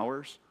 11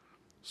 hours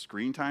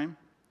screen time.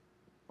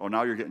 Oh,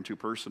 now you're getting too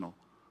personal.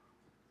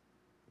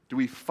 Do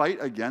we fight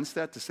against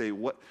that to say,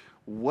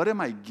 what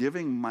am I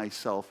giving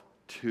myself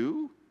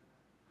to?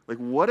 Like,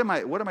 what am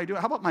I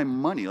doing? How about my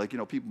money? Like,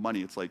 people,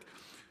 money, it's like,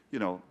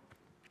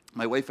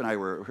 my wife and I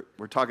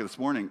were talking this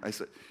morning. I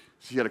said,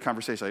 she had a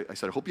conversation. I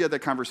said, I hope you had that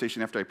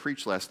conversation after I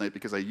preached last night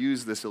because I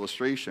used this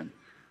illustration.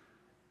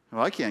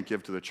 Well, I can't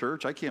give to the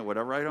church. I can't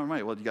whatever. I don't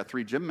know. Well, you got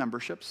 3 gym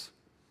memberships.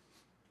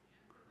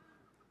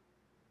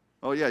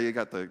 Oh, yeah, you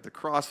got the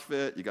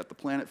CrossFit, you got the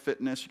Planet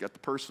Fitness, you got the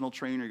personal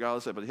trainer, you got all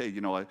this, but hey,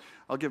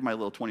 I'll give my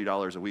little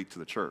 $20 a week to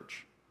the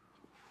church.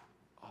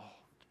 Oh,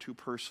 too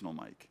personal,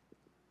 Mike.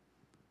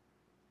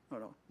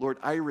 No. Lord,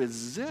 I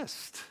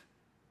resist.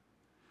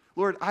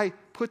 Lord, I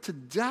put to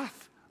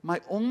death my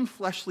own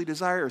fleshly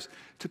desires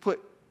to put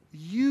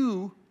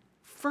you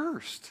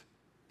first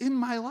in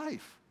my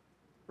life,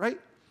 right?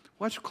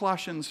 Watch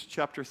Colossians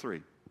chapter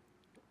 3.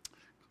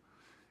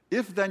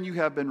 If then you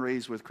have been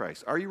raised with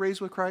Christ. Are you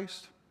raised with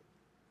Christ?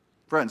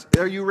 Friends,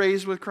 are you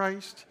raised with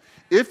Christ?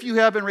 If you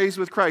have been raised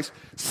with Christ,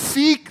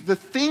 seek the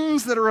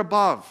things that are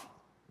above,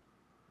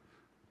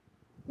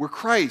 where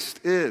Christ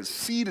is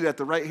seated at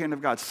the right hand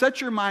of God.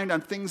 Set your mind on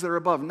things that are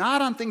above,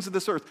 not on things of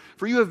this earth.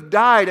 For you have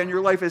died, and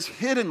your life is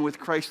hidden with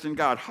Christ in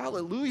God.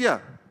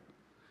 Hallelujah.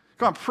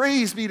 Come on,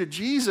 praise be to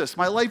Jesus.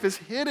 My life is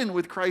hidden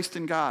with Christ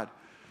in God.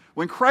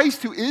 When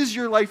Christ, who is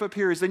your life,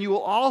 appears, then you will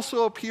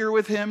also appear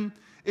with him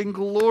in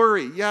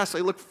glory. Yes, I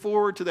look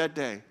forward to that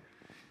day.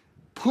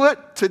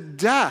 Put to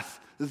death,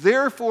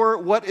 therefore,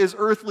 what is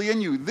earthly in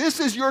you.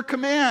 This is your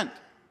command.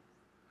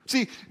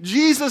 See,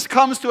 Jesus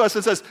comes to us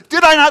and says,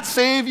 did I not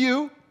save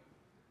you?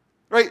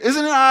 Right?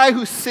 Isn't it I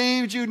who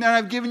saved you, and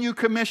I've given you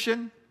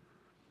commission?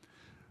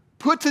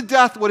 Put to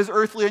death what is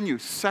earthly in you.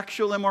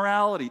 Sexual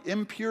immorality,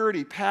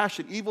 impurity,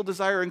 passion, evil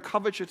desire, and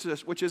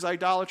covetousness, which is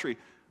idolatry.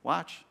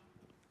 Watch.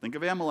 Think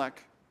of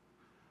Amalek.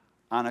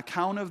 On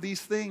account of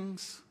these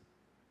things,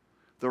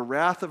 the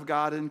wrath of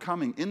God is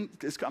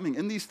coming.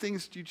 In these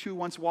things you too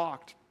once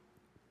walked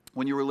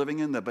when you were living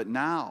in them. But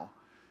now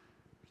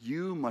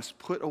you must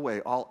put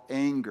away all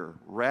anger,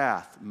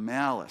 wrath,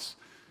 malice,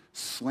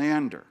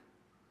 slander,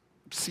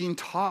 obscene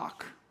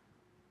talk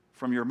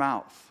from your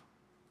mouth.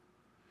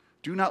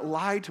 Do not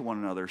lie to one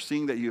another,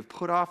 seeing that you have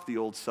put off the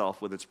old self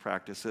with its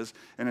practices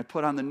and have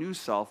put on the new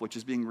self, which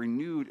is being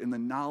renewed in the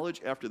knowledge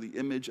after the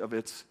image of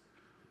its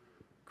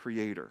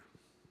Creator.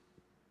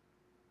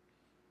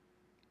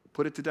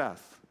 Put it to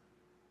death.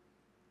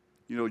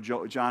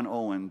 John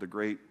Owen, the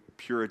great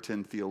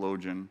Puritan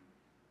theologian,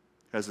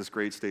 has this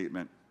great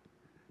statement: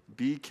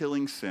 be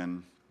killing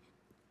sin,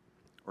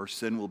 or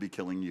sin will be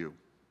killing you.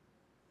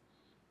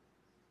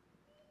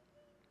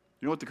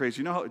 You know what the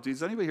crazy?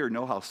 Does anybody here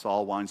know how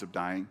Saul winds up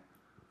dying?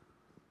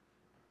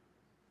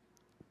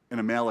 An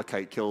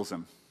Amalekite kills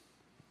him.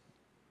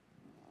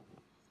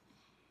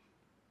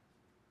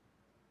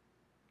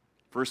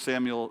 2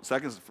 Samuel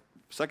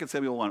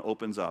 1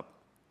 opens up,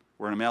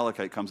 where an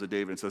Amalekite comes to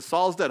David and says,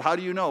 Saul's dead. How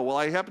do you know? Well,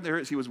 I happened to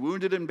hear he was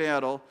wounded in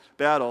battle,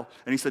 and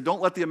he said,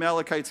 don't let the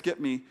Amalekites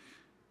get me,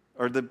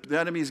 or the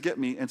enemies get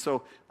me, and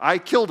so I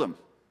killed him.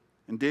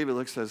 And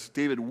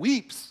David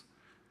weeps.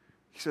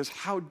 He says,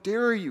 how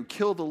dare you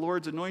kill the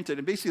Lord's anointed?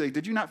 And basically,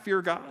 did you not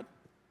fear God?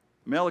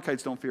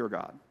 Amalekites don't fear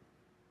God,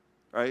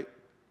 right?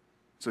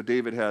 So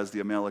David has the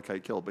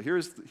Amalekite killed. But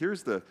here's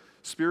the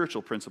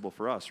spiritual principle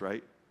for us,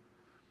 right?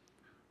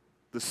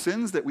 The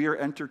sins that we are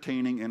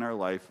entertaining in our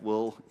life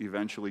will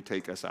eventually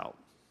take us out.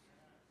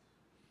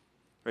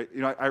 Right?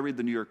 I read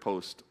the New York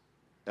Post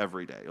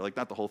every day. Like,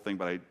 not the whole thing,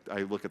 but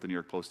I look at the New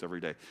York Post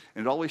every day.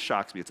 And it always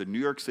shocks me. It's a New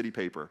York City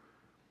paper.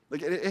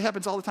 Like, it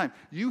happens all the time.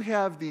 You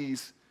have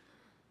these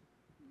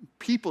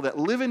people that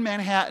live in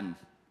Manhattan.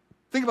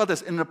 Think about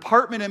this, in an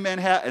apartment in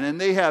Manhattan, and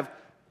they have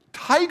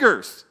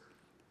tigers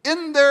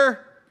in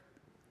their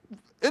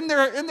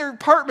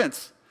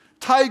apartments.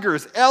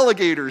 Tigers,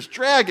 alligators,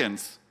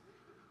 dragons.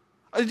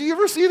 Do you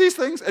ever see these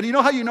things? And you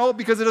know how you know?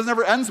 Because it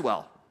never ends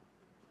well.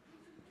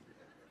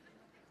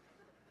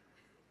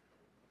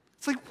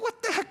 It's like,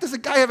 what the heck does a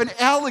guy have an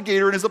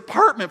alligator in his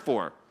apartment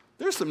for?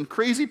 There's some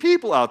crazy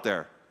people out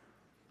there.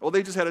 Oh,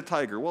 they just had a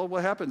tiger. Well,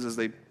 what happens is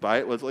they buy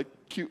it with like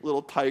cute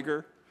little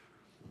tiger,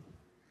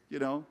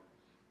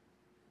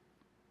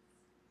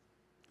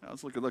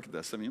 Let's look at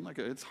this. I mean,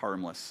 it's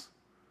harmless.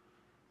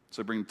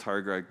 So I bring the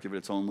tiger, I give it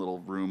its own little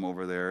room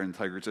over there, and the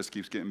tiger just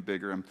keeps getting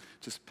bigger. I'm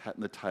just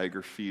petting the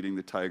tiger, feeding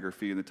the tiger,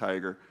 feeding the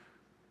tiger.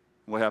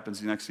 What happens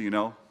the next thing you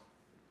know?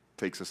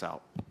 Takes us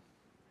out.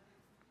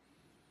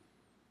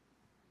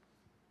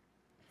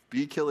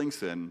 Be killing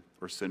sin,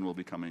 or sin will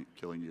be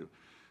killing you.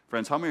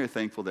 Friends, how many are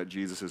thankful that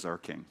Jesus is our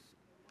King?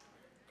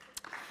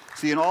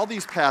 See, in all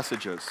these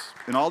passages,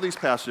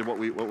 what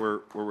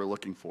we're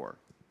looking for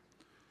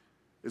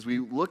is we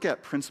look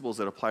at principles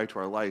that apply to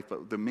our life,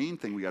 but the main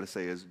thing we got to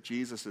say is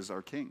Jesus is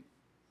our King.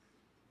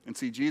 And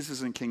see,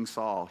 Jesus and King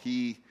Saul,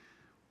 he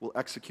will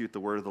execute the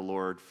word of the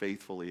Lord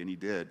faithfully, and he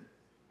did.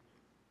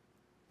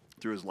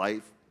 Through his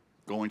life,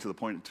 going to the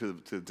point to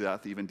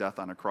death, even death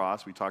on a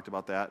cross. We talked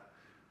about that.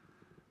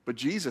 But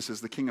Jesus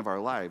is the King of our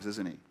lives,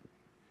 isn't he?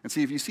 And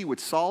see, if you see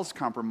with Saul's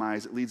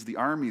compromise, it leads the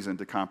armies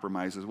into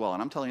compromise as well.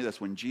 And I'm telling you this,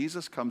 when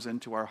Jesus comes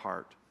into our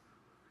heart,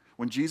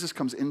 when Jesus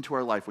comes into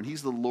our life, when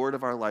he's the Lord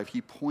of our life,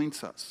 he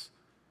points us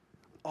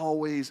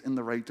always in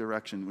the right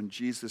direction when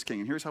Jesus is King.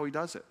 And here's how he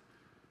does it.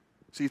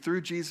 See,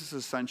 through Jesus'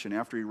 ascension,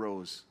 after he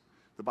rose,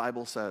 the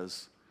Bible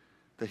says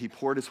that he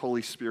poured his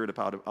Holy Spirit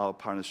out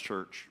upon his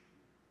church.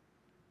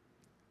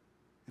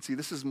 And see,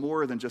 this is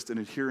more than just an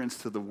adherence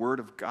to the Word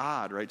of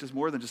God, right? Just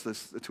more than just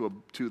this, to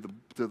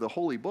the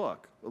Holy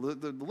Book,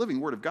 the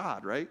living Word of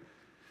God, right?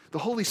 The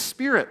Holy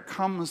Spirit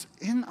comes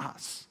in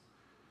us.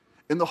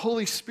 And the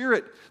Holy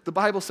Spirit, the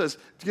Bible says,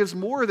 gives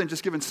more than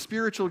just giving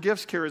spiritual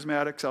gifts,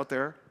 charismatics out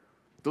there.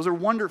 Those are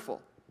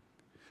wonderful.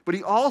 But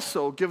he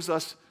also gives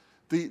us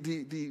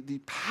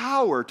the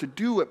power to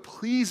do what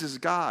pleases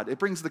God. It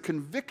brings the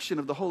conviction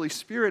of the Holy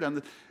Spirit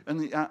on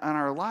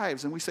our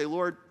lives. And we say,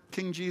 Lord,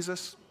 King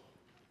Jesus,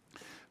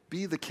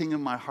 be the King of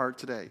my heart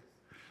today.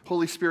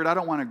 Holy Spirit, I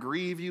don't want to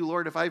grieve you,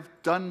 Lord. If I've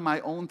done my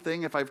own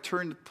thing, if I've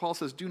turned, Paul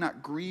says, do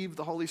not grieve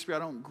the Holy Spirit. I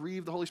don't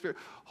grieve the Holy Spirit.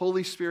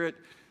 Holy Spirit,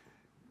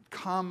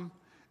 come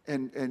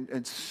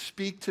and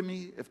speak to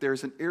me if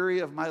there's an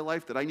area of my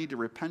life that I need to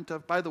repent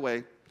of. By the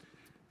way,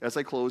 as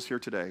I close here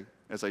today,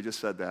 as I just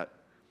said that,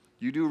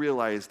 you do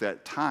realize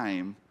that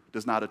time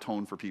does not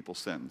atone for people's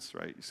sins,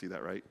 right? You see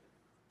that, right?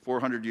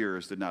 400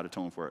 years did not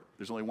atone for it.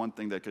 There's only one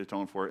thing that could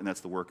atone for it, and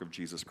that's the work of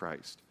Jesus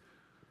Christ.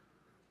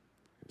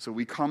 So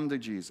we come to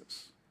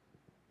Jesus,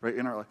 right,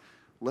 in our life.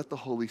 Let the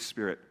Holy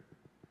Spirit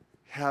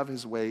have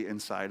his way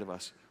inside of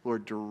us.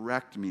 Lord,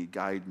 direct me,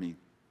 guide me,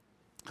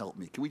 help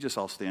me. Can we just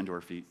all stand to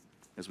our feet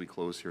as we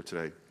close here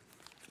today?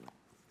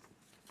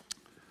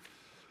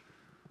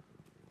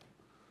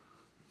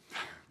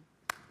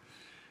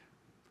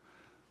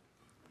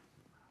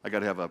 I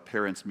got to have a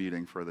parents'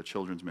 meeting for the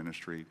children's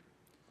ministry.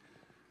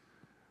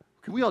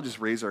 Can we all just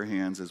raise our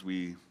hands as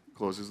we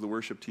close? Is the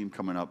worship team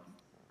coming up?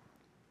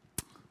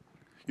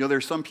 You know,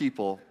 there's some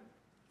people,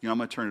 you know, I'm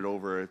going to turn it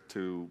over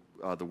to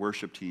the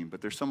worship team,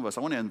 but there's some of us,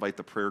 I want to invite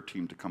the prayer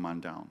team to come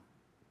on down.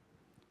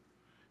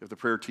 If the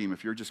prayer team, I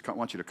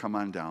want you to come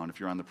on down if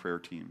you're on the prayer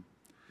team.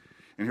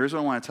 And here's what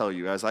I want to tell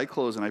you. As I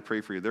close and I pray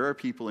for you, there are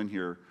people in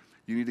here,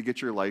 you need to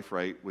get your life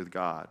right with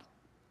God.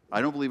 I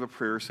don't believe a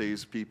prayer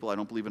saves people. I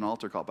don't believe an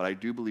altar call, but I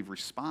do believe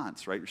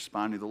response, right?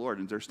 Responding to the Lord.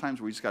 And there's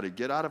times where we just got to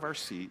get out of our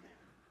seat.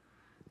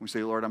 We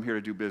say, Lord, I'm here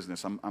to do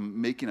business.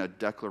 I'm making a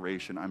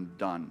declaration. I'm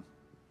done.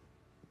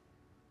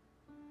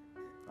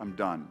 I'm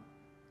done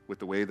with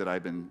the way that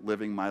I've been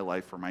living my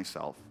life for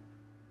myself.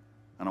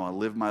 And I want to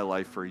live my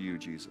life for you,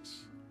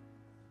 Jesus.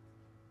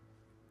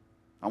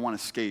 I want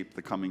to escape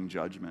the coming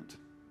judgment.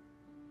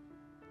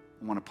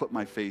 I want to put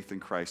my faith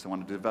in Christ. I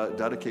want to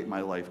dedicate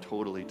my life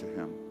totally to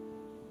him.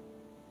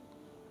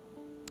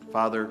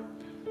 Father,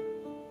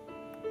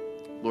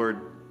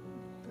 Lord,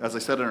 as I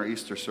said in our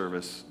Easter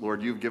service,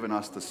 Lord, you've given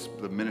us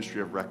the ministry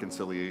of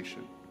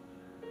reconciliation.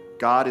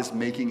 God is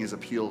making his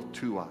appeal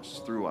to us,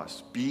 through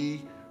us.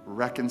 Be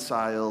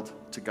reconciled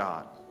to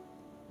God.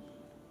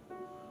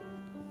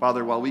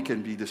 Father, while we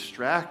can be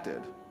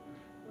distracted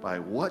by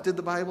what did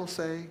the Bible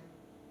say?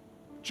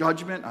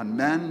 Judgment on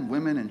men,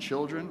 women, and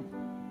children.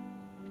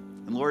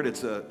 And Lord,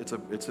 it's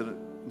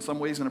in some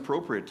ways an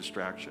appropriate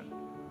distraction.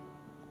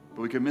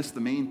 But we can miss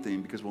the main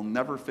thing because we'll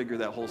never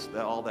figure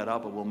all that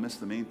out, but we'll miss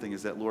the main thing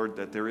is that, Lord,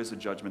 that there is a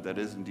judgment that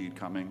is indeed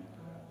coming.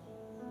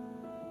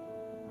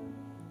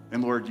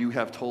 And Lord, you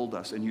have told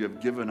us and you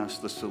have given us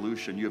the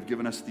solution. You have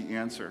given us the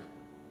answer.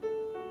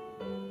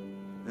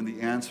 And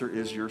the answer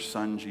is your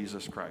Son,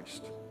 Jesus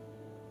Christ.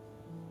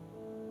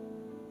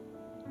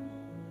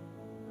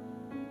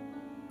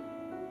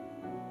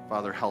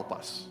 Father, help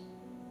us.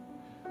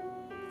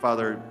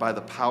 Father, by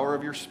the power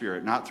of your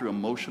Spirit, not through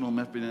emotional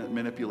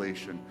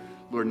manipulation,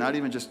 Lord, not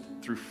even just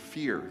through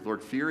fear.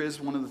 Lord, fear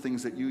is one of the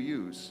things that you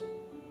use.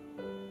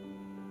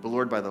 But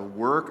Lord, by the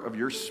work of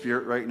your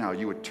Spirit right now,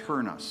 you would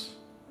turn us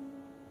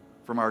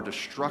from our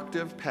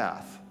destructive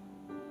path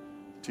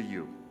to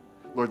you.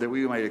 Lord, that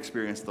we might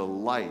experience the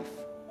life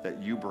that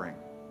you bring.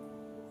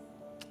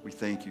 We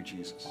thank you,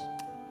 Jesus.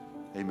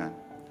 Amen.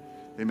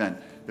 Amen.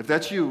 If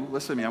that's you,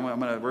 listen to me. We're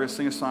going to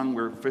sing a song.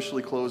 We're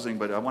officially closing,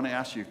 but I want to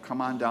ask you, come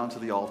on down to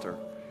the altar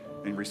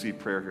and receive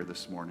prayer here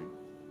this morning.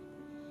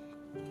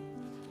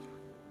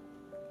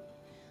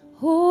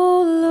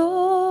 Oh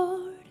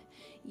Lord,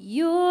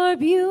 you're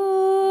beautiful.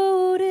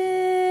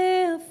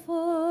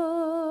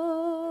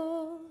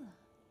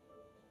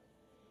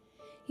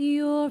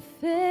 Your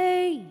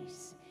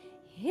face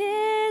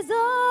is all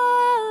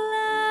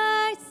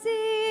I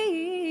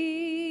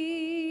seek.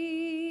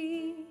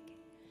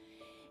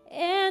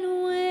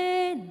 And when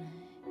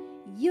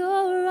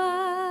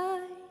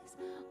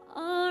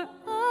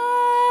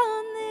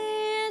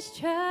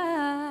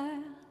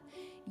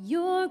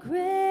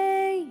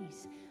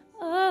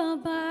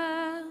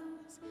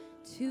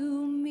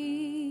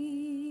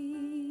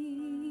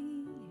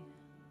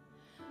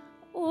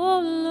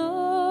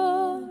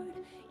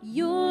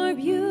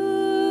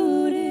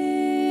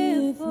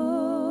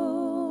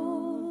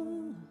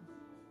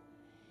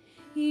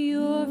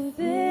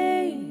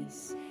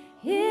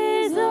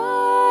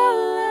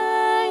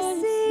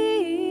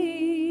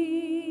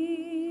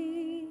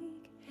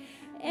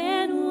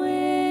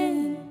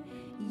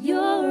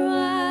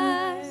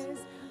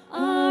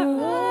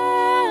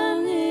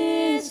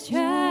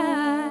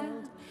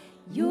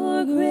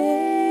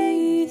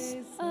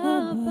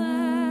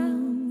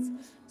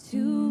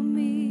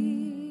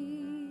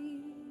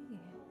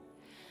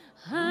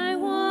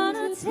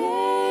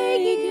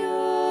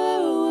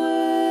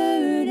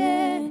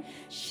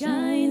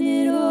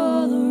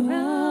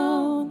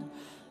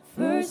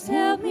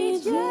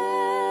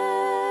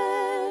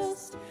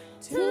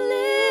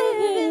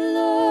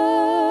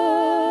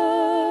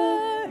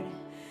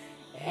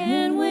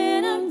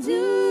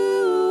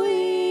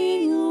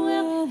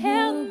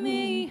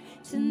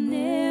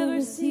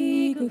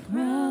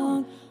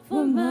crown,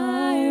 for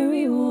my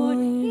reward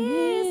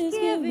is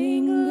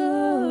giving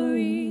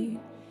glory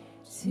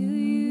to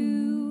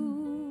you.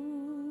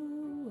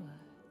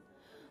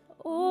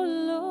 Oh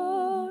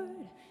Lord,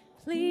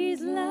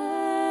 please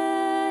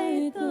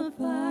light the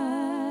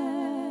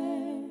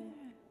fire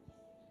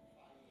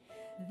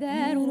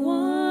that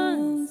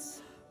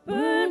once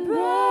burned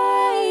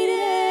bright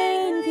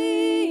and clear.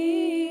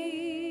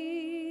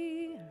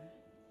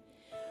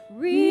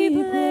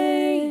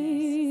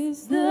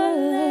 Replace the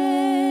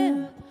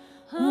lamp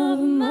of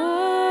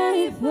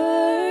my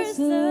first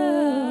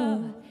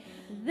love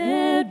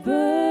that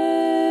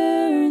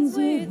burns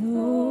with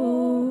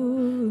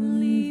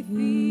holy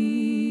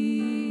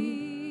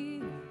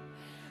fear.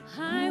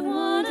 I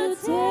want to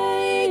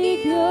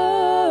take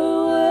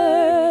your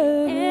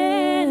word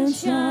and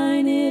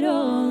shine it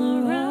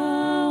all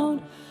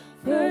around.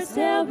 First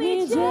help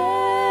me just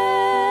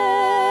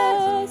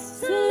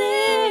to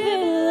live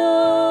it,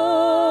 Lord.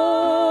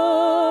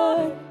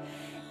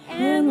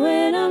 And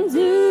when I'm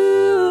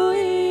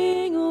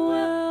doing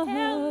well,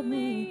 help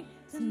me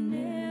to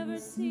never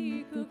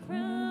seek a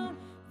crown,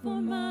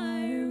 for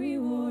my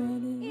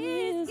reward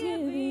is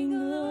giving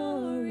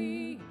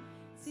glory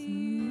to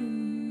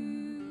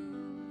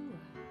you.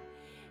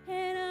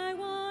 And I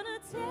want to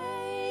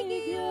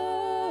take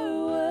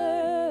your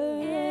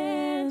word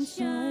and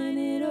shine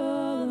it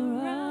all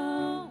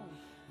around.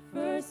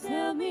 First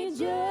help me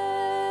just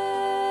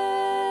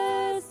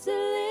to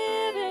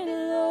live it,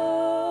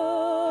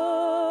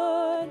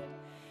 Lord.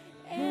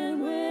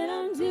 And when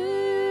I'm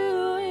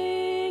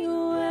doing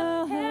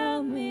well,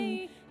 help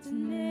me to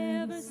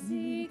never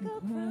seek a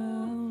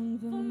crown,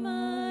 for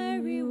my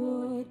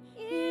reward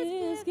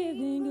is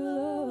giving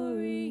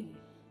glory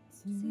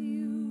to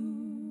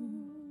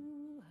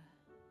you.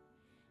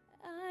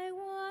 I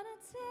want to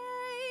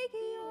take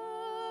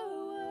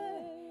your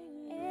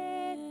word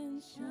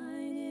and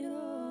shine it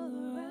all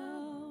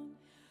around.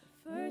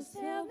 First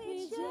help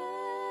me just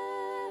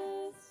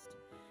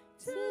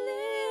to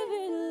live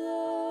it,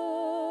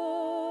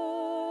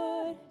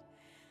 Lord.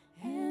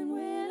 And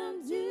when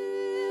I'm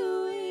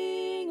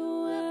doing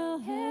well,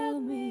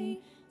 help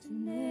me to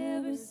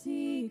never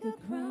seek a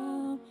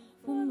crown,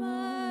 for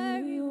my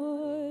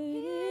reward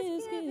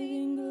is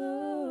giving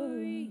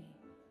glory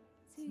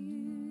to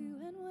you.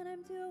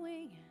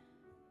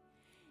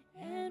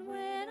 And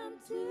when I'm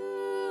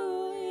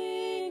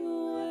doing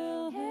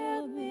well,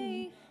 help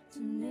me to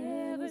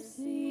never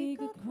seek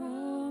a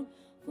crown,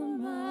 for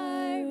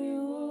my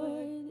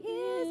reward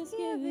is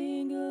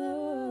giving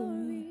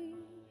glory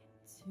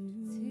to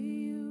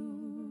you.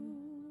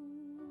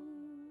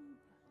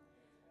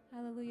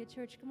 Hallelujah,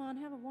 church. Come on,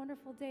 have a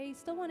wonderful day.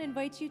 Still want to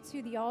invite you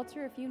to the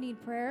altar if you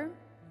need prayer.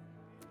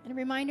 And a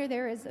reminder,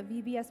 there is a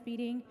VBS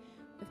meeting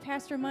with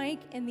Pastor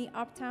Mike in the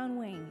Uptown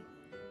Wing.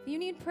 If you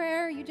need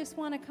prayer, you just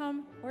want to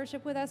come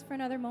worship with us for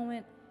another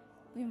moment,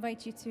 we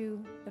invite you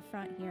to the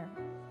front here.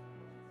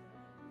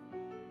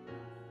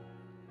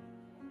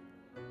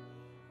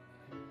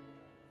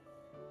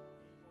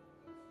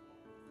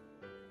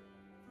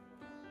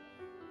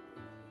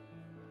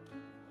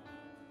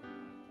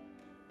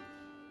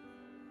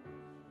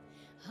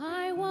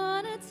 I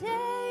want to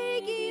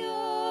take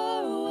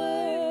your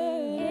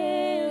word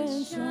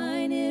and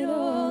shine it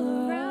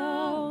all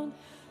around.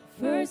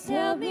 First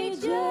help me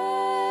just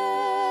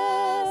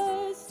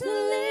to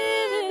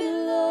live it,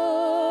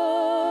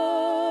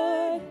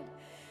 Lord.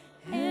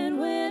 And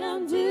when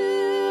I'm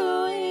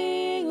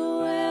doing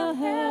well,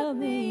 help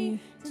me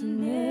to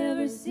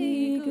never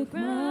seek a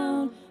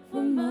crown,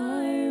 for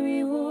my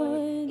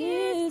reward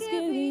is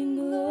giving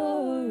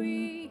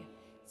glory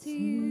to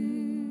you.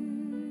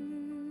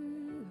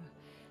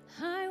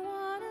 I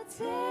want to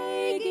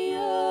take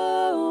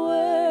your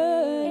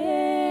word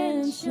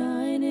and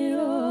shine it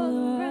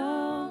all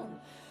around.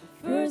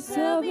 First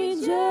help me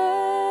just